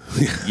room.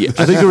 yeah.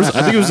 I think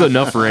it was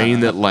enough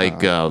rain that like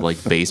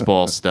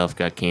baseball stuff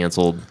got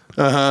canceled.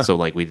 So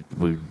like we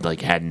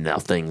like had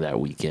nothing that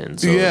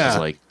weekend. So it Yeah. was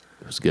like.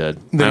 It was good.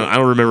 I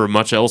don't remember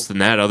much else than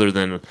that, other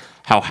than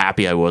how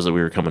happy I was that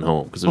we were coming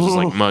home because it was just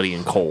like muddy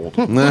and cold.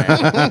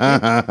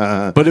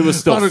 But it was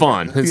still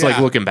fun. It's like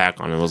Yeah. looking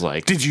back on it, it was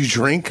like Did you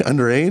drink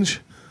underage?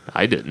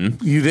 I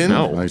didn't. You didn't?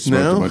 No, I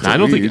smoked a bunch of I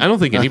don't weed.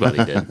 think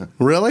anybody did.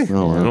 Really? I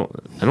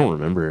don't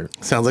remember.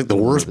 Sounds like the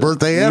worst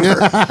birthday ever.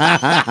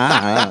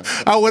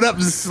 I went up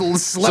and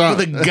slept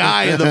with a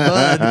guy in the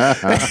mud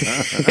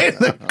in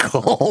the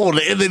cold,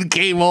 and then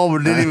came home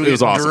and didn't even It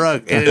was get awesome.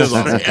 drunk. And it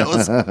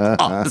was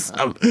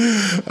awesome.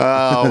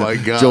 Oh my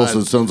god! Joel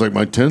said, "Sounds like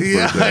my 10th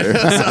Yeah, birthday."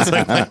 that sounds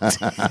like my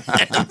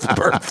 10th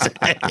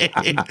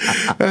birthday.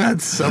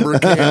 That's summer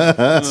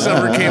camp.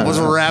 Summer camp was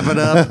wrapping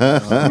up.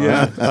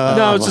 Yeah.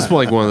 No, it's just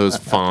like one of those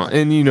fun,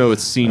 and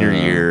it's senior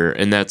year,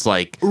 and that's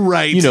like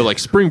Right. like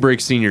spring break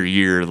senior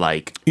year.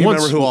 Like You once-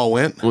 remember who all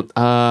went?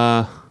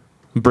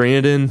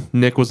 Brandon,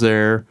 Nick was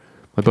there.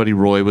 My buddy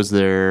Roy was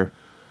there.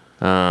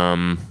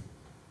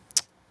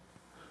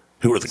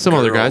 Who are the Some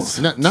girls? other guys.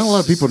 Not a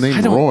lot of people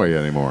named Roy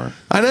anymore.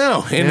 I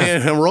know,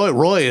 and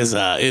Roy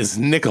is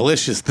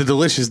Nicolicious, the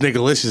delicious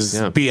Nicolicious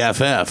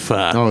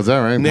BFF. Oh, is that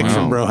right? Nick Wow.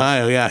 from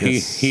Ohio. Yeah,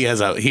 he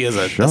has a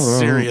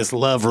serious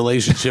love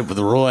relationship with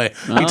Roy.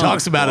 He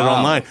talks about it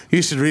online.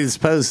 You should read his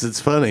posts. It's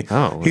funny.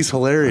 Oh, he's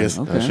hilarious.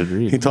 I should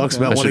read. He talks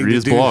about wanting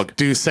to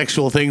do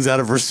sexual things out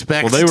of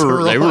respect. Well,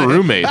 they were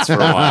roommates for a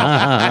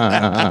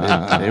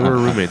while. They were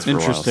roommates for a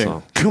while.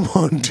 Interesting. Come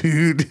on,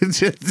 dude.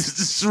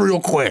 just real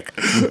quick.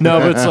 No,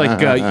 but it's like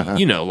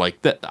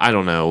like that. I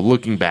don't know.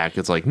 Looking back,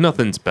 it's like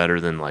nothing's better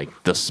than like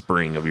the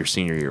spring of your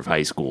senior year of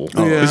high school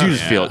because you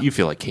just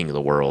feel like king of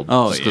the world.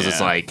 Oh, because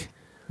it's like,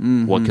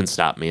 what can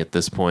stop me at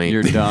this point?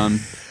 You're done.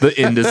 the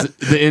end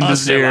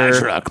is there.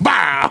 Truck.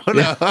 Bow.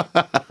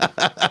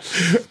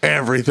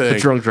 Everything. The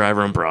drunk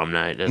driver on prom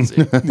night. That's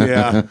it.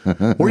 Yeah.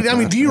 I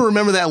mean, do you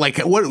remember that? Like,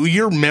 what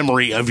your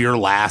memory of your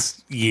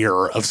last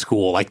year of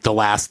school? Like the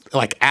last,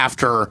 like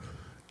after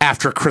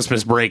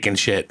Christmas break and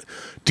shit.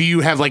 Do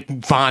you have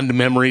like fond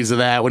memories of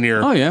that when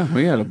you're? Oh yeah,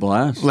 we had a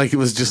blast. Like it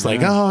was just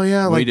like, oh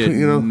yeah, like we did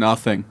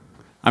nothing.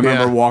 I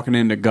remember walking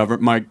into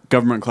my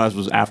government class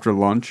was after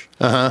lunch.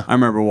 I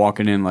remember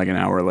walking in like an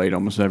hour late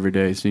almost every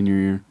day senior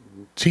year.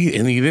 Gee,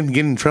 and you didn't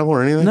get in trouble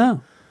or anything?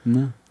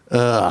 No.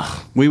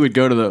 We would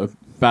go to the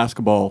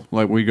basketball,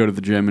 like we'd go to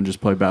the gym and just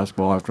play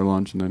basketball after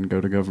lunch and then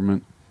go to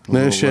government.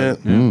 No shit.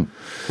 Yeah.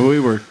 We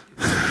were.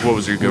 What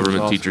was your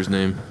government teacher's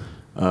name?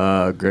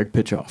 Greg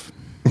Pitchoff.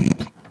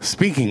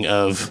 Speaking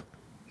of,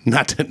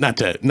 not to.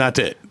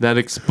 That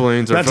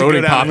explains our Not to go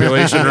voting down-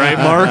 population, right,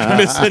 Mark?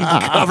 Missing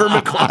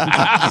government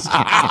class.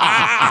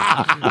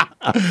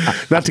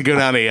 Not to go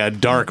down a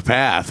dark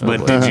path,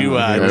 but did you?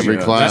 Every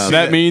class.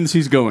 That means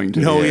he's going to.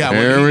 No, yeah.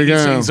 There we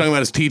go. He's talking about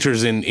his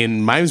teachers in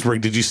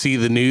Mimesburg. Did you see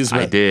the news?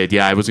 I did.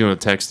 Yeah, I was going to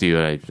text you.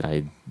 I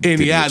And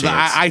didn't yeah, get a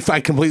chance. I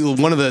completely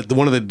one of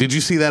the. Did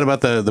you see that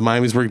about the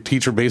Mimesburg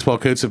teacher baseball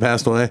coach that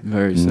passed away?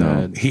 Very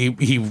sad. He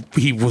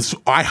was.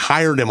 I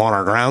hired him on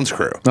our grounds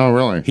crew. Oh,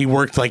 really? He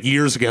worked like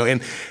years ago,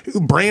 and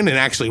Brandon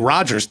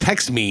Rogers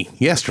texted me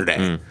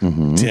yesterday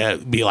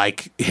to be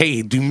like,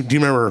 "Hey, do you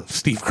remember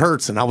Steve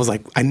Kurtz?" And I was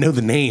like, "I know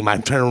the name.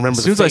 I'm trying to remember."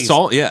 As soon as I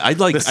saw, I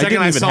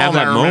didn't even have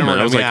that moment.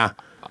 I was like,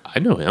 I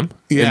know him.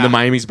 Yeah. In the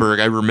Miamisburg,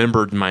 I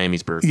remembered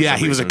Miamisburg. Yeah,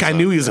 he was I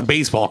knew he was a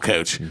baseball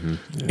coach,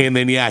 and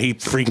then he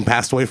freaking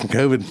passed away from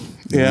COVID.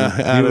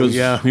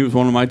 Yeah, He was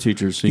one of my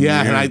teachers. senior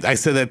Yeah, year. and I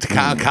said that to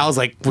Kyle. Kyle's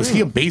like, was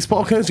he a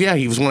baseball coach? Yeah,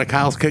 he was one of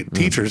Kyle's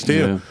teachers too.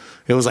 Yeah.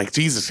 It was like,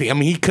 Jesus. I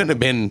mean, he couldn't have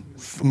been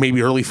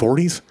maybe early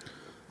 40s.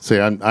 See,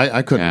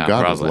 I couldn't have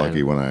got as probably.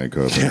 lucky when I had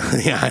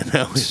COVID. Yeah, I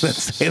know.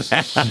 Say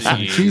that.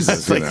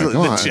 Jesus, Like come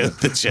on.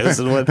 the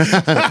chosen one.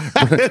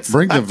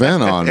 Bring the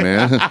vent on,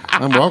 man.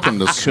 I'm welcome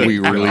to sweet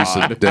release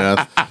of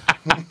death.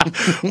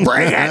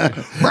 Bring it.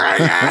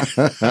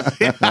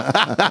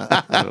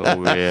 Oh,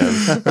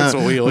 man. That's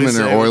what we I'm always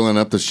in there say. oiling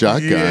up the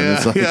shotgun. Yeah,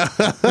 It's like,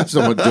 I just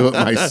want to do it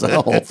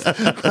myself.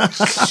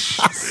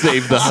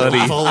 Save the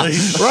honey. Fully.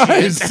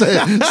 Right.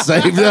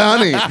 Save the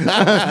honey.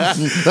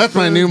 That's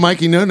my new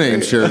Mikey No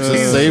Name shirt. It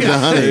says Save the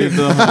honey. Save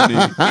the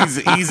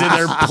honey. He's in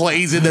there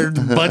he's in there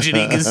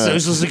budgeting his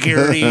Social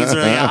Security. He's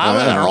like, I'm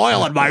in there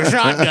oiling my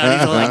shotgun.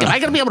 He's like, am I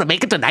going to be able to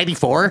make it to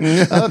 94?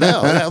 Oh,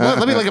 no.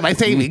 Let me look at my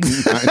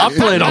savings. I'm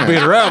planning on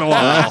being around a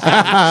while.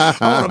 I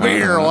want to be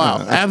here a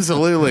while.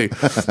 Absolutely.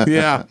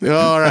 Yeah.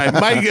 All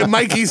right.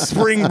 Mikey's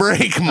spring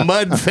break,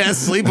 mud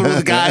fest, sleeping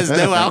with guys,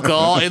 no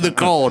alcohol in the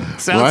cold.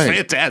 Sounds Right.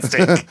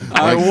 fantastic.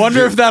 I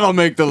wonder if that'll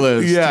make the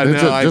list. Yeah.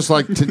 It's No, just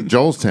like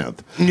Joel's 10th.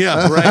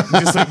 yeah, right.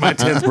 Just like my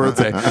 10th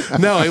birthday.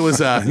 No, it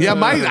was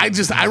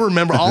I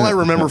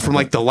remember from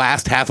like the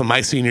last half of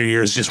my senior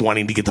year is just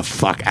wanting to get the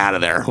fuck out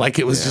of there. Like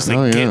it was just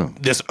like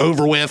get this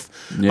over with.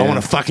 Yeah. I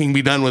want to fucking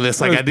be done with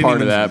this. Like I didn't part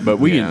even, of that, but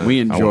we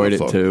enjoyed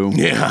it too.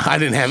 Yeah, I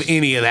didn't have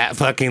any of that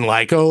fucking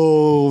like, these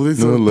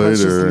are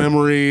precious later.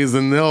 memories,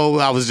 and no,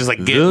 I was just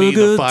like, get The me the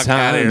good fuck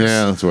out of here.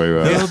 Yeah, that's way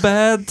right. The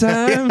bad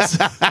times.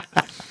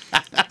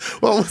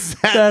 What was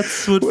that?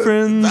 That's what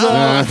friends Oh,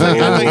 are. I thought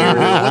you were doing-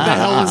 what the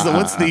hell is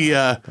what's the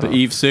The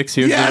Eve 6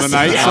 Here's Yes, the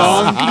Night yes.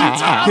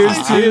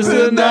 song. Here's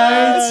the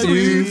nights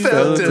you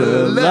felt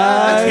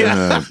alive.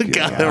 Yeah.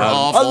 God, they're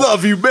awful. I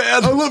love you,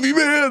 man. I love you,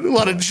 man. A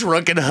lot of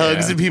drunken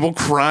hugs and people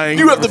crying.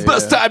 You have the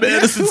best time in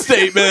Edison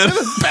State, man.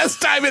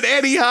 Best time at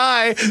Eddie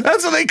High.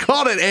 That's what they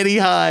called it, Eddie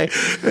High.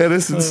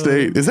 Edison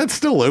State. Is that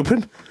still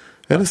open?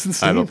 Edison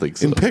State? I don't think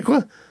so. In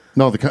Piqua?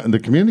 No, the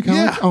community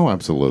college? Yeah. Oh,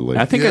 absolutely.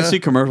 I think I see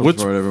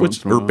commercials for it every once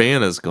Which in a while.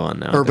 Urbana's gone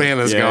now.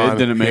 Urbana's Yeah, gone. it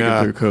didn't make Yeah.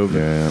 it through COVID.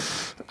 Yeah.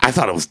 I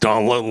thought it was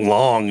done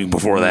long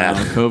before that.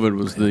 COVID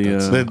was the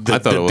The I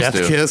thought it was death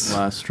too. kiss.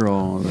 last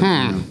straw.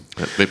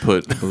 They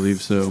put I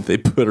believe so. they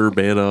put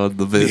Urbana on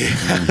the vid.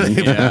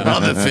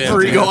 On the vent.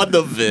 Bring on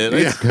the vid.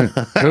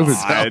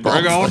 COVID's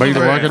Bring on Bring the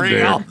the vent. fucking Bring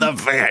dick. on the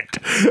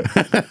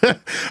vent.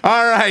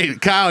 All right,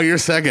 Kyle, you're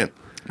second.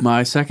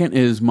 My second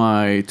is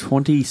my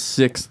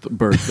 26th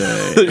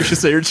birthday. You should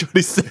say your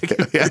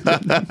 22nd.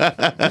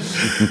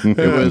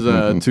 It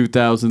was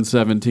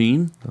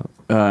 2017.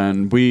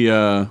 and we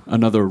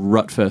another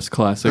Rutfest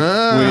classic.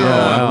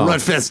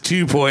 Rutfest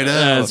 2.0.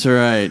 That's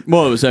right.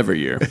 Well, it was every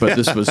year, but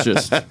this was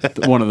just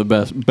one of the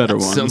better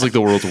ones. Sounds like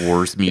the world's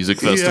worst music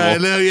festival. Yeah, I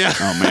know, yeah.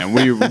 Oh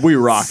man, we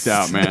rocked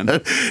out, man.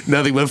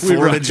 Nothing but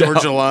Florida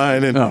Georgia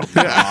line. And, Oh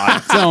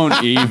God,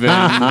 don't even.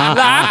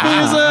 Life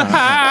is a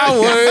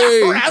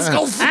highway.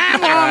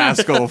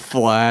 Rascal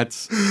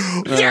Flats.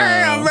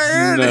 Yeah,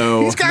 man.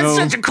 No, He's got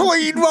such a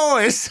clean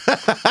voice.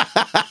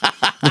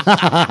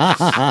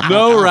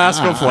 No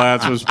Rascal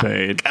Flats was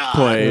played.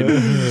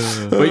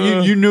 But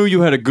you knew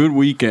you had a good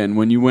weekend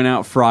when you went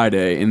out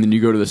Friday, and then you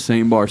go to the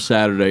same bar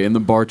Saturday, and the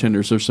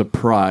bartenders are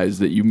surprised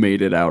that you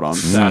made it out on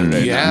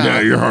Saturday. Yeah,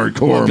 you're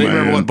hardcore, Do you man.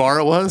 remember what bar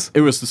it was?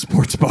 It was the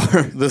sports bar.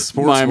 The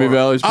sports Miami bar.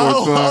 Valley Sports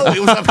Bar. Oh, it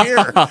was up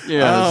here.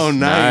 Yes. Oh,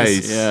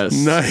 nice. Yes.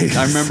 Nice.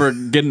 I remember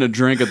getting a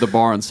drink at the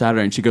bar on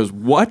Saturday, and she goes,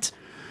 "What?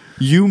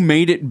 You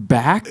made it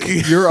back?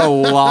 You're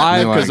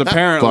alive?" Because Like,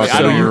 apparently, fuck, I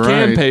so don't. you're You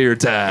can right. pay your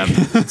tab.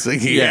 It's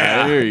like,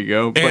 Yeah, there you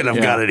go. And I've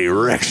got an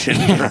erection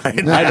right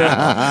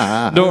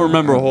now. Don't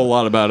remember a whole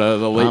lot about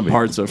the late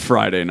parts of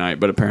Friday night,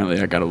 but apparently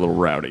I got a little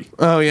rowdy.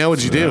 Oh, yeah,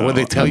 what'd you do? What'd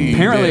they tell you?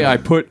 Apparently, did? I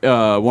put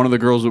one of the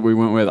girls that we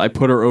went with. I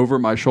put her over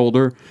my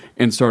shoulder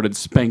and started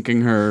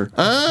spanking her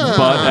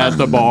butt at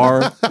the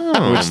bar,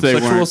 which they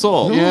Sexual weren't.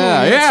 assault.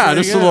 Yeah, there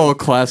just you a go. little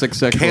classic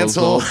sexual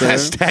Cancel. assault there.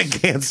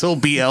 Hashtag cancel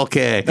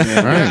BLK.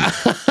 Right.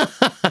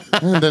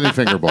 And then he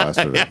finger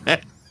blasted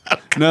it.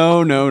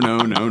 No.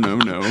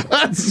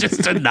 Let's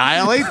just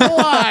annihilate the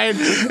line.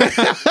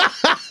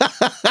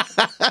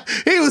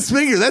 He was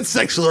finger. That's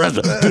sexual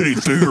harassment. Then he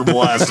finger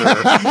blasted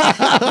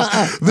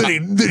her.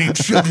 then he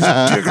shoved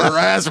his dick in her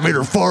ass and made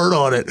her fart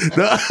on it.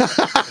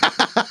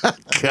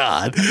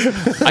 God.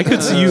 I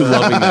could see you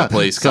loving that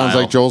place. Sounds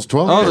Kyle. like Joel's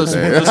 12th Oh,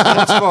 birthday. the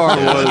sports bar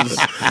was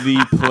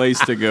the place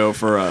to go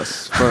for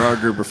us, for our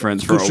group of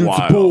friends for a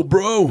while.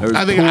 bro. There was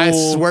I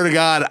pool. swear to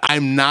God,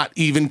 I'm not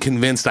even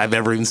convinced I've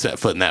ever even set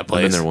foot in that I've been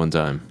place. there one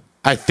time.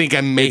 I think I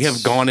may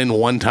have gone in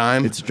one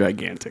time. It's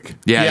gigantic.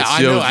 Yeah, Yeah, it's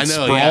I know, it's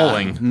yeah.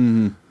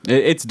 sprawling.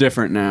 It's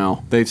different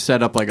now. They've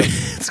set up like a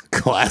It's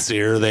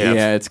classier. They have.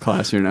 yeah. It's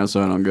classier now,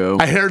 so I don't go.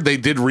 I heard they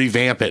did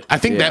revamp it. I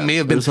think that may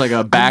have been There's like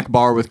a back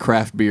bar with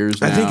craft beers.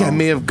 Now. I think I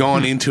may have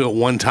gone into it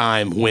one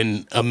time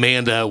when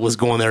Amanda was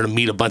going there to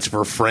meet a bunch of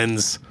her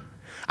friends.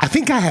 I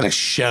think I had a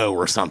show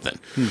or something.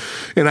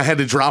 And I had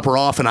to drop her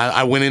off, and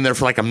I went in there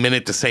for like a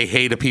minute to say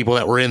hey to people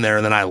that were in there,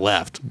 and then I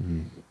left.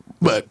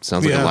 But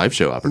Sounds like a live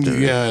show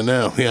opportunity. Yeah, I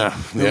know. Yeah.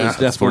 Yeah. It's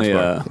definitely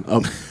a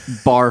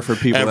bar for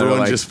people. Everyone that are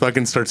like, just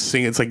fucking starts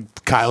singing. It's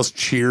like Kyle's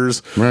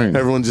cheers. Right.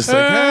 Everyone just like,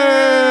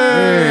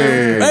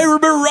 hey! hey,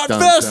 remember Rutfest?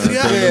 Dun, dun,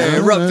 Yeah.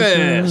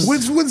 Rutfest.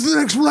 When's the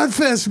next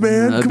Rutfest,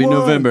 man? That'd Come be on.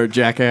 November,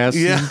 jackass.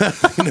 Yeah,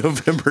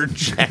 November,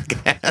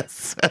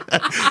 jackass.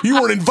 You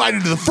weren't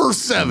invited to the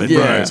first 7.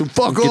 Yeah. So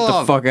fuck Get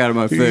off. the fuck out of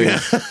my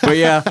face. But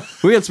yeah,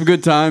 we had some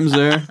good times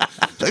there.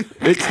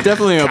 It's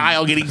definitely a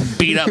Kyle getting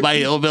beat up by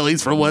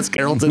hillbillies from West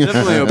Carrollton.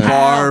 definitely a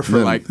bar for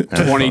like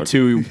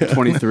 22,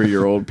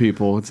 23-year-old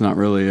people. It's not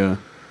really a I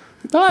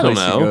don't place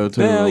to know. go to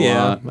Well, a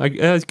yeah, lot.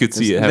 I could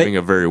see it having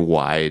a very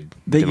wide.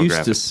 They demographic.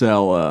 used to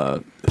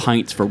sell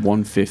pints for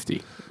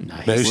 $1.50. No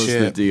Was the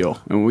shit. deal,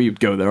 and we'd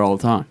go there all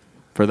the time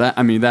for that.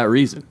 I mean, that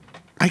reason.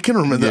 I can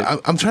remember.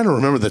 I'm trying to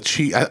remember the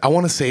cheap. I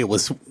want to say it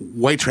was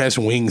White Trash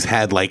Wings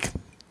had like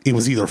it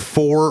was either $4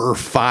 or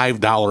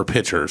 $5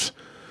 pitchers.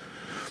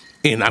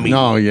 And I mean,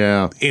 Oh,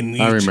 yeah. in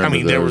I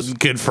remember they were those.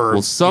 good for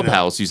Well,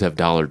 Subhouse used to have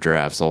dollar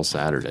drafts all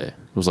Saturday. It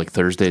was like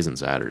Thursdays and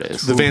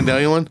Saturdays. the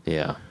Vandalia one.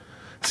 Yeah.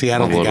 See, I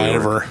don't think I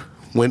ever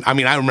went. I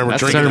mean, I remember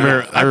That's- drinking.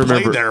 I remember-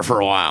 I played there for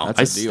a while.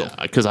 That's a deal.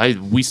 Because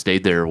we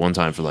stayed there one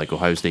time for like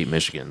Ohio State,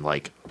 Michigan,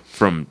 like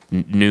from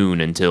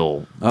noon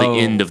until the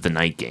end of the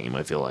night game.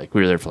 I feel like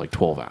we were there for like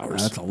 12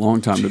 hours. That's a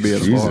long time to be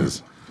at a bar.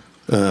 Jesus.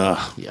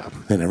 Yeah,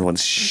 And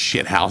everyone's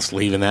shit house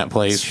leaving that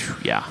place,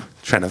 yeah.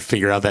 trying to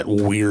figure out that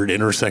weird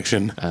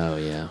intersection. Oh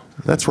yeah.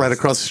 That's right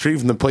across the street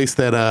from the place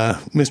that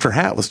Mr.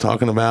 Hat was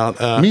talking about.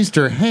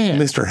 Mr. Hand.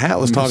 Mr. Hat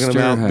was talking Mr.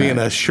 about Hat. being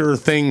a sure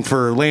thing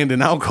for land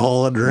and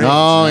alcohol underage.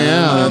 Oh,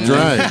 yeah, that's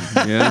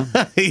right.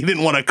 Yeah. He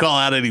didn't want to call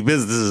out any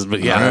businesses,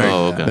 but yeah,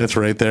 Oh, okay. that's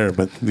right there.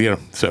 But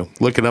so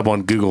look it up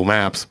on Google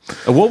Maps.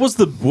 What was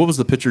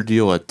the pitcher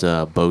deal at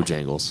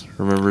Bojangles?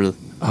 Remember?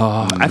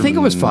 I think it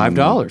was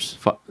 $5.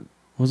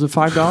 Was it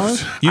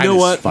 $5? You I know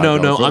just- what? No,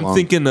 $5 no. so I'm long.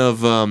 thinking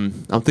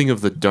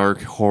of the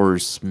Dark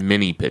Horse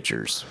mini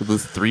pitchers.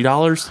 Was it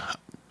 $3?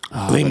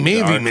 They may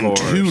have even been Dark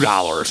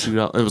Horse.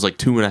 $2. It was like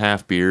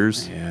 2.5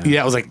 beers.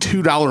 Yeah, it was like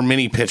 $2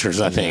 mini pitchers,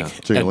 I think,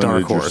 So you at Dark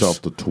limited Horse.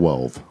 yourself to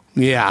 12.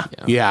 Yeah,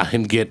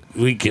 and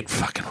we get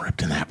fucking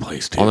ripped in that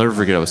place too. I'll never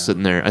forget. I was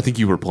sitting there. I think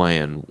you were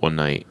playing one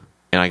night,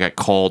 and I got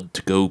called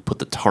to go put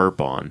the tarp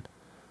on,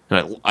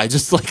 and I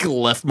just like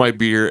left my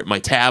beer, my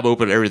tab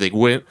open, everything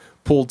went,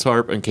 pulled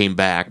tarp, and came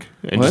back.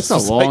 And Well, that's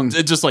just, a long-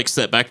 it just like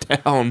set back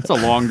down. It's a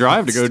long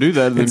drive to go do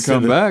that and then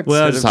come back.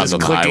 Well, Instead of it's on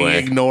just the clicking highway.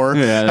 ignore.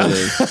 Yeah, that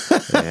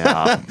is.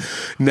 Yeah.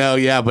 No,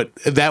 yeah, but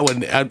that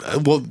one,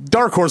 well,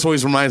 Dark Horse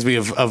always reminds me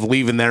of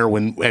leaving there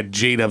when at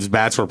J-Dub's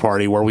bachelor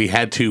party where we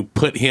had to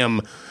put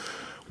him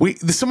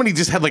somebody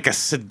just had like a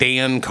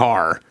sedan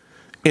car.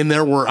 And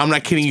there were, I'm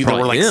not kidding you, there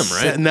were like, him,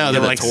 right? No,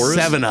 there were Yeah, like the Taurus?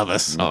 7 of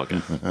us. Oh, okay.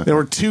 There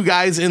were 2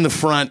 guys in the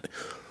front,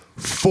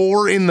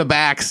 4 in the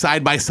back,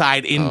 side by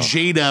side, and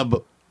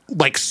J-Dub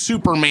like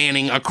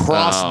Supermaning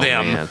across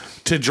them man.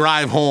 to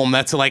drive home.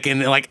 That's like,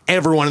 and like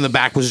everyone in the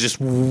back was just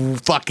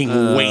fucking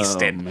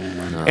wasted.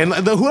 And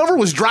whoever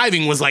was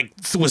driving was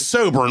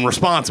sober and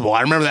responsible.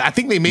 I remember that. I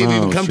think they maybe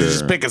even come to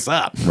just pick us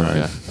up.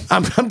 Right.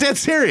 I'm dead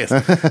serious.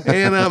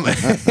 And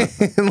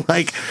and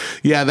like,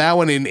 yeah, that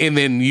one. And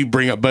then you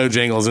bring up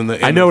Bojangles in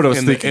the. I know what I was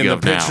in thinking the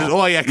of now. pictures.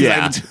 Oh yeah,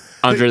 Yeah.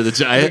 Andre the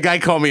Giant. The guy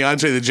called me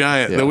Andre the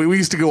Giant. Yeah. We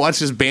used to go watch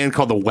this band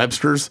called the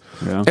Websters,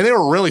 and they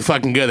were really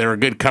fucking good. They were a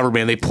good cover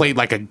band. They played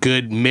like a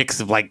good mix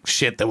of like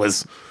shit that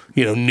was,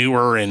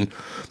 newer, and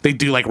they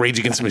do like Rage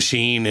Against the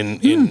Machine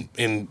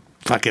and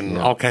fucking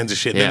all kinds of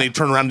shit. Yeah. Then they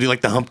turn around and do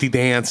like the Humpty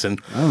Dance and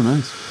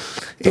nice.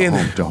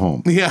 To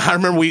home. Yeah, I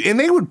remember and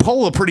they would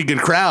pull a pretty good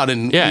crowd,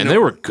 and Yeah, and they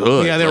were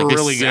good. Yeah, they were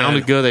really good.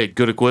 Sounded good. They had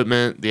good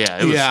equipment.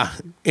 Yeah, it was, Yeah,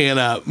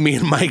 and me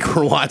and Mike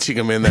were watching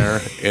them in there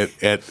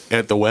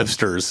at the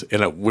Websters,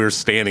 and we're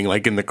standing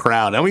like in the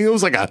crowd. I mean, it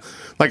was like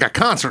a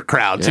concert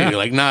crowd too, Yeah.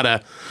 like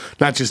not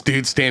just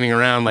dudes standing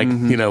around like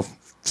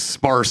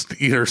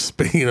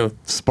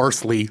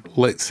sparsely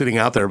lit sitting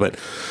out there. But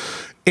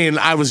and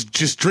I was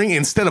just drinking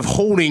instead of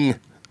holding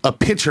a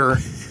pitcher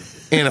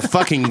and a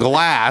fucking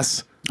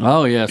glass.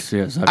 Oh yes.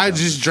 I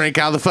just drank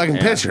out of the fucking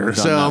pitcher. we've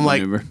done So that I'm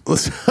like, maneuver.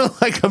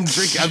 I'm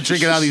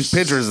drinking out of these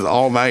pitchers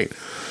all night.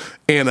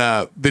 And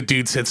the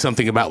dude said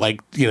something about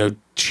like,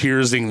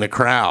 cheersing the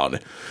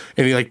crowd.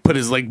 And he like put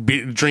his like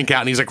drink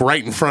out, and he's like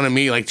right in front of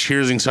me, like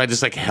cheersing. So I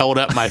just like held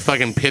up my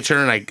fucking pitcher,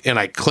 and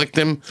I clicked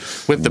him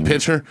with the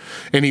pitcher,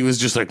 and he was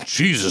just like,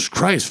 Jesus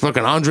Christ,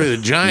 fucking Andre the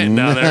Giant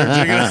down there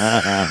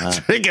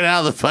drinking out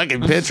of the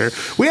fucking pitcher.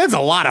 We had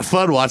a lot of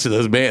fun watching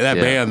that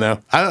band though.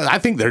 I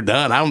think they're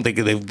done. I don't think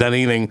they've done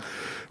anything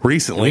We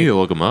recently. need to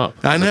look them up.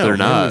 I know. If they're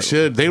maybe we not.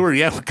 should. They were,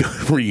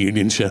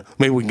 reunion show.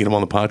 Maybe we can get them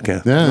on the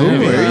podcast. Yeah,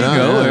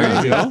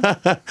 There you go.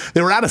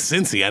 They were out of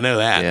Cincy. I know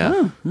that.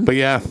 Yeah. But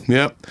yeah,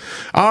 yep.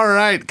 All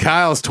right.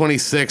 Kyle's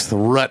 26th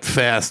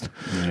Rutfest.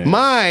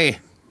 My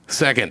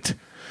second.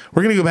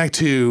 We're going to go back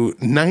to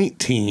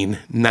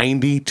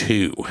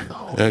 1992.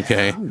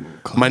 Okay.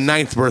 My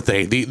 9th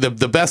birthday.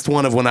 The best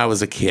one of when I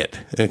was a kid.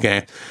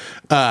 Okay.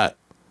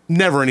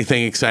 Never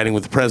anything exciting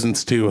with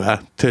presents to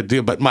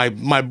do, but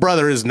my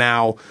brother is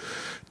now,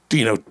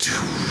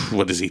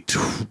 what is he,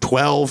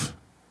 12?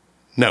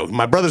 No,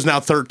 my brother's now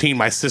 13.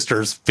 My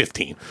sister's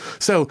 15.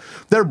 So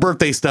their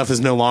birthday stuff is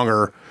no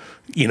longer,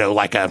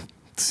 like a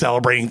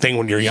celebrating thing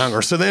when you're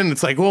younger. So then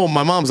it's like, well,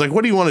 my mom's like,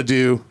 what do you want to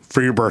do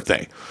for your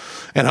birthday?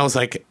 And I was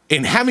like,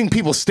 and having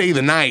people stay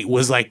the night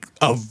was like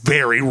a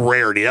very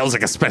rarity. That was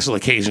like a special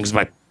occasion because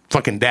my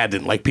fucking dad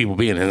didn't like people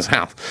being in his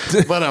house.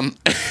 But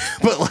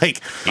but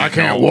like I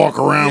can't walk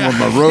around with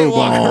my robe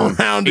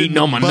on. Eating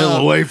all my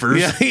vanilla wafers.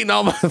 Yeah, eating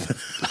all my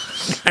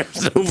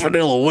there's no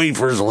vanilla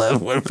wafers left.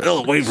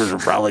 Vanilla wafers are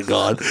probably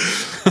gone.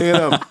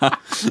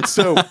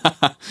 So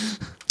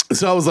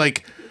I was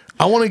like,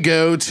 I want to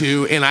go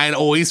to, and I had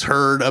always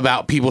heard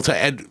about people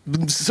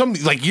some,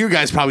 like you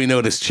guys probably know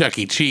it as Chuck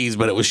E. Cheese,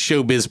 but it was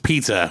Showbiz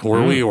Pizza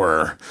where we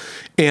were.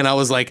 And I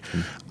was like,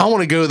 I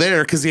want to go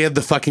there because he had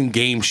the fucking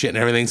game shit and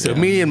everything. So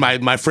me and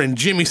my friend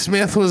Jimmy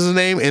Smith was his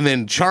name, and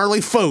then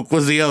Charlie Folk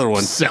was the other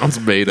one. Sounds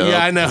made up.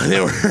 Yeah, I know. They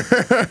were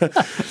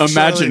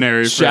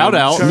Imaginary. Shout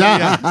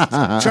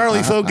out.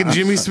 Charlie Folk and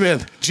Jimmy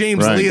Smith.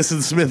 James Right.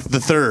 Leeson Smith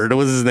III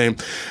was his name.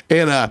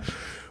 And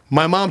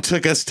my mom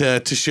took us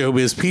to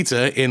Showbiz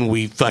Pizza, and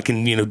we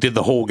fucking, did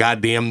the whole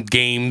goddamn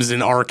games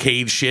and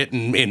arcade shit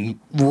and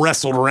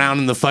wrestled around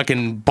in the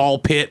fucking ball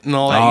pit and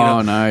all that.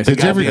 Oh, nice. Did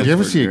you Goddamn-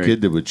 ever see a great.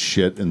 kid that would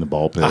shit in the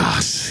ball pit?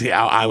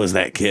 Yeah, I was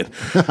that kid.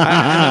 I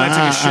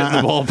took a shit in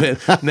the ball pit.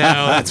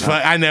 No, that's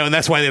fine. I know, and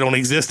that's why they don't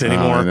exist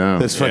anymore. I know.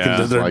 That's fucking,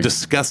 Yeah. they're Like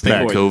disgusting.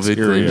 back COVID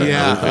Scary. thing.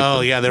 Yeah. Oh,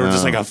 yeah. They were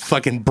just like a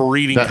fucking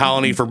breeding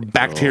colony for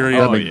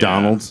bacteria. That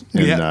McDonald's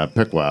in Yeah.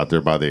 Pickle out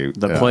there by the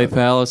Play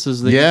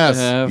palaces they Yes,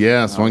 used to have.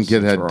 yes. Oh, One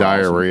kid had super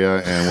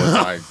diarrhea and was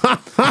like,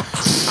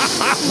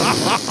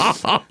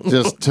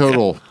 just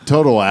total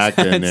act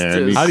in there.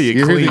 just- And How do you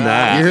hear clean these-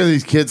 that? You hear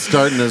these kids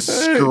starting to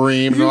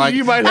scream. They're like,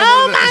 You might have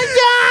 "Oh one of the- my god!"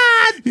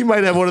 You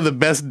might have one of the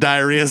best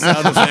diarrhea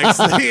sound effects.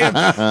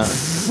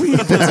 He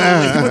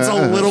puts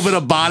a little bit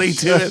of body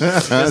to it.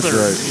 That's right.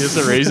 He has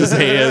to raise his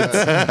hands.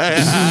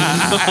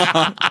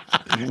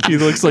 He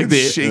looks like the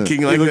Shaking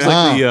He like looks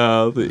that.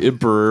 like the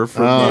emperor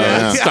from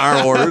yeah.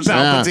 Star Wars.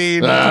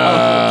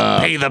 Palpatine.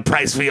 Pay the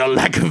price for your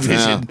lack of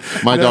Yeah. vision.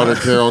 My daughter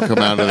Carol come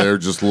out of there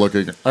just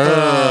looking.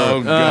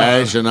 Oh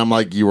gosh! And I'm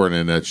like, you weren't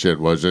in that shit,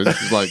 was it?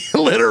 She's like,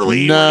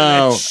 Literally.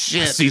 no.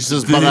 Shit. She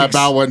says, but I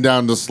about went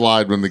down the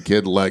slide when the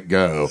kid let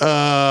go.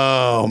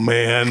 Oh,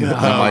 man.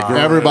 I'm like,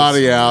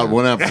 everybody out,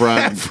 went up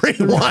front.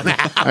 Everyone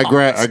out. I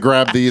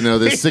grabbed the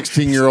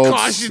 16-year-old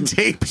Caution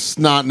tape.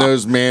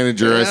 snot-nosed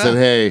manager. I said,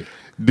 hey,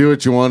 do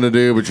what you want to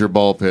do, but your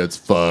ball pit's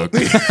fucked.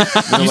 And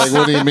I'm like,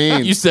 what do you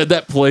mean? You said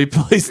that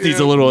place needs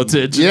a little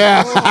attention.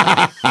 Yeah.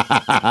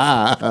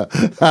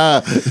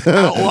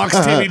 Out walks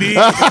Timmy D.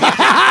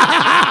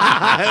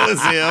 That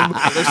was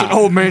him. There's an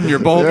old man in your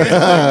ball pit.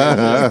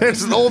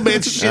 There's an old man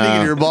shitting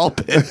in your ball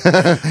pit.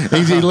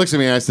 He looks at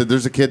me and I said,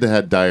 there's a kid that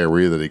had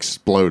diarrhea that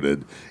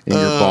exploded in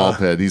your ball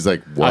pit. He's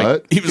like,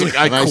 what? He was like,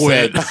 I And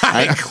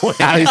quit.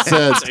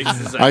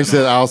 I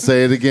said, I'll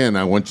say it again.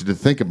 I want you to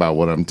think about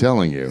what I'm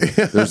telling you.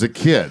 There's a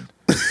kid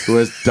who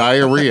has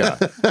diarrhea,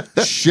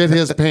 shit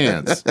his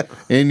pants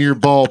in your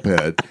ball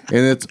pit,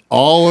 and it's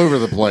all over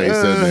the place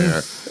in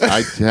there.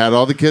 I had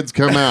all the kids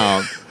come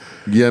out.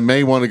 You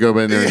may want to go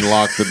in there and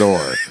lock the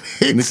door.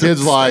 And the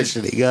kid's like,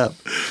 up.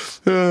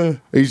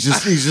 he's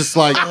just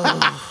like,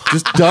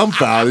 just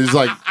dumbfounded. He's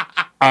like,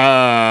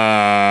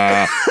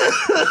 And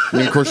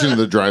of course,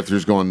 the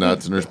drive-thru's going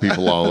nuts, and there's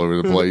people all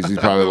over the place. He's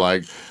probably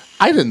like,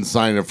 I didn't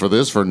sign up for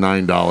this for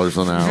 $9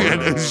 an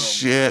hour.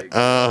 Shit.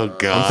 Oh,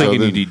 God. I'm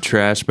thinking you need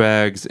trash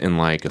bags and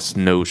like a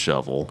snow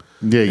shovel.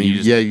 Yeah, And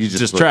you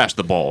just trash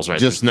the balls, right?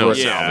 just There's no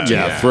throw, salvage.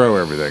 yeah, throw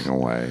everything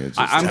away. It's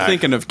just I'm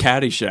thinking of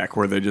Caddyshack,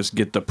 where they just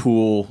get the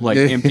pool, like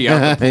empty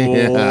out the pool.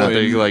 Yeah. and,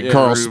 Big, like,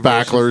 Carl Ruth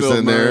Spackler's versus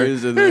in there.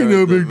 Murray's in Ain't no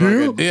with big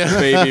the deal. fucking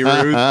Baby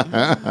Ruth.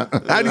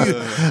 How do you?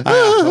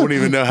 I don't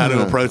even know how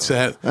to approach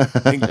that.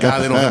 Thank God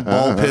they don't have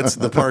ball pits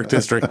in the Park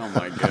District. Oh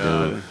my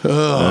god!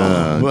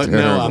 But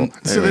no, terrible.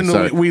 so Anyway, then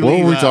sorry. we What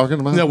leave. were we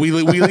talking about? No, we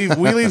leave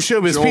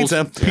Showbiz Joel's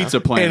Pizza.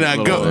 Pizza Planet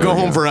And little- go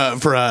home for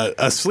a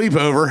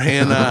sleepover,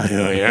 and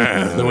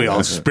then we all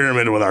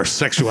experimented with our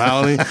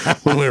sexuality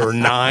when we were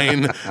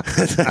 9.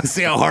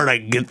 See how hard I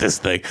can get this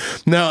thing.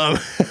 No,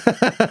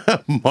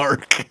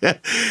 Mark,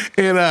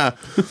 and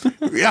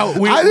yeah,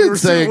 we I didn't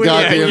say a we-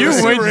 goddamn. you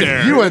thing. went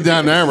there. You went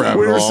down that rabbit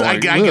We were, hole. I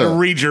Like, can ugh.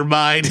 read your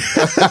mind.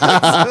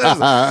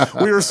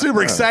 We were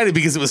super excited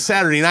because it was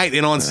Saturday night,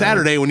 and on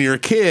Saturday, when you're a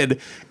kid,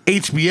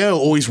 HBO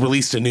always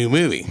released a new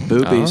movie.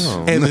 Boobies.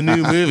 And the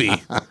new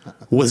movie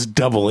was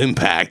Double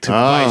Impact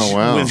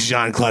wow. with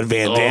Jean-Claude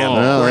Van Damme,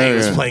 Oh, where he yeah,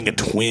 was yeah. playing a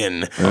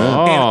twin.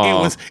 Oh. And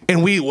it was, and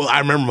I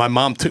remember my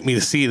mom took me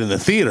to see it in the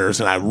theaters,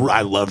 and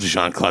I loved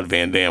Jean-Claude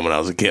Van Damme when I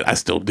was a kid. I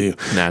still do.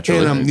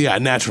 Naturally. And, yeah,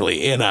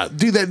 naturally. And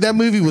dude, that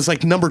movie was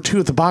like number 2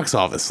 at the box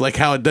office. Like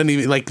how it doesn't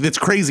even, like, it's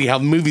crazy how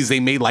movies they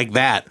made like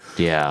that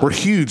Yeah. were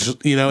huge, and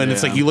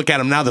it's Yeah. like you look at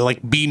them now, they're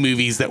like B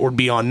movies that would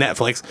be on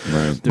Netflix.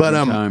 Right. But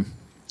Time.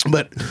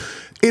 but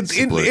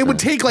it would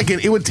take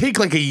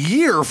like a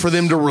year for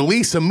them to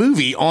release a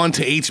movie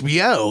onto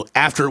HBO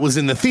after it was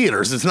in the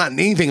theaters. It's not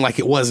anything like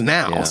it was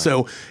now. Yeah.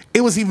 So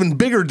it was even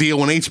bigger deal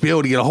when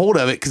HBO to get a hold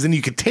of it, because then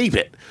you could tape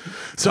it.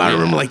 So I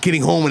remember like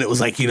getting home and it was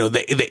like, the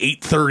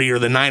 8:30 or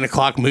the 9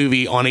 o'clock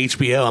movie on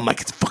HBO. I'm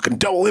like, it's fucking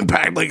Double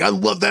Impact. Like, I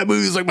love that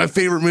movie. It's like my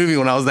favorite movie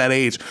when I was that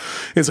age.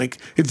 It's like,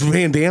 it's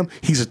Van Damme.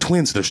 He's a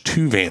twin, so there's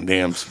 2 Van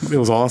Dammes. It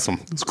was awesome.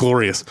 It was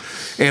glorious.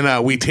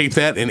 And we taped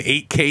that and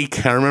ate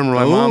cake. I remember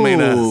my mom made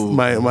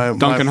my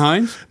Duncan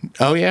Hines.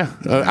 Oh yeah,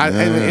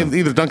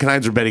 either Duncan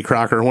Hines or Betty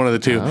Crocker, one of the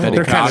two. Betty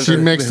They're Crocker. She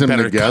mixed them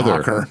Betty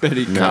together. Crocker.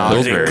 Betty No, Crocker.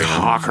 those very-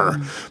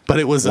 Crocker. But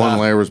it was One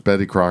layer was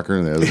Betty Crocker,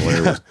 and the other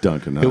layer was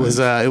Duncan. it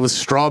was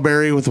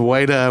strawberry with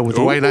white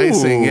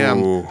icing.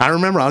 Yeah, I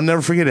remember. I'll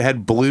never forget. It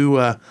had blue.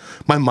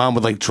 My mom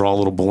would like draw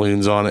little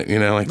balloons on it.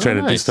 Like try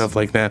to do nice. stuff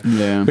like that.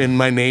 Yeah. And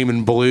my name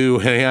in blue.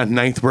 And yeah,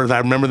 9th birthday. I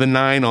remember the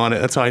 9 on it.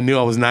 That's how I knew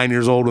I was 9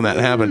 years old when that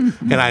happened.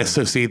 And I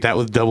associate that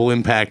with Double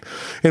Impact.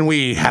 And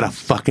we had a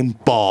fucking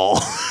ball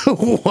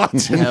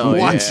watching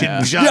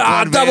yeah.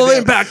 Jean-Claude Van Double Damme.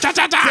 Impact. Cha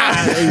cha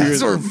cha.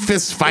 Sort of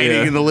fist fighting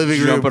Yeah. in the living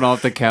room, Jumping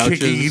off the couches.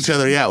 kicking each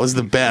other. Yeah, it was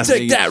the best.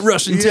 Take that,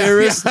 Russian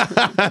terrorist.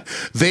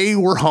 They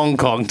were Hong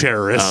Kong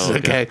terrorists. Oh,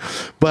 okay.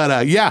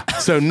 But yeah,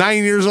 so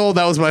 9 years old.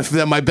 That was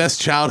my best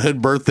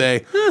childhood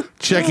birthday.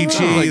 Chuck E.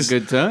 Cheese.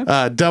 good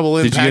time. Double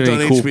Did you Impact get on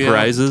any cool HBO.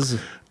 prizes?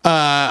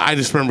 I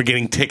just remember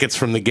getting tickets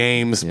from the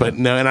games, but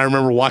no. And I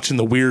remember watching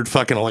the weird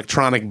fucking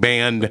electronic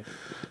band.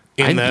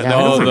 In I the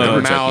don't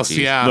remember Chuck E. mouse, Cheese.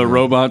 yeah, The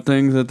robot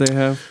things that they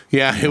have.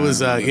 yeah, it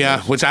was,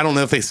 which I don't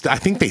know if I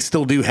think they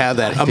still do have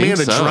that. think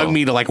Amanda so. drugged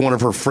me to like one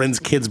of her friend's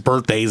kids'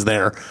 birthdays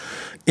there.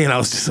 And I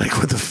was just like,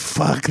 what the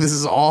fuck? This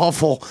is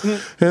awful.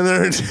 And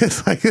they're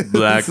just like,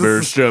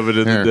 Blackbird shoving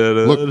in Here,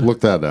 the dead.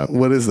 look that up.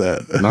 What is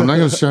that? No, I'm not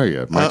going to show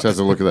you. Mike has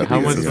to look at that. How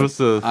am I supposed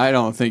to? I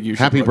don't think you should.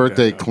 Happy look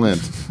birthday, that up.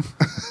 Clint.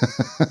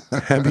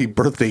 Happy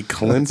birthday,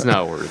 Clint. It's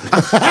not worth it.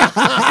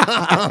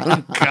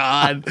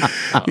 God.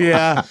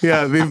 Yeah.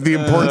 The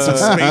importance of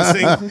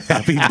spacing.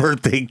 Happy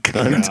birthday,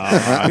 cunt.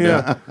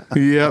 Yeah.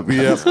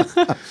 Yep.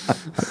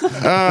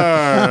 All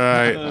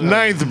right.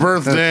 9th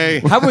birthday.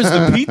 How was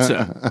the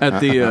pizza at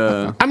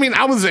the? I mean,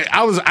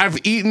 I've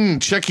eaten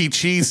Chuck E.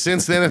 Cheese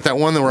since then at that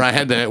one where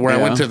I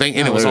went to think,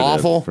 and it was There it is,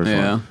 awful. for sure.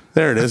 Yeah.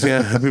 There it is.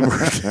 Yeah. Happy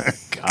birthday.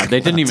 God, they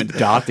didn't even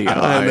dot the I.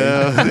 I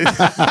know.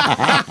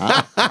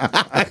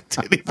 I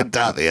didn't even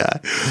dot the I.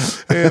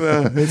 And,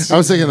 I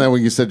was thinking that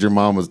when you said your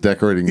mom was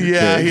decorating your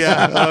cake.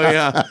 yeah. Oh,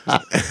 yeah.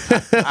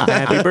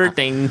 Happy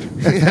birthday.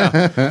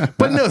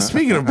 But no,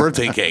 speaking of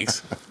birthday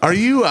cakes, are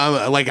you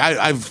like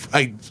I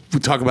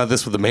talk about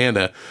this with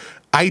Amanda?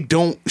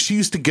 She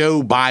used to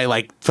go buy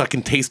like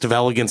fucking Taste of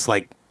Elegance,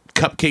 like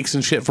cupcakes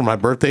and shit for my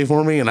birthday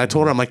for me. And I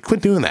told her, I'm like, quit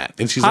doing that.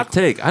 And she's Hot like,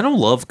 take. I don't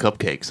love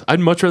cupcakes. I'd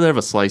much rather have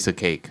a slice of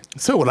cake.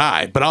 so would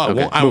I, but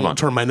I won't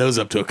turn my nose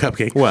up to a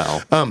cupcake.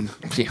 Well, of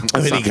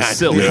any kind.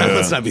 silly. Yeah,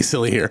 let's not be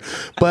silly here.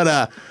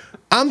 But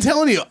I'm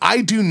telling you,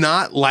 I do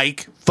not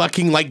like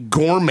fucking like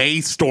gourmet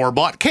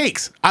store-bought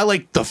cakes. I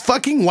like the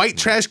fucking white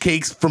trash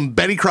cakes from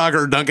Betty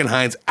Crocker or Duncan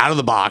Hines out of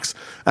the box.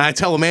 And I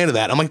tell Amanda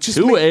that. I'm like, just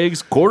 2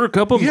 eggs, quarter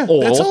cup of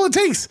oil. That's all it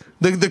takes.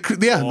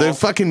 The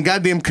fucking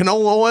goddamn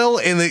canola oil,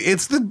 and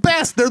it's the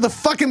best. They're the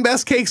fucking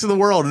best cakes in the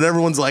world. And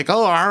everyone's like,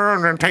 oh,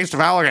 I Taste of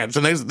Elegance.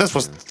 And this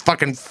was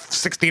fucking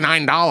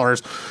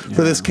 $69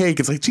 for this cake.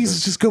 It's like,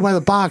 Jesus, just go buy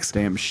the box.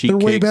 Damn sheet They're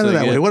way cakes better they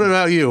that way. get. What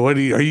about you? Are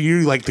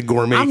you like the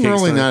gourmet I'm cakes?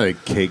 really not a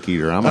cake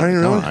eater. I'm you an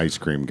really? ice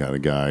cream kind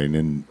of guy.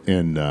 And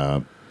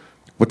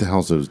what the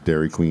hell's those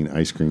Dairy Queen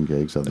ice cream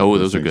cakes? I think Oh,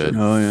 those are things good.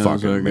 Oh, yeah, those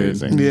fucking are good.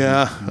 amazing.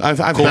 Yeah. I've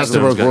Cold had Stone's those. got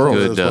Stone's got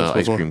world. good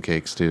ice cream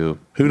cakes too.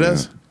 Who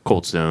does?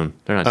 Cold Stone.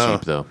 They're not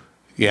cheap though.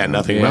 Yeah,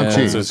 nothing Yeah, about it's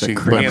Cold the Stone.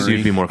 creamery. And-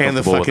 You'd be more and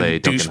the comfortable with fucking a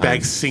Dunkin' douchebags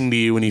Hines. sing to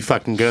you when you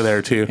fucking go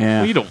there too. Yeah.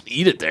 Well, you don't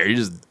eat it there. You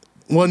just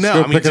Well, no, go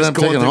I mean pick it just up,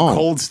 going take it through home.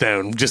 Cold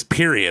Stone, just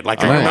period. Like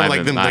I Right. remember I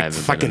like them haven't- I like haven't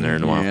been fucking there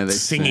in a while. Yeah, they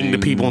singing to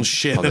people and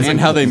shit. And It's And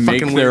like how they fucking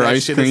make weird their ass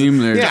ice shit. cream,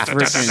 they're Yeah,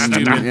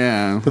 freaking,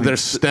 yeah. with their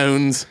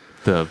stones.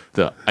 the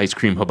ice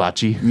cream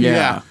hibachi.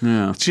 Yeah.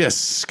 Yeah.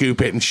 Just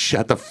scoop it and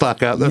shut the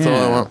fuck up. That's all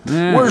I want.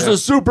 Yeah. Where's the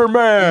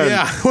Superman?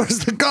 Yeah, where's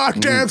the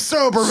goddamn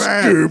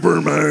Superman?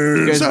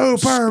 Superman, guys-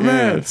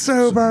 Superman, yeah.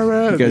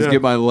 Superman. You guys Yeah.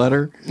 get my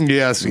letter?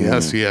 Yes,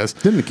 yes, yes.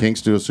 Didn't the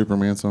Kinks do a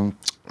Superman song?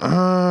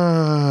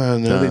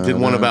 No, they did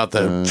one about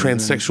the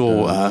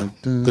transsexual,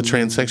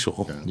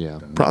 Yeah.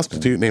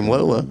 prostitute named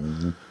Lola.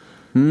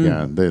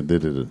 Yeah, they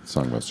did a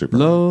song about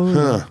Superman.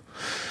 Low.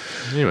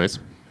 Anyways,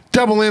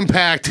 Double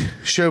Impact,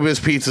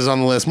 Showbiz Pizza's on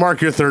the list. Mark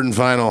your third and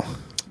final.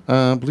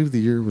 I believe the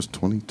year was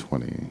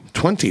 2020.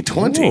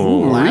 2020.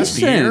 Ooh, Last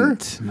year?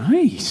 Recent.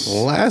 Nice.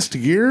 Last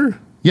year?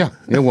 Yeah,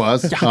 it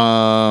was.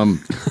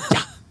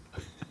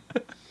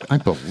 I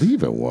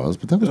believe it was,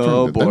 but that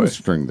was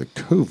during the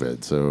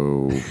COVID.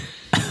 So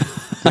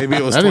Maybe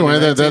it was anyway,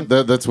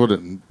 2019. that's what it.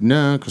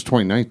 No, because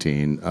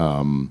 2019,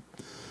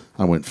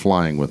 I went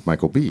flying with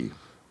Michael B.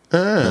 In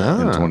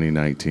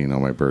 2019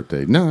 on my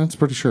birthday. No, that's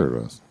pretty sure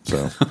it was.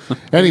 So You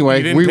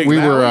anyway, didn't we pick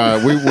were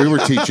that we were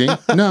teaching.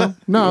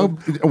 No,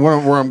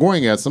 where I'm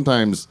going at,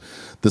 sometimes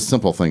the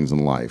simple things in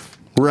life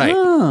Right.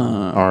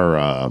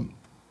 are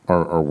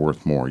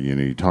worth more. You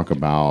know, you talk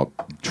about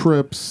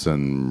trips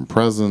and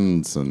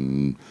presents,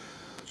 and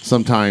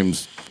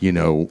sometimes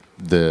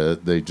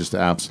the just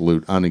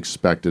absolute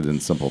unexpected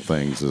and simple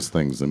things is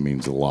things that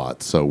means a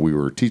lot. So we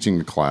were teaching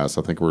a class.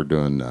 I think we were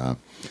doing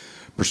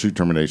pursuit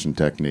termination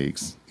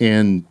techniques,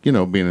 and being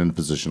in a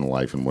position of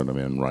life and what I'm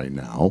in right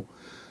now.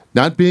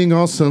 Not being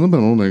all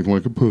sentimental and acting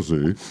like a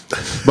pussy,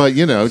 but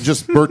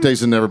just birthdays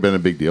have never been a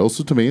big deal.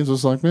 So to me, it's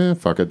just like,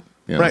 fuck it.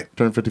 Right.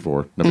 Turned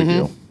 54, no big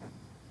deal.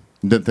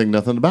 Didn't think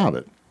nothing about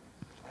it.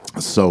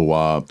 So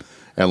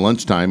at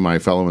lunchtime, my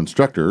fellow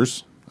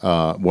instructors,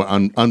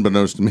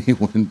 unbeknownst to me,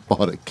 went and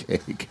bought a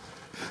cake.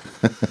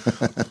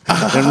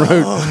 And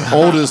wrote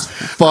old as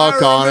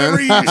fuck on I remember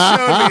it. you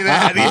showed me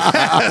that.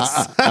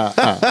 Yes.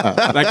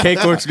 That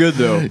cake looks good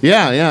though.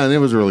 Yeah, and it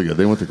was really good.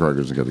 They went to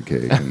Crocker's and got a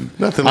cake. And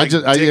Nothing like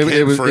it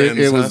dickhead was friends,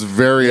 it was huh?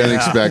 very Yeah.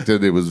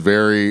 unexpected. It was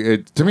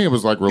to me it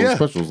was like really Yeah.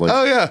 special. It was like,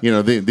 Oh,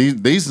 yeah.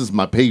 these is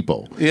my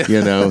people.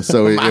 Yeah.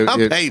 So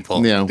My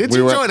people. Yeah, Did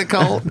you join a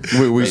cult?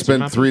 We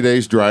spent 3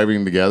 days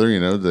driving together.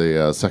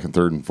 The second,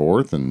 third, and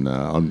fourth, and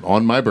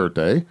on my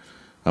birthday,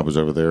 I was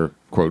over there,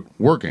 quote,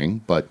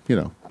 working, but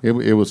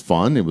it was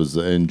fun. It was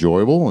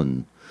enjoyable,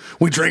 and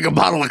We drank a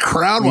bottle of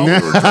Crown while we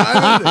were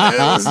driving. It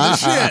was the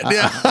shit.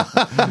 Yeah.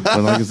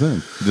 but like I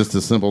said, just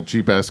a simple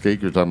cheap ass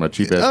cake. You're talking about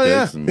cheap ass Oh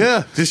yeah. cakes. And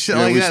Yeah. Just shit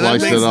Yeah, like we that.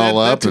 sliced That makes it all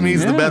that, up That to me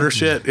is and- the better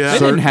shit. Yeah. They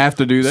didn't have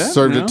to do that.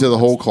 served it to the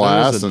whole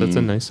class. That's a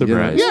and, nice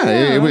surprise. Yeah,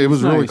 it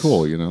was really nice.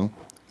 cool.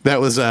 That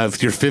was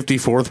your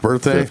 54th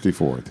birthday.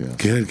 54th, yeah.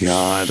 Good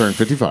God. Turned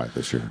 55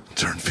 this year.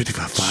 Turned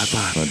 55,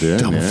 5. I did,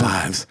 Double yeah.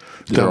 fives.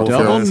 Double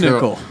fives.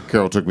 nickel.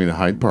 Carol took me to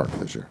Hyde Park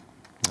this year.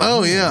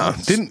 Oh yeah.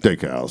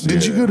 Steakhouse.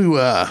 Did you go to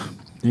Yeah,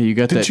 you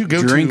got Didn't that you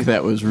go drink to-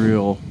 that was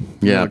real.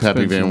 Yeah, real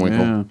Pappy Van expensive.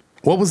 Winkle. Yeah.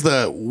 what was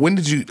when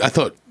did you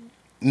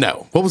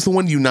what was the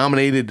one you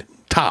nominated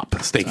top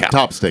steakhouse?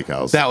 Top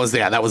Steakhouse. That was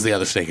the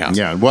other steakhouse.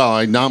 Yeah, well,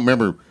 I now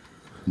remember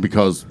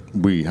because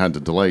we had to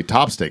delay.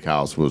 Top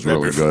Steakhouse was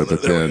really good,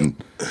 but then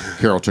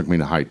Carol took me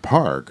to Hyde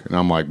Park, and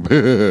I'm like,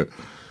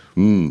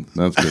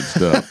 that's good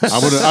stuff.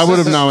 I would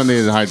have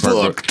nominated Hyde Park.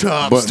 Fuck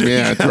Top but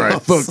yeah, that's right.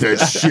 Fuck that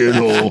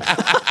shithole.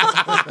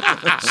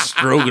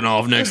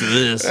 Stroganoff next to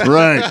this.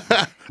 Right.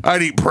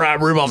 I'd eat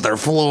prime rib off their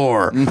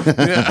floor.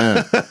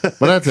 But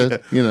that's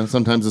it.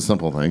 Sometimes a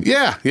simple thing.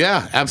 Yeah,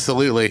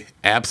 absolutely.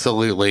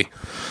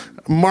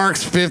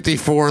 Mark's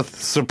 54th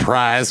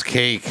surprise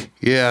cake.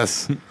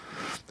 Yes.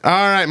 All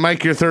right,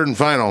 Mike, your third and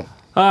final.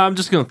 I'm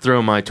just gonna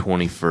throw my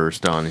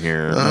 21st on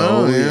here.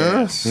 Oh,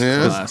 yes.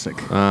 Classic.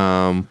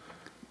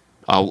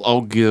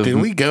 I'll give. Did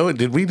we go?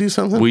 Did we do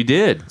something? We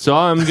did. So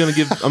I'm gonna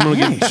give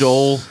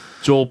Joel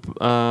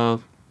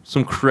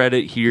some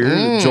credit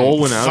here. Joel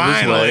went out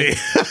Finally. of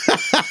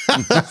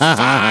his way.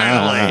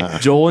 Finally.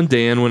 Joel and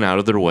Dan went out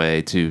of their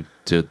way to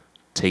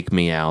take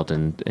me out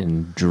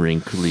and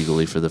drink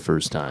legally for the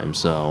first time.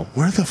 So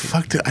Where the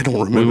fuck did I don't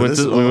remember we went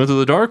this. we went to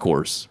the Dark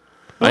Horse.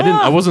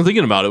 I wasn't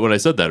thinking about it when I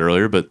said that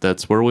earlier, but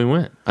that's where we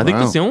went. I think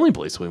that's the only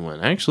place we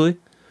went, actually.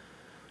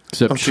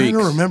 I'm trying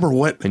to remember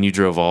what. And you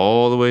drove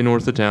all the way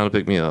north of town to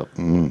pick me up,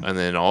 and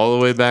then all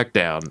the way back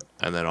down,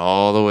 and then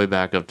all the way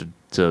back up to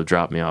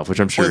drop me off, which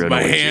I'm sure With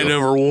my annoyed hand you.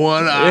 over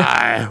one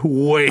eye.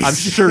 Wait. I'm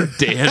sure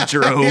Dan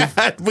drove.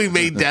 Yeah, we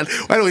made Dan.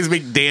 I'd always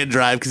make Dan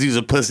drive because he was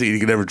a pussy. He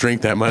could never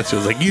drink that much. It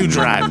was like, you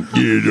drive.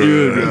 You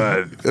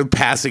drive.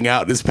 Passing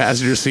out in his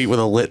passenger seat with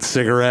a lit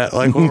cigarette.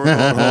 Like, when we're going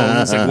home.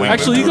 It's like, wait,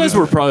 Actually, you guys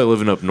were probably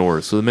living up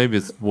north, so maybe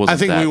it wasn't I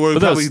think that. we were. But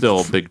that probably, was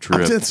still a big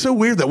trip. It's so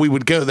weird that we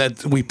would go,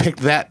 that we picked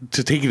that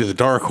to take you to the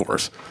Dark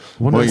Horse.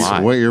 What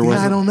year was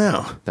I it? don't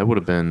know. That would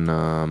have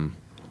been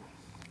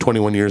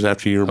 21 years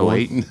after you were born.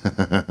 08.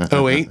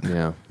 08?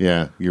 Yeah.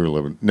 Yeah, you were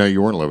living. No, you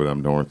weren't living up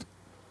north.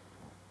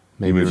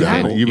 Maybe You you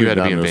had moved to be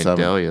down in to 07.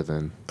 Vandalia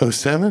then.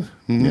 07?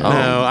 No,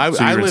 Oh,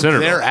 so you I were in lived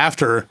Centerville. there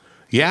after.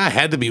 Yeah, I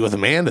had to be with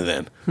Amanda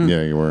then.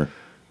 Yeah, you were.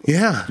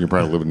 Yeah. You're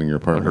probably living in your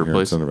apartment Her here in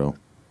place? Centerville.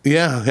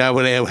 Yeah, that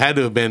would have had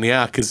to have been,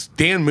 yeah, because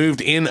Dan moved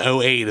in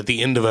 08 at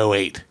the end of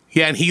 08.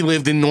 Yeah, and he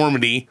lived in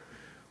Normandy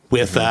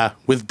with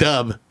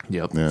Dub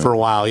Yep. Yeah. for a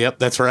while. Yep,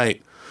 that's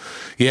right.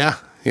 Yeah,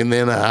 and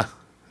then,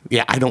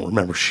 yeah, I don't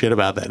remember shit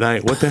about that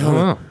night. What the hell?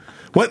 Oh.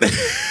 What?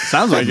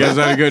 Sounds like you guys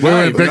had a good We night.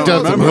 went and picked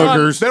up some Remember?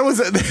 hookers. There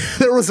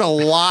was a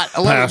lot.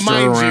 Passed her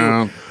Mind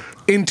around.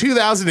 you, in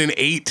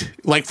 2008,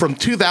 like from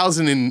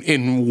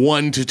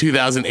 2001 to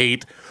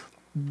 2008,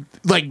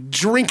 like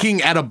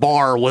drinking at a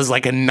bar was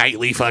like a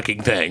nightly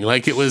fucking thing.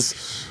 Like it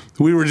was.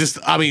 We were just.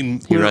 I mean,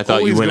 we Here were I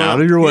thought you always went going-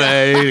 out of your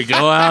way to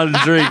go out and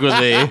drink with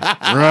me.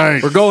 Right.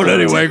 We're going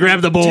anyway.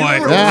 Grab the boy.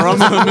 From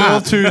the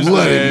mill Tuesday.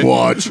 Let him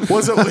watch.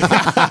 Was it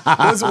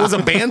was a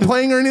band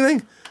playing or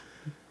anything?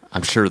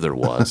 I'm sure there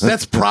was.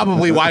 That's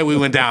probably why we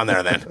went down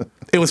there. Then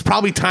it was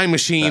probably Time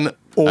Machine That's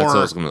what I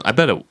or was gonna. I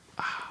bet it.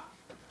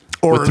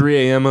 or Would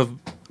 3 a.m. have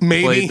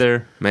maybe played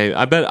there? Maybe.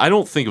 I bet. I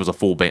don't think it was a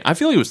full band. I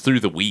feel like it was through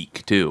the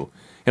week too.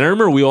 And I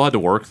remember we all had to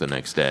work the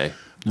next day.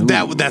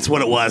 that's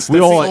what it was.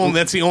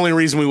 That's the only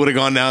reason we would have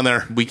gone down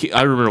there.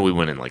 I remember we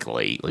went in like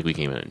late, like we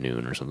came in at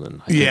noon or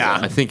something.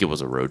 I think it was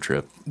a road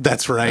trip.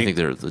 That's right. I think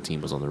the team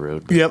was on the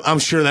road. Yep, I'm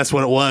sure that's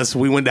what it was.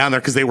 We went down there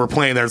because they were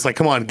playing there. It's like,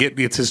 come on,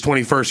 it's his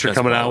 21st. You're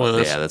coming out with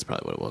us. Yeah, that's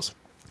probably what it was.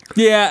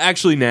 Yeah,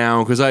 actually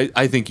now, because I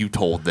think you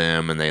told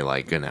them and they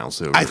like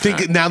announced it. I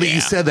think now that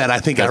you said that, I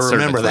think I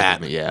remember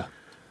that. Yeah,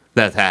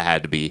 that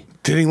had to be.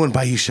 Did anyone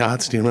buy you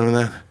shots? Do you remember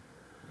that?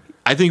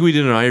 I think we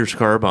did an Irish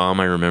car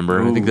bomb. I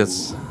remember. I think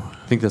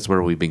that's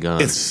where we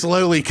begun. It's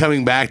slowly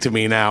coming back to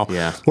me now.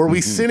 Yeah. Were we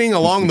sitting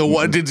along the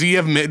what? Do you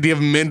have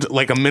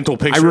like a mental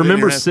picture? I in your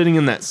remember head? sitting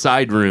in that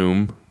side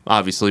room,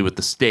 obviously with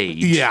the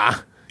stage. Yeah.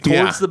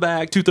 Towards the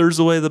back, 2/3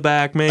 the way to the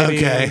back, maybe.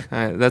 Okay.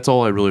 That's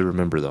all I really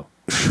remember, though.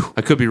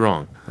 I could be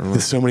wrong.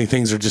 There's so many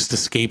things are just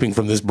escaping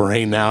from this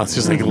brain now. It's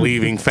just like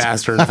leaving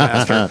faster and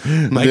faster.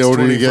 Mike's The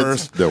older you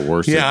 21st. get, the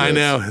worse it Yeah, I gets.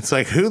 know. It's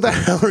like, who the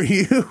hell are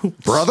you,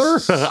 brother?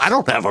 I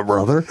don't have a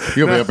brother.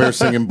 You'll be up there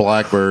singing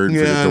Blackbird,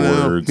 Yeah, forget I the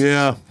know. words.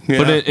 Yeah.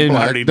 But in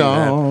I already do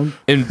that. Dog.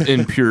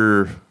 in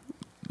pure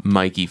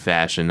Mikey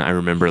fashion, I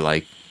remember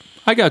like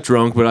I got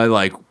drunk, but I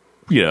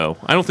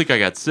don't think I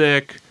got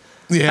sick.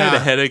 I had a Yeah.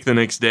 headache the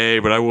next day,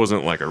 but I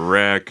wasn't like a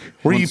wreck.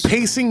 Were you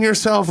pacing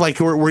yourself? Like,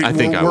 were we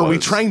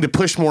was. trying to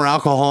push more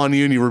alcohol on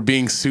you and you were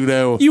being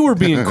pseudo? You were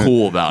being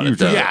cool about it,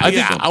 though. yeah, I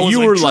think I was you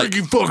like, were "Drink,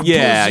 you fucking pussy."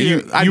 I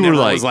you never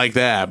were was like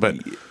that, but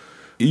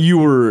you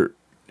were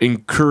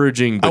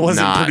encouraging, but I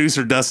wasn't not.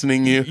 producer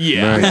dustining you.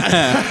 Yeah,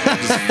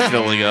 just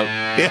filling up.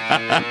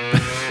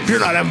 If you're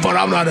not having fun,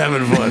 I'm not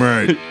having fun.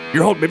 Right.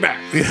 You're holding me back.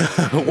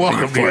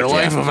 Welcome to your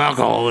life of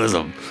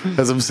alcoholism.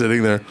 As I'm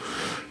sitting there,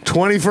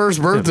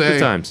 21st birthday. Good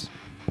times.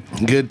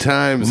 Good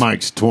times.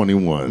 Mike's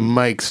 21.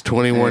 Mike's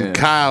 21. Yeah.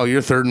 Kyle,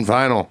 you're third and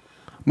final.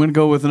 I'm going to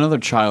go with another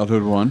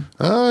childhood one.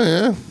 Oh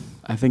yeah,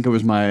 I think it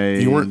was my...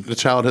 you weren't the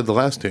childhood the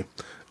last two.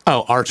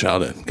 Oh, our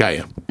childhood. Got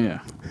you. Yeah.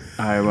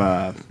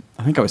 I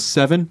think I was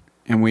 7,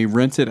 and we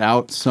rented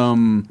out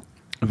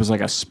it was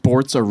like a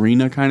sports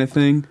arena kind of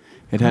thing.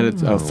 It had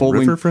a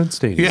folding... Riverfront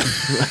Stadium.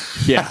 Yeah.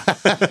 Yeah.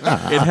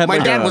 It had My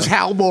like dad was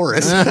Hal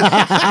Morris. It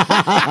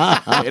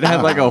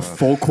had like a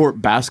full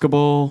court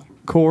basketball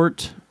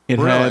court. It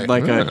Really? had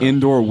like an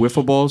indoor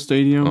wiffle ball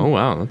stadium. Oh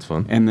wow, that's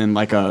fun. And then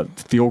like a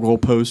field goal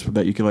post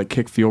that you could like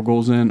kick field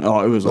goals in.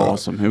 Oh, it was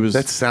awesome. It was...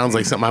 That sounds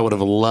like something I would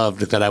have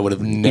loved that I would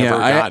have never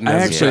gotten. I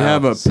as a actually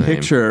child. have a Same.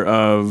 picture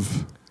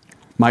of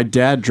my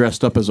dad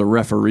dressed up as a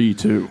referee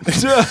too.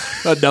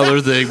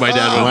 Another thing my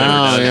dad would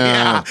Wow, never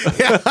done.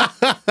 yeah.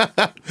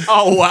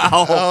 Oh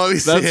wow, let me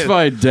see that's it.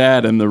 my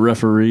dad and the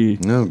referee.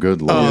 No,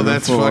 good lord. Oh,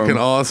 that's fucking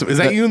awesome. Is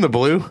that you in the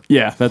blue?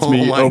 Yeah, that's Oh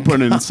me my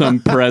opening some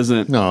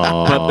present.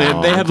 Aw,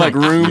 But they had like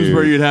rooms cute.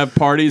 where you'd have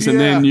parties, and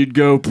Yeah. then you'd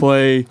go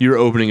play. You're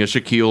opening a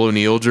Shaquille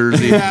O'Neal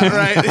jersey. Yeah,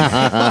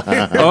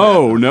 right.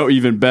 Oh no,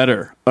 even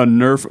better, a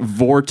Nerf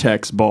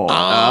Vortex ball.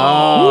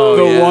 Oh,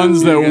 the yeah.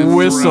 ones that You can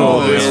whistle,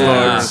 throw this it.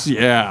 folks.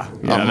 Yeah,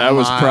 that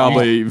was my.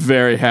 probably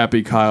very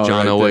happy Kyle.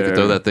 John right Elway there. could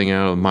throw that thing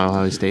out of Mile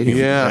High Stadium.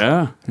 Yeah.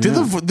 Yeah, Did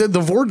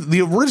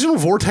the original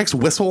Vortex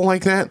whistle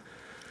like that?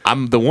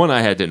 The one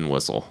I had didn't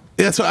whistle.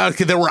 That's what,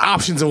 there were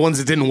options of ones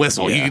that didn't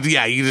whistle.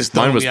 Yeah. You just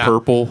Mine was yeah.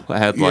 purple. I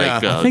had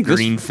like Yeah. I think this-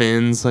 green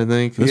fins. I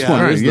think. This Yeah.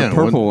 one Right, is yeah, the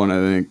purple one, I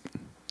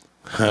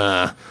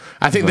think.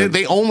 I think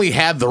they only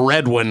had the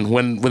red one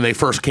when they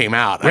first came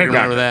out. I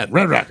remember that.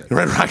 Red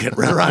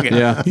Rocket.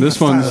 Yeah, this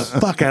one's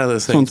Fuck out of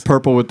this this one's thing.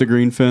 purple with the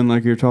green fin,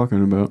 like you're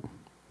talking about.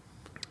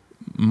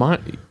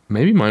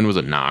 Maybe mine was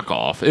a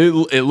knockoff.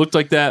 It looked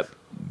like that,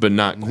 but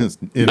not. It's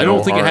I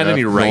don't think it had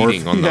any NRF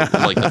writing on the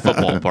like the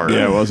football part.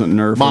 Yeah, it wasn't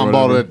Nerf. Mom or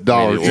bought it whatever. at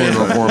Dollar Maybe it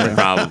General was. for me.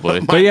 Probably.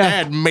 My But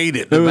yeah, dad made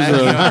it in the was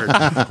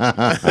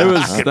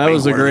backyard. that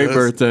was a great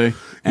birthday,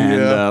 and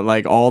Yeah.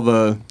 like all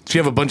the Did you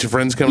have a bunch of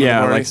friends coming to the yeah,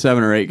 party? like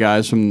 7 or 8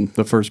 guys from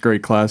the first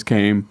grade class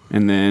came,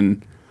 and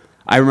then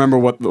I remember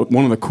one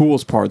of the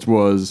coolest parts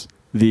was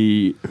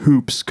the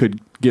hoops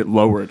could get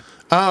lowered.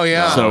 Oh,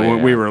 yeah. So when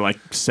yeah. we were like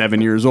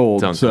 7 years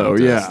old, Dunk so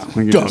contest. yeah,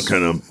 we could just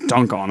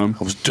dunk on them.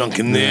 I was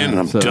dunking then, and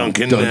I'm So-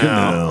 dunking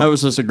now. That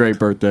was just a great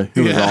birthday.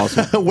 It was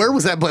awesome. Where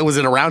was that? Was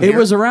it around It here?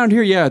 was around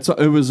here, yeah.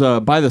 It was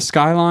by the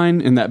Skyline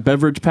in that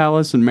Beverage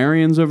Palace in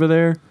Marion's over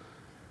there.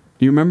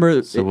 Do you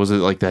remember? So was it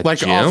like that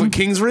like off gym? of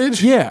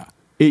Kingsridge? Yeah,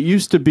 it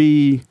used to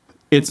be.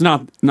 It's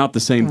not the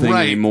same thing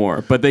Right.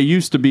 anymore. But they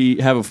used to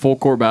have a full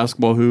court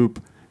basketball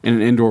hoop and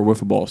an indoor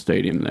wiffle ball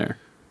stadium there.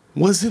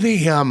 Was it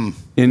a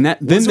And that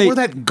then Was it they where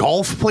that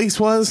golf place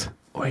was?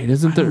 wait,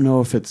 isn't there? I don't know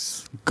if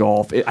it's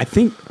golf. I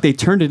think they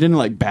turned it into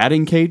like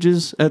batting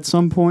cages at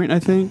some point. I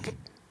think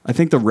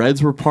the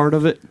Reds were part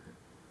of it.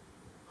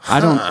 I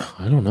don't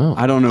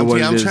know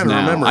what I'm it is trying to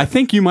now. remember. I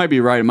think you might be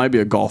right. It might be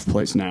a golf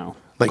place now.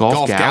 Like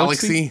Golf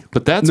Galaxy?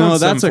 But that's No, on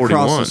that's across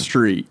 741. the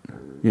street.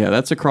 Yeah,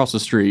 that's across the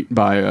street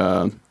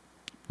by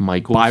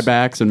Michael's.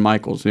 Buybacks and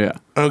Michaels. Yeah.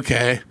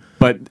 Okay.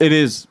 But it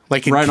is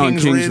Like in right on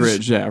Kings Kings Ridge?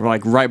 Ridge, yeah,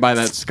 like right by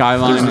that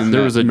skyline. And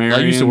There was I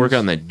used to work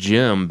out in that. that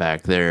gym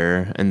back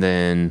there, and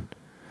then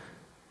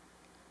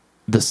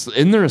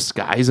isn't there a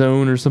Sky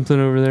Zone or something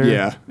over there?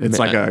 Yeah, it's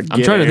like a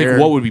I'm trying to get air.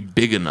 think what would be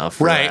big enough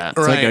for Right, that.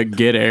 It's like a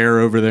get air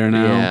over there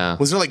now. Yeah.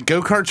 Was there like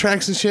go-kart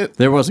tracks and shit?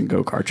 There wasn't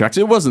go kart tracks.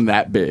 It wasn't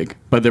that big,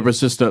 but there was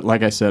just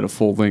like I said, a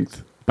full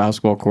length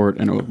basketball court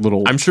and a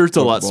little. I'm sure it's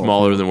a lot football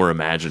smaller field. than we're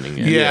imagining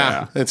it.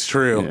 Yeah, that's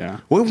true. Yeah.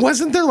 Well,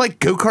 wasn't there like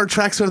go-kart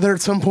tracks over there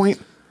at some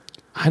point?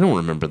 I don't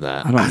remember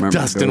that. I don't remember.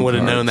 Dustin would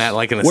have go-karts. known that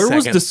like in a Where second.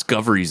 was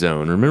Discovery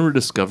Zone? Remember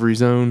Discovery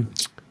Zone?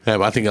 Yeah,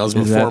 but I think that was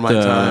Is before that, my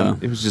time.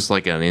 It was just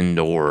like an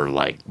indoor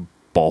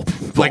ball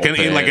Like pit.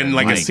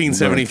 a scene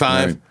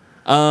 75.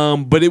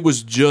 But it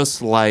was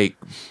just like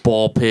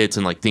ball pits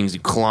and like things you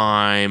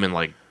climb and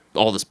like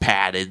all this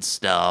padded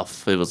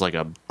stuff. It was like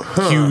a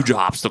huge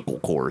obstacle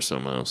course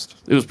almost.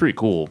 It was pretty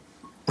cool.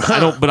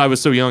 But I was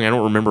so young, I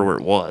don't remember where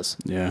it was.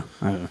 Yeah,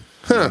 I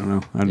don't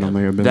know. I don't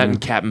think I've been That there. and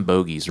Captain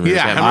Bogies. Remember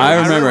Yeah, Captain I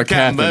Bogies? remember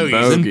Captain Captain Bogies.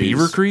 Bogies. In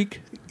Beaver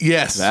Creek?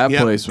 Yes. That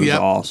Yep, place was yep.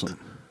 awesome.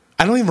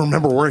 I don't even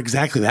remember where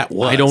exactly that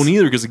was. I don't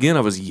either because again, I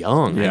was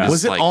young. I Yeah. just,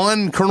 Was it like,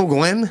 on Colonel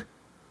Glenn?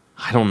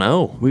 I don't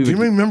know. Do you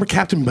remember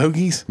Captain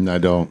Bogies? I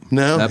don't.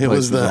 No, That it place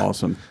was was the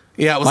awesome.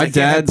 Yeah, it was My like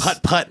they had dad's-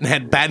 putt and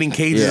had batting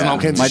cages and all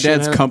kinds My of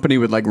shit. dad's company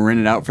would like rent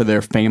it out for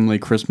their family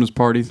Christmas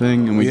party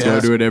thing, and we'd go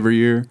Yes. to it every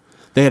year.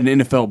 They had an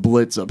NFL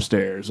Blitz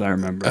upstairs, I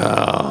remember.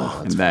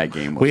 And that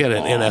game was We had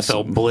an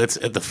awesome. NFL Blitz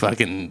at the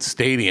fucking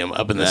stadium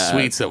up in the That-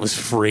 suites that was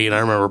free, and I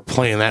remember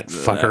playing that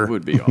fucker That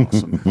would be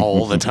awesome.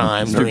 all the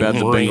time Too during bad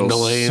the rain Bengals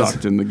delays.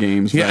 sucked in the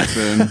games back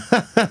then.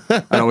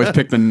 I'd always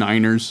pick the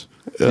Niners.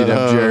 You'd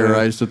have Jerry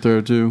Rice to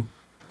throw to.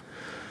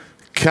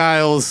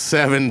 Kyle's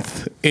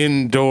 7th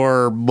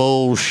indoor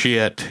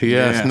bullshit.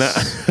 Yes.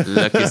 Yes.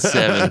 Lucky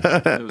 7.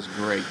 That was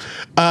great.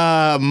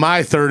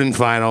 My third and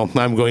final.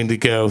 I'm going to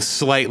go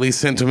slightly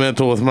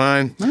sentimental with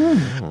mine.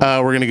 We're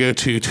going to go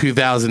to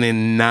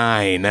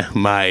 2009,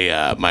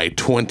 my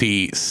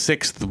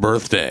 26th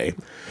birthday.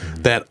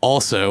 That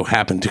also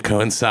happened to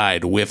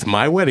coincide with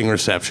my wedding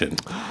reception.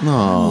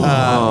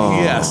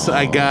 Yes,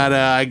 I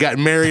got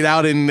married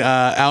out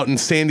in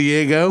San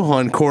Diego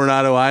on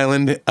Coronado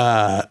Island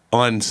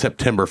on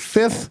September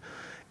 5th,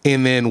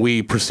 and then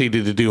we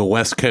proceeded to do a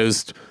West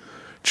Coast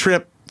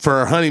trip for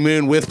our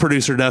honeymoon with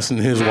producer Dustin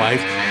and his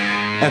wife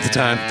at the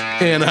time,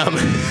 and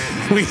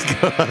we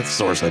go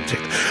sore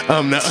subject.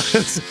 No,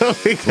 so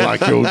we go,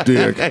 Like your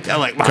dick. I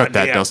like my Cut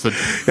that, dick. Dustin.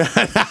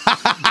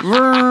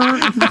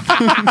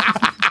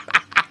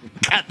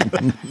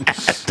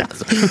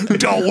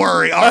 Don't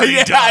worry, already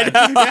done.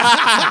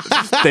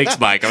 Thanks,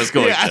 Mike. I was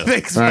going Yeah, to.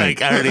 thanks,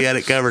 Mike. I already had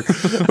it covered.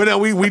 But no,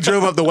 we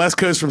drove up the West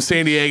Coast from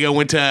San Diego,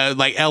 went to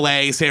like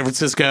L.A., San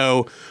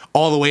Francisco,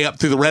 all the way up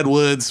through the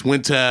redwoods,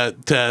 went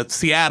to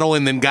Seattle,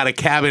 and then got a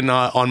cabin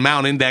on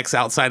Mount Index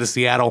outside of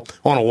Seattle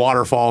on a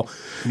waterfall.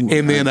 Ooh,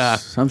 and then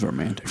sounds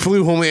romantic.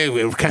 Flew home.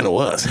 It kind of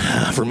was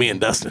for me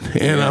and Dustin.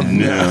 And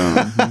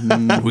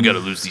we got to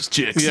lose these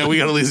chicks. yeah, we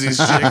got to lose these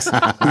chicks.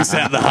 We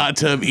sat in the hot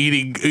tub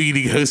eating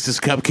Hostess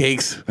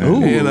cupcakes.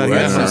 Ooh, me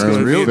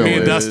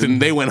and Dustin,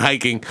 they went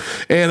hiking,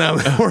 and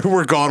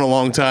we're gone a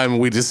long time.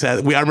 And we just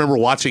had. I remember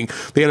watching.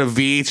 They had a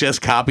VHS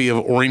copy of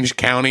Orange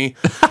County.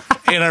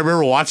 And I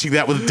remember watching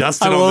that with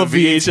Dustin on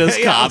the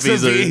VHS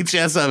copies.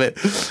 VHS of it.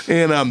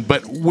 And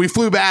but we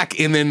flew back,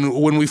 and then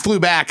when we flew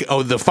back,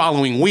 the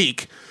following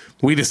week,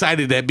 we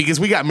decided that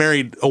because we got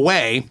married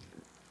away,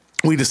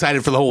 we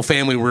decided for the whole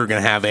family we were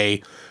going to have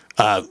a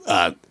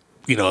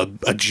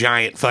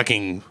giant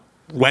fucking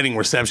wedding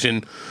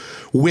reception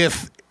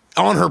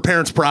on her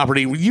parents'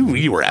 property.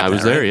 You were at it. I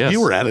was there, yes. You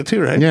were at it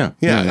too, right? Yeah.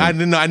 I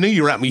didn't know. I knew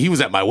you were at me. He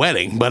was at my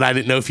wedding, but I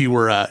didn't know if you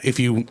were if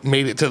you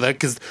made it to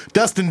because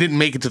Dustin didn't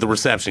make it to the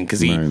reception because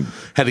he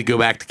had to go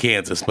back to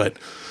Kansas. But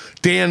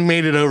Dan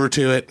made it over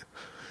to it.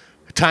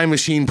 Time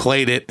Machine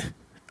played it.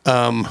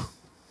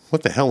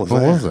 What the hell was that?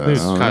 What was that? It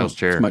was Kyle's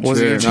chair. Was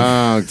it your chair?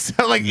 I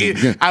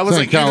was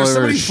like, either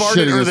somebody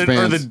farted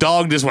or the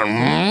dog just went.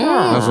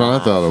 That's what I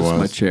thought it was.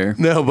 My chair.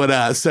 No,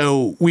 but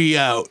so we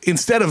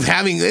instead of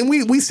having, and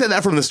we said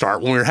that from the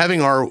start when we were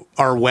having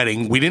our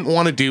wedding, we didn't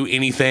want to do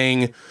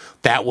anything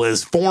that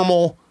was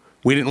formal.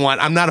 We didn't want.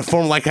 I'm not a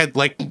formal like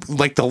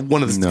the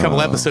one of the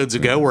couple episodes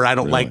ago where I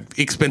don't like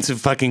expensive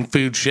fucking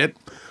food shit.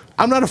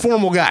 I'm not a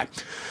formal guy.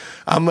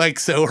 I'm like,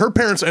 so her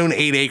parents own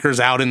 8 acres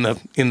out in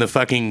the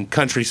fucking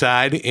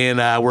countryside, and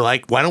we're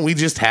like, why don't we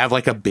just have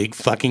like a big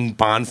fucking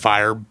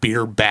bonfire,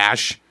 beer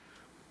bash,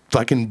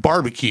 fucking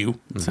barbecue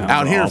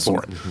out here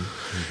for it?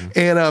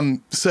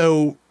 And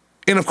so,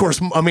 and of course,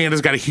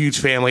 Amanda's got a huge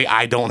family.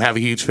 I don't have a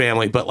huge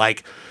family, but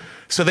like,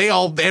 so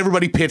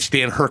everybody pitched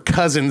in. Her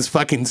cousins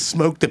fucking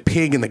smoked the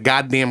pig in the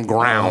goddamn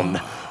ground.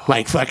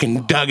 Like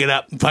fucking dug it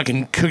up,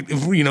 fucking cooked,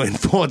 in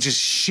full just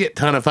shit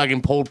ton of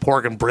fucking pulled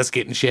pork and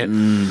brisket and shit.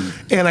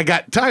 And I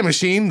got Time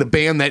Machine, the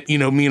band that, me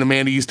and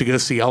Amanda used to go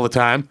see all the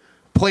time,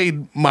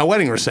 played my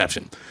wedding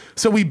reception.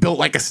 So we built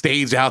like a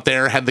stage out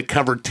there, had the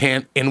covered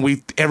tent,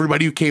 and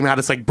everybody who came out,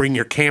 it's like bring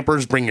your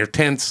campers, bring your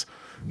tents.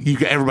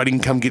 Everybody can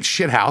come get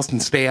shithoused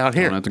and stay out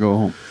here. I don't have to go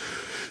home.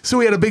 So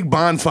we had a big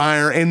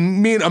bonfire,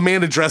 and me and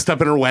Amanda dressed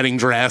up in her wedding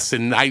dress,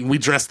 and we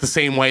dressed the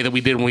same way that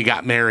we did when we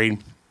got married.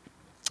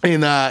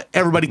 And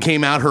everybody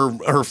came out.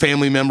 Her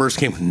family members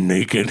came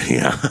naked.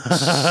 Yeah,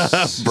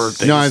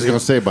 birthday. No, I was going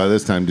to say. By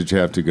this time, did you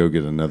have to go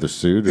get another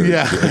suit? Or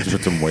yeah, did you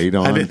put some weight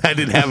on. I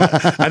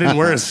didn't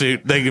wear a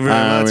suit. Thank you very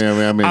much.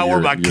 I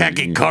wore my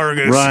khaki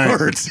cargo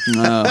shorts,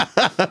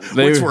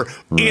 which were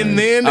in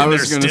then. I and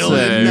was they're going to still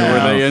say, in now.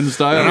 were they in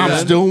style? And I'm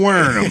still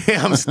wearing them.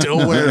 Yeah, I'm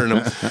still wearing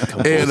them.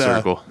 Full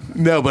circle.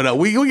 No, but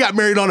we got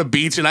married on a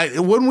beach, and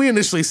when we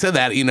initially said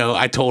that,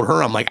 I told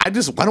her, I'm like, why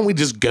don't we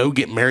just go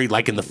get married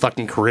like in the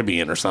fucking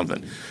Caribbean or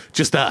something?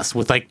 Just us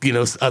with like,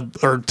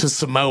 or to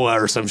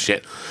Samoa or some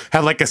shit.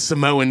 Have like a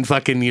Samoan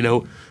fucking,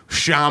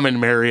 shaman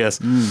marry us.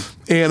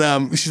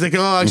 And she's like,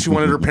 oh, she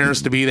wanted her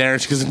parents to be there.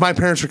 She goes, if my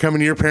parents are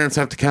coming, your parents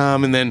have to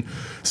come. And then,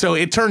 so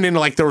it turned into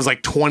like there was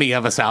like 20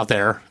 of us out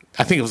there.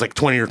 I think it was like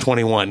 20 or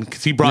 21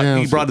 because he brought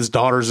his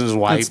daughters and his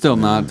wife. That's still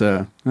not.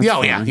 We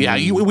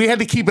had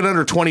to keep it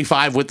under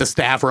 25 with the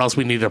staff, or else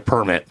we needed a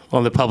permit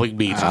on the public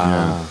beach.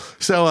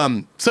 So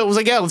it was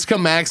like, yeah, let's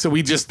come back. So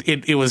we just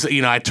it was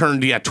I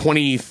turned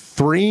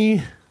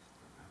 23.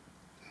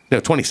 No,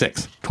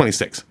 26.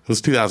 26. It was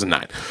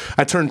 2009.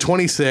 I turned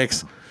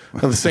 26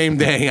 on the same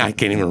day. I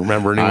can't even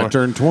remember anymore. I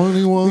turned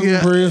 21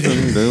 in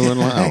prison doing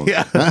loud.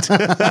 Yeah.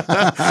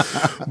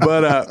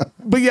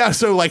 But yeah,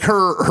 so like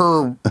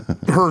her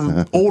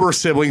older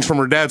siblings from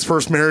her dad's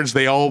first marriage,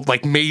 they all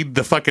like made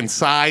the fucking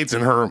sides,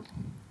 and her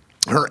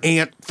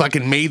aunt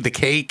fucking made the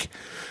cake.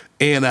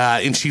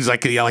 And she's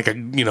like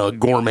a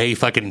gourmet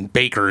fucking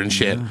baker and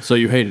shit. So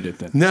you hated it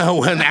then?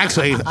 No, and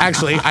actually,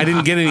 I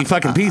didn't get any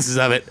fucking pieces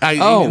of it. They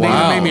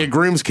made me a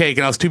groom's cake,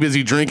 and I was too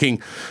busy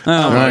drinking.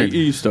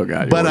 You still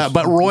got it.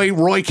 But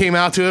Roy came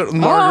out to it.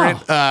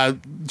 Margaret,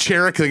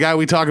 Cherrick, the guy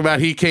we talk about,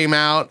 he came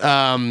out.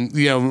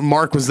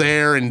 Mark was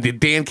there,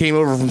 and Dan came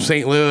over from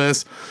St.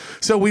 Louis.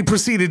 So we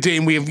proceeded to,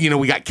 and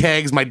we got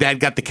kegs. My dad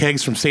got the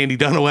kegs from Sandy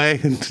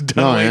Dunaway, and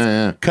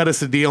Dunaway cut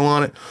us a deal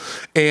on it,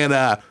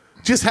 and.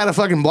 Just had a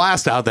fucking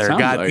blast out there.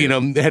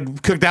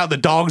 Had cooked out. The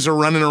dogs are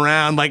running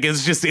around. Like it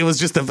was just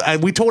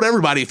we told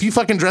everybody, if you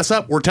fucking dress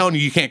up, we're telling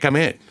you can't come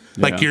in.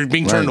 Like you're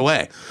being turned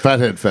away.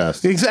 Fathead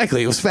Fest.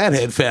 Exactly. It was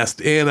Fathead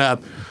Fest.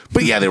 And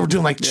but yeah, they were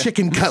doing like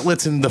chicken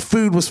cutlets, and the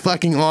food was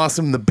fucking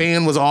awesome. The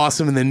band was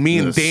awesome, and then me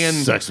and Dan.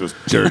 Sex was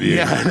dirty.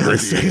 Yeah, the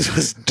sex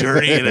was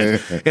dirty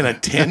in a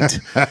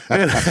tent.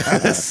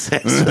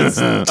 Sex was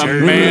dirty. A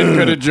man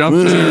could have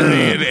jumped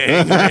dirty and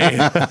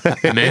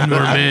angry. Men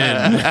were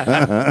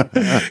men.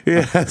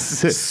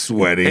 Yes,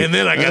 sweaty. And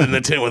then I got in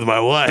the tent with my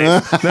wife.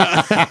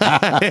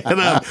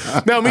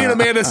 No, me and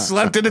Amanda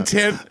slept in a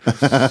tent.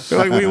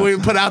 Like we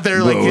put out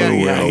there like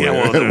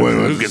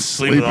who can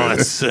sleep with all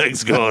that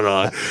sex going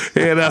on?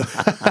 And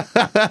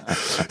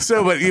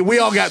but we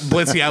all got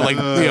blitzy out.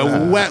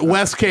 Like,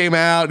 Wes came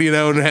out,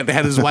 and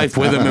had his wife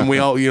with him, and we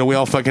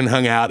all fucking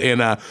hung out.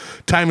 And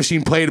Time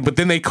Machine played, but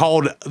then they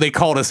called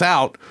us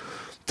out.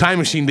 Time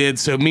Machine did.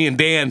 So me and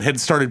Dan had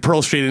started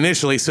Pearl Street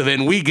initially. So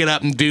then we get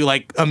up and do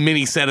like a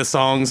mini set of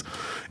songs,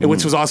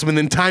 which was awesome. And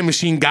then Time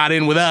Machine got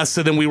in with us.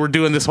 So then we were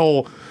doing this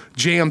whole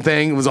jam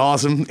thing. It was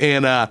awesome.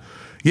 And got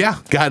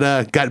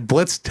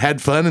blitzed, had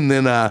fun, and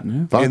then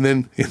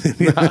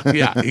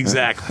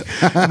exactly.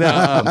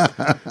 No,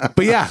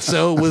 but yeah,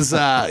 so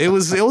it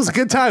was a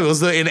good time. It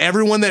was and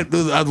everyone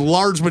a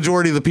large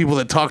majority of the people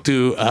that talked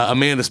to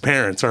Amanda's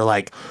parents are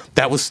like,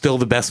 that was still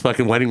the best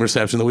fucking wedding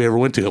reception that we ever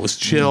went to. It was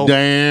chill.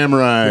 Damn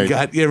right.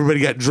 Everybody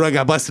got drunk,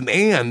 got busted,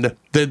 and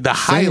the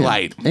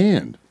highlight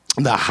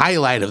the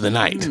highlight of the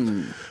night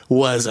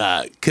was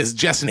because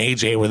Jess and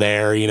AJ were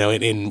there,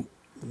 and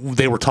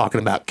they were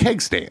talking about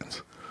keg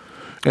stands.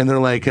 And they're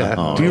like, do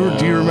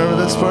you remember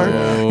this part?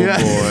 Oh, yeah.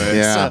 Boy.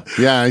 Yeah.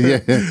 So, yeah.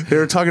 They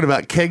were talking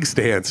about keg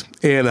stands,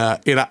 and I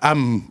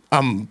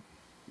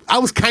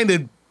was kind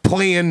of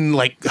playing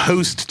like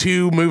host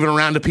too, moving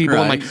around to people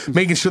and like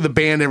making sure the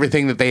band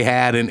everything that they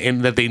had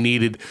and that they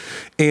needed,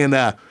 and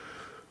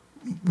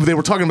they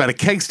were talking about a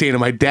keg stand,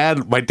 and my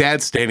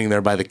dad's standing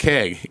there by the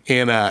keg,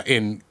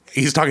 and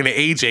he's talking to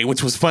AJ,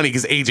 which was funny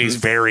because AJ's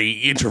very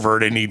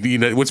introverted,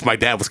 and which my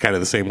dad was kind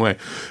of the same way,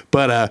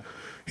 but.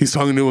 He's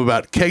talking to him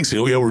about keg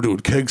stands. Oh, yeah, we're doing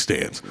keg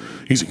stands.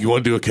 He's like, you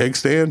want to do a keg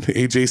stand?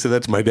 AJ said,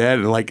 that's my dad.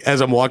 And like, as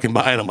I'm walking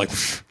by, and I'm like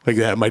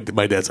that.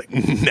 My dad's like,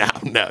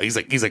 no. He's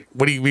like,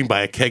 what do you mean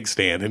by a keg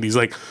stand? And he's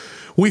like,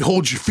 we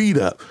hold your feet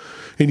up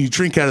and you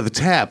drink out of the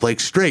tap, like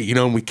straight,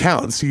 and we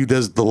count and see who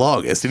does the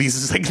longest. And he's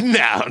just like,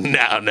 no.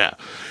 And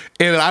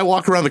then I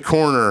walk around the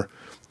corner,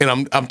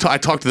 and I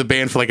talk to the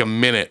band for like a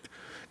minute.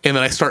 And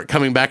then I start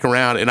coming back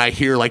around, and I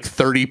hear like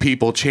 30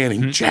 people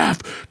chanting,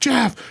 Jeff.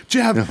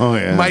 Oh,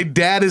 yeah. My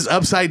dad is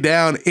upside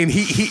down, and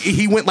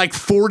he went like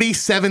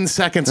 47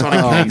 seconds on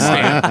a keg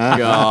stand.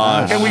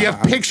 Gosh. And we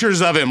have pictures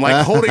of him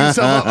like holding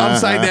himself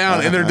upside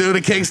down, and they're doing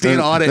a keg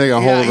stand on it. They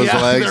got hold of his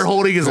legs. They're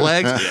holding his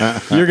legs.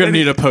 You're going to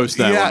need to post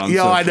that one on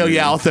I know. social media.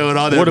 Yeah, I'll throw it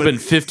on there. Would have been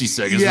 50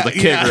 seconds with the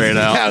keg ran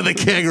out. Yeah, the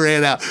keg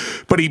ran out.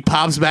 But he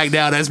pops back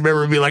down. I just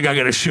remember being like, I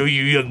got to show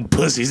you young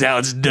pussies how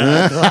it's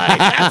done. Like,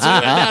 that's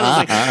what I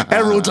was like,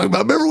 everyone talking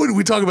about, remember when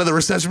we talk about the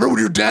reception? Remember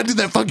when your dad did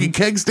that fucking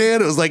keg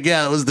stand? It was like,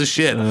 yeah, it was the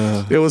shit.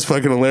 It was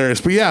fucking hilarious.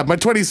 But yeah, my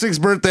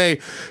 26th birthday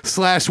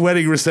 /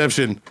 wedding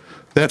reception.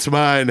 That's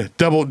mine.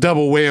 Double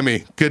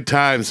whammy. Good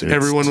times.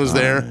 Everyone was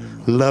there.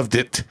 Loved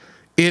it.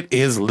 It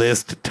is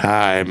list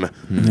time.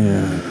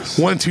 Yes.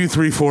 1, 2,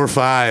 3, 4,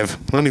 5. I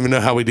don't even know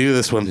how we do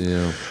this one.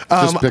 Yeah.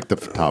 Just pick the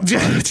top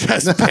 5.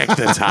 Just pick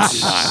the top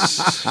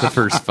 5. The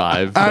first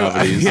 5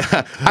 comedies.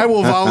 I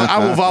will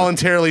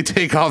voluntarily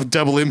take off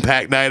Double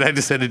Impact Night. I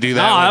just had to do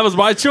that. That was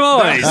my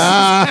choice.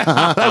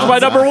 That was my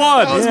number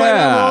 1. That was my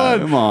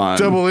number 1. Come on.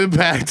 Double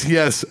Impact.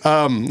 Yes.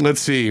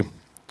 Let's see.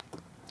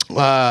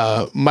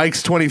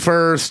 Mike's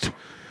 21st.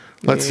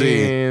 Let's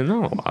see.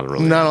 Not a lot,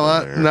 really. Not a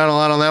lot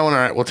on that one. All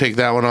right, we'll take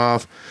that one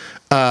off.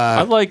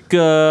 I like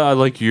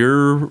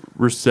your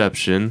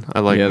reception. I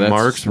like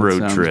Mark's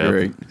road trip.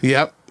 Great.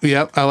 Yep.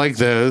 I like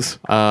those.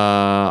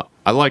 I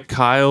like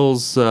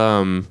Kyle's. Do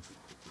I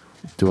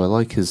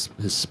like his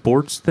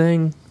sports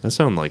thing? That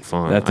sounded like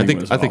fun. That thing I think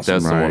was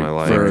that's awesome, the one I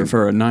like.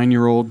 For a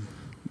 9-year-old.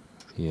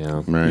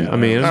 Yeah. Right. I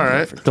mean, all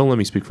right. Don't let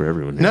me speak for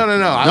everyone here.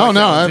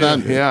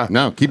 No.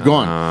 No, keep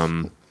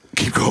going.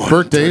 Keep going.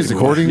 Birthdays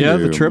according to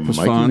the trip was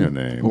Mikey fun.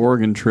 Name.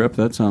 Oregon trip,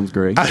 that sounds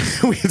great.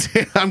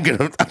 I'm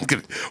gonna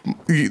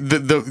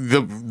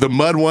the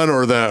mud one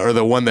or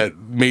the one that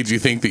made you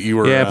think that you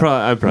were. Yeah,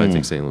 I'd probably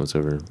take St. Louis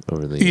over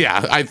the.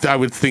 Yeah, I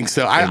would think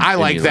so. I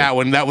like that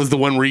one. That was the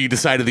one where you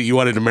decided that you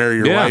wanted to marry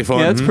your wife on.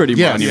 Yeah, that's pretty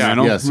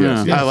monumental. Yes.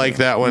 I like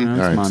that one.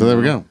 All right, so there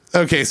we go.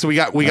 Okay, so we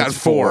got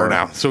 4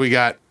 now. So we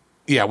got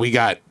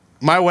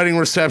my wedding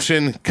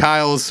reception,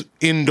 Kyle's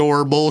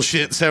indoor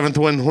bullshit 7th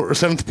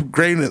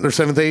grade or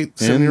 7th, 8th,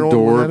 7-year-old.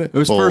 Indoor. It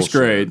was first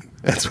grade.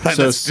 That's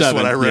just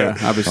what I read.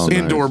 Yeah, I was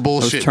indoor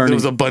bullshit. There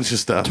was a bunch of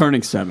stuff.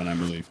 Turning 7, I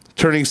believe.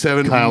 Turning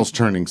 7. Kyle's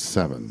turning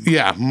 7.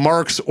 Yeah,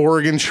 Mark's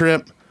Oregon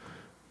trip.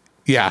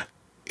 Yeah,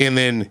 and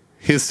then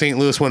his St.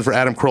 Louis one for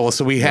Adam Carolla.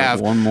 So we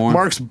have one more.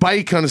 Mark's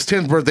bike on his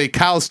 10th birthday,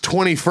 Kyle's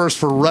 21st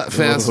for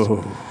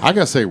Rutfest. I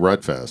gotta say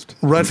Rutfest.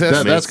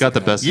 Rutfest. That's got the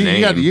best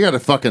name. You got a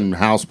fucking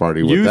house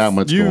party with that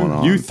much going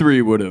on. You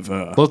 3 would have.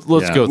 Let's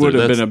go through. Would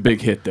have been a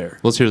big hit there.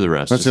 Let's hear the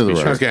rest. Let's hear the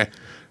rest. Okay.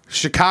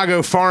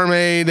 Chicago Farm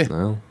Aid.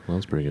 Well,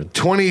 that's pretty good.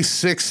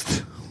 26th.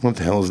 What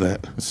the hell is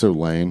that? It's so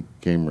lame.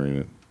 Can't read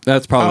it.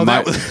 That's probably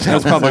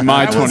that's probably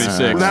my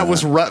 26. That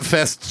was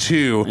Rutfest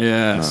 2.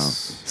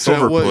 Yes. So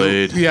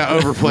Overplayed.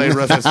 Overplayed.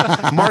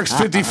 Rutfest. Mark's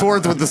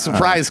 54th with the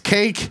surprise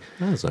cake.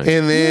 That's nice.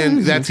 And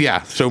then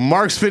So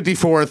Mark's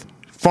 54th,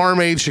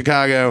 Farm Aid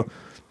Chicago,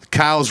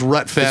 Kyle's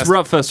Rutfest. It's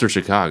Rutfest or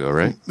Chicago,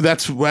 right?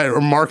 That's right. Or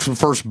Mark's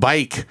first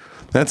bike.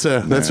 That's No. I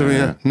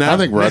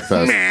think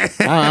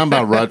Rutfest. I'm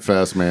about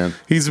Rutfest, man.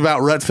 He's about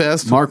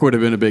Rutfest. Mark would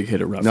have been a big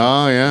hit at Rutfest.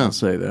 Oh yeah. I'll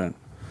say that.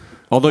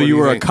 Although What do you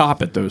you were think? a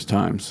cop at those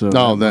times. So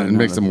No, that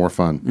makes it more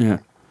fun. Yeah.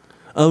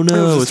 Oh no,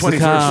 It it's was the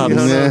his 21st. cops. You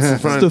know, Yeah.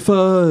 it's fun. It's the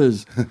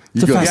fuzz.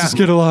 It's the go- fastest yeah.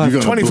 kid alive. You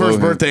go- 21st blow him.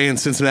 birthday in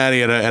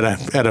Cincinnati at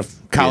a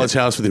college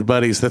house with your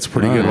buddies. That's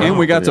pretty good. wow. And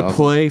we got Pretty to awesome.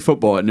 play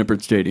football at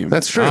Nippert Stadium.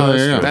 That's true. Oh,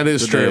 yeah. That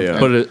is true. Yeah.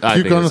 But I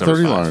Keep think going to it's number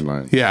 30 five.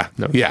 line. Yeah.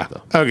 Yeah.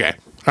 Okay.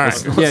 All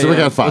right. Yeah, So we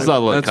got 5. Let's not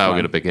let That's Kyle fine.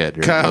 get a big head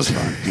here. Kyle's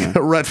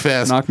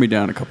Rutfest. Knock me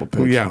down a couple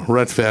pitches. Yeah,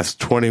 Rutfest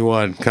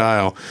 21.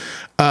 Kyle.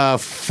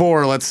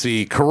 4. Let's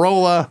see.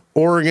 Corolla,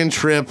 Oregon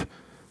trip.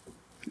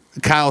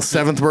 Kyle's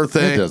 7th It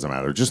birthday. doesn't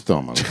matter. Just throw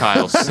them on.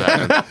 Kyle's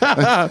 7.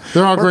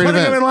 They're all We're great putting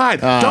them in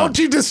events. line. Don't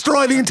you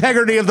destroy the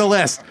integrity of the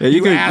list. Yeah,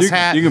 you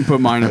asshat. can put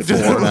mine at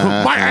 4.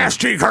 My ass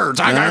cheek hurts.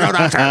 I gotta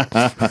go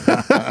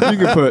downtown. you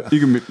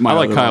can put my I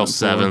like other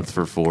Kyle's one at 4. 7th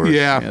for 4.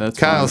 Yeah, that's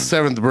Kyle's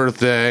 7th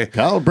birthday.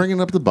 Kyle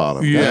bringing up the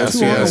bottom. Yes,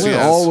 That's yes, what I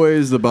yes. will.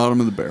 Always the bottom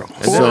of the barrel.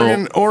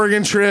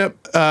 Oregon trip.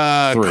 3.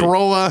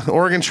 Corolla,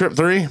 Oregon trip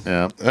 3.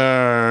 Yeah. All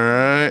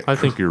right. I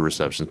think your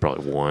reception's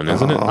probably 1,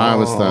 isn't it? I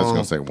was going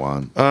to say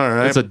 1. All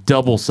right. It's a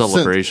double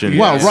celebration.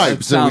 Well, Yes. right.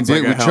 It So we sounds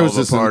like did. a We hell chose of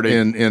a this party.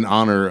 in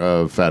honor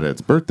of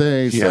Fathead's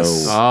birthday.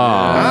 Yes. So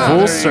Full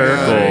there you circle.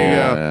 go, there you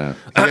go.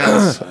 yeah.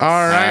 Yes. All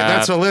right.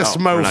 That's a list,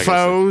 we're not gonna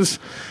mofos.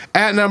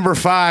 At number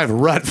 5,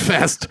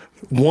 Rutfest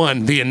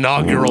 1, the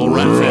inaugural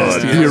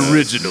Rutfest. The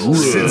original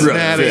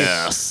Cincinnati.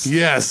 Rutfest.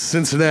 Yes,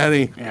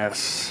 Cincinnati.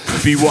 Yes.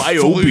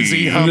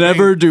 Floozy humping.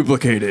 Never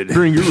duplicated.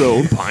 Bring your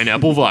own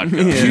pineapple vodka.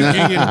 Puking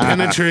and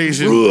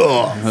penetration.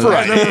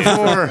 At number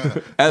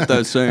 4, At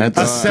that same a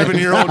time.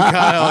 7-year-old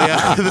Kyle.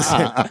 Yeah,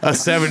 a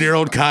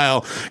 7-year-old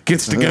Kyle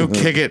gets to go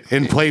kick it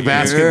and play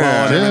basketball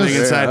and everything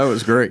Yes. inside. That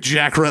was great.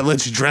 Jack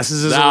Rutledge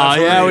dresses as a Oh,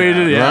 referee. yeah, we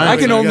did. Yeah. I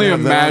can We only gotta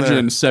have that on there.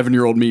 imagine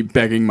 7-year-old me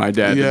begging my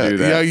dad Yeah, to do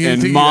that. yeah, you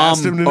and think you mom,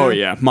 asked him to do oh it?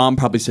 yeah, mom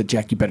probably said,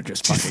 "Jack, you better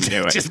just fucking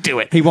do it. Just do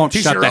it. He won't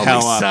He's shut your the only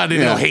hell up." son,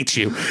 and Yeah. he'll hate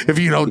you if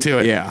you don't do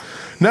it. Yeah.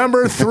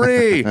 Number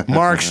 3,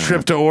 Mark's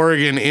trip to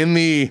Oregon in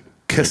the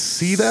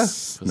Casita.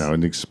 No,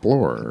 an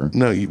Explorer.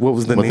 No, what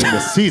was the But name? the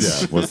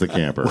Casita was the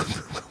camper.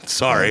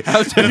 Sorry,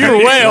 You're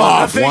way I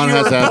off. think One you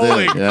has were to have the-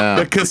 pulling yeah,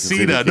 the the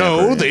Casita. Casita No,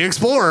 camper. the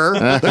Explorer.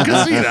 The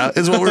Casita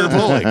is what we were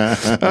pulling.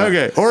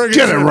 Okay, Oregon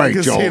Get it trip, right,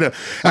 Casita.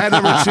 At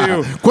number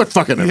 2. Quit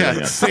fucking everything.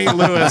 Yeah, up. St.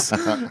 Louis,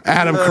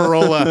 Adam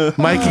Carolla.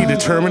 Mikey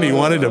determined he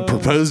wanted to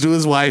propose to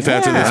his wife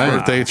after this Yeah.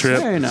 birthday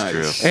trip. Very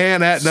nice.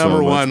 And at So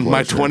number much 1, my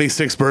pleasure.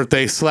 26th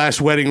birthday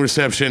 / wedding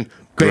reception,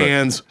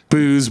 bands,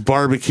 booze,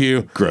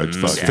 barbecue. Grudge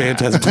fuck.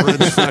 Fantastic.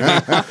 Grudge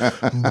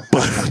fucking.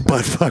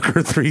 Butt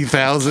fucker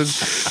 3000.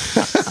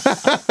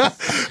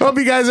 Hope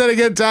you guys had a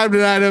good time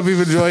tonight. Hope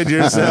you've enjoyed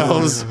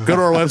yourselves. Go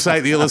to our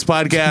website, The Illest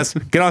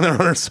Podcast. Get on there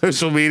on our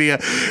social media.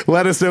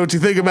 Let us know what you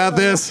think about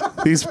this.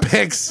 These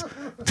pics.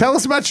 Tell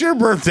us about your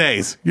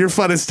birthdays, your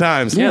funnest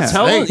times. Yeah,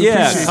 tell Hey, us.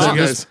 Yeah, appreciate you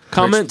guys.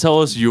 comment.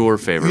 Tell us your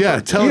favorite. Yeah,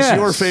 birthday. tell us Yes.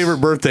 your favorite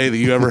birthday that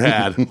you ever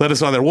had. Let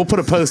us on there. We'll put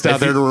a post out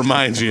there to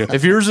remind you.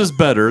 If yours is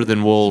better,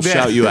 then we'll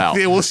shout you out.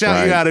 Yeah, we'll shout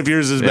you Right. out if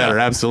yours is better.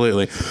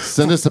 Absolutely.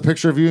 Send us a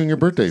picture of you in your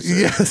birthday suit.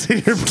 Yes, in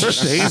your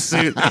birthday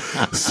suit.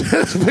 Send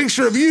us a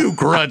picture of you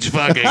grudge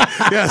fucking.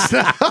 Yes.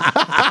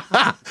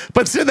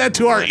 But send that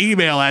to our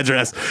email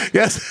address.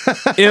 Yes.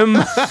 M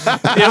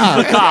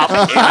the cop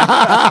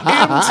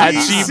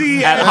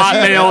MTC at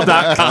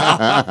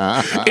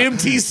hotmail.com.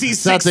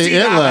 MTC69. That's the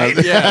it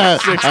list. Yeah,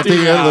 At the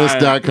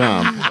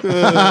itlist.com.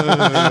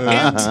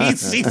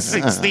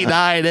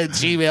 MTC69 at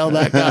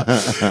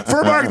gmail.com.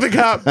 For Mark the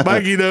Cop,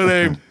 Mikey No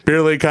Name,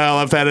 Beerly Kyle,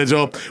 I'm Fat and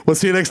Joel. We'll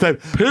see you next time.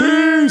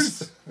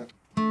 Peace.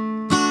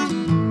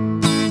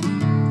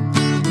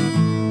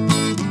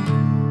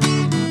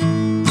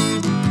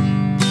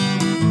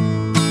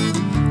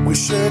 We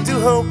sure do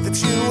hope that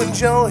you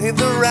enjoy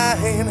the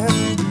ride.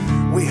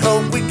 We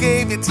hope we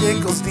gave you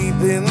tickles deep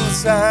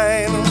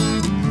inside.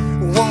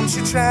 Won't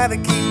you try to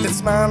keep that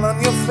smile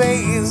on your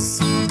face?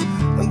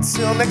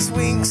 Until next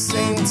week,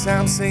 same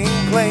time, same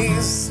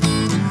place.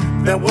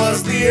 That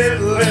was the it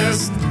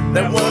list.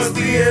 That was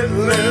the it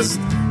list.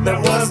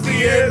 That was the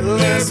it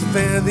list.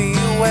 Fare thee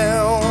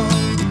well.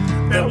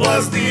 That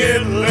was the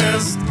it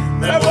list.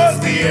 That was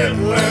the it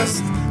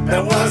list.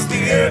 That was the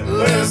it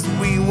list.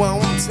 We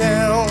won't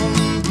tell.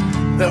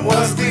 That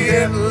was the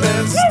it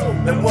list.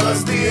 That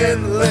was the it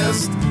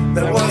list.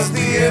 That was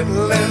the it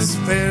list.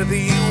 Fare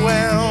thee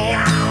well.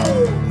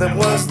 That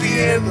was the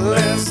it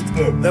list.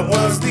 That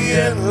was the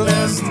it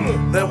list.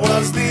 That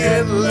was the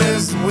it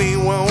list. We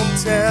won't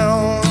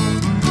tell.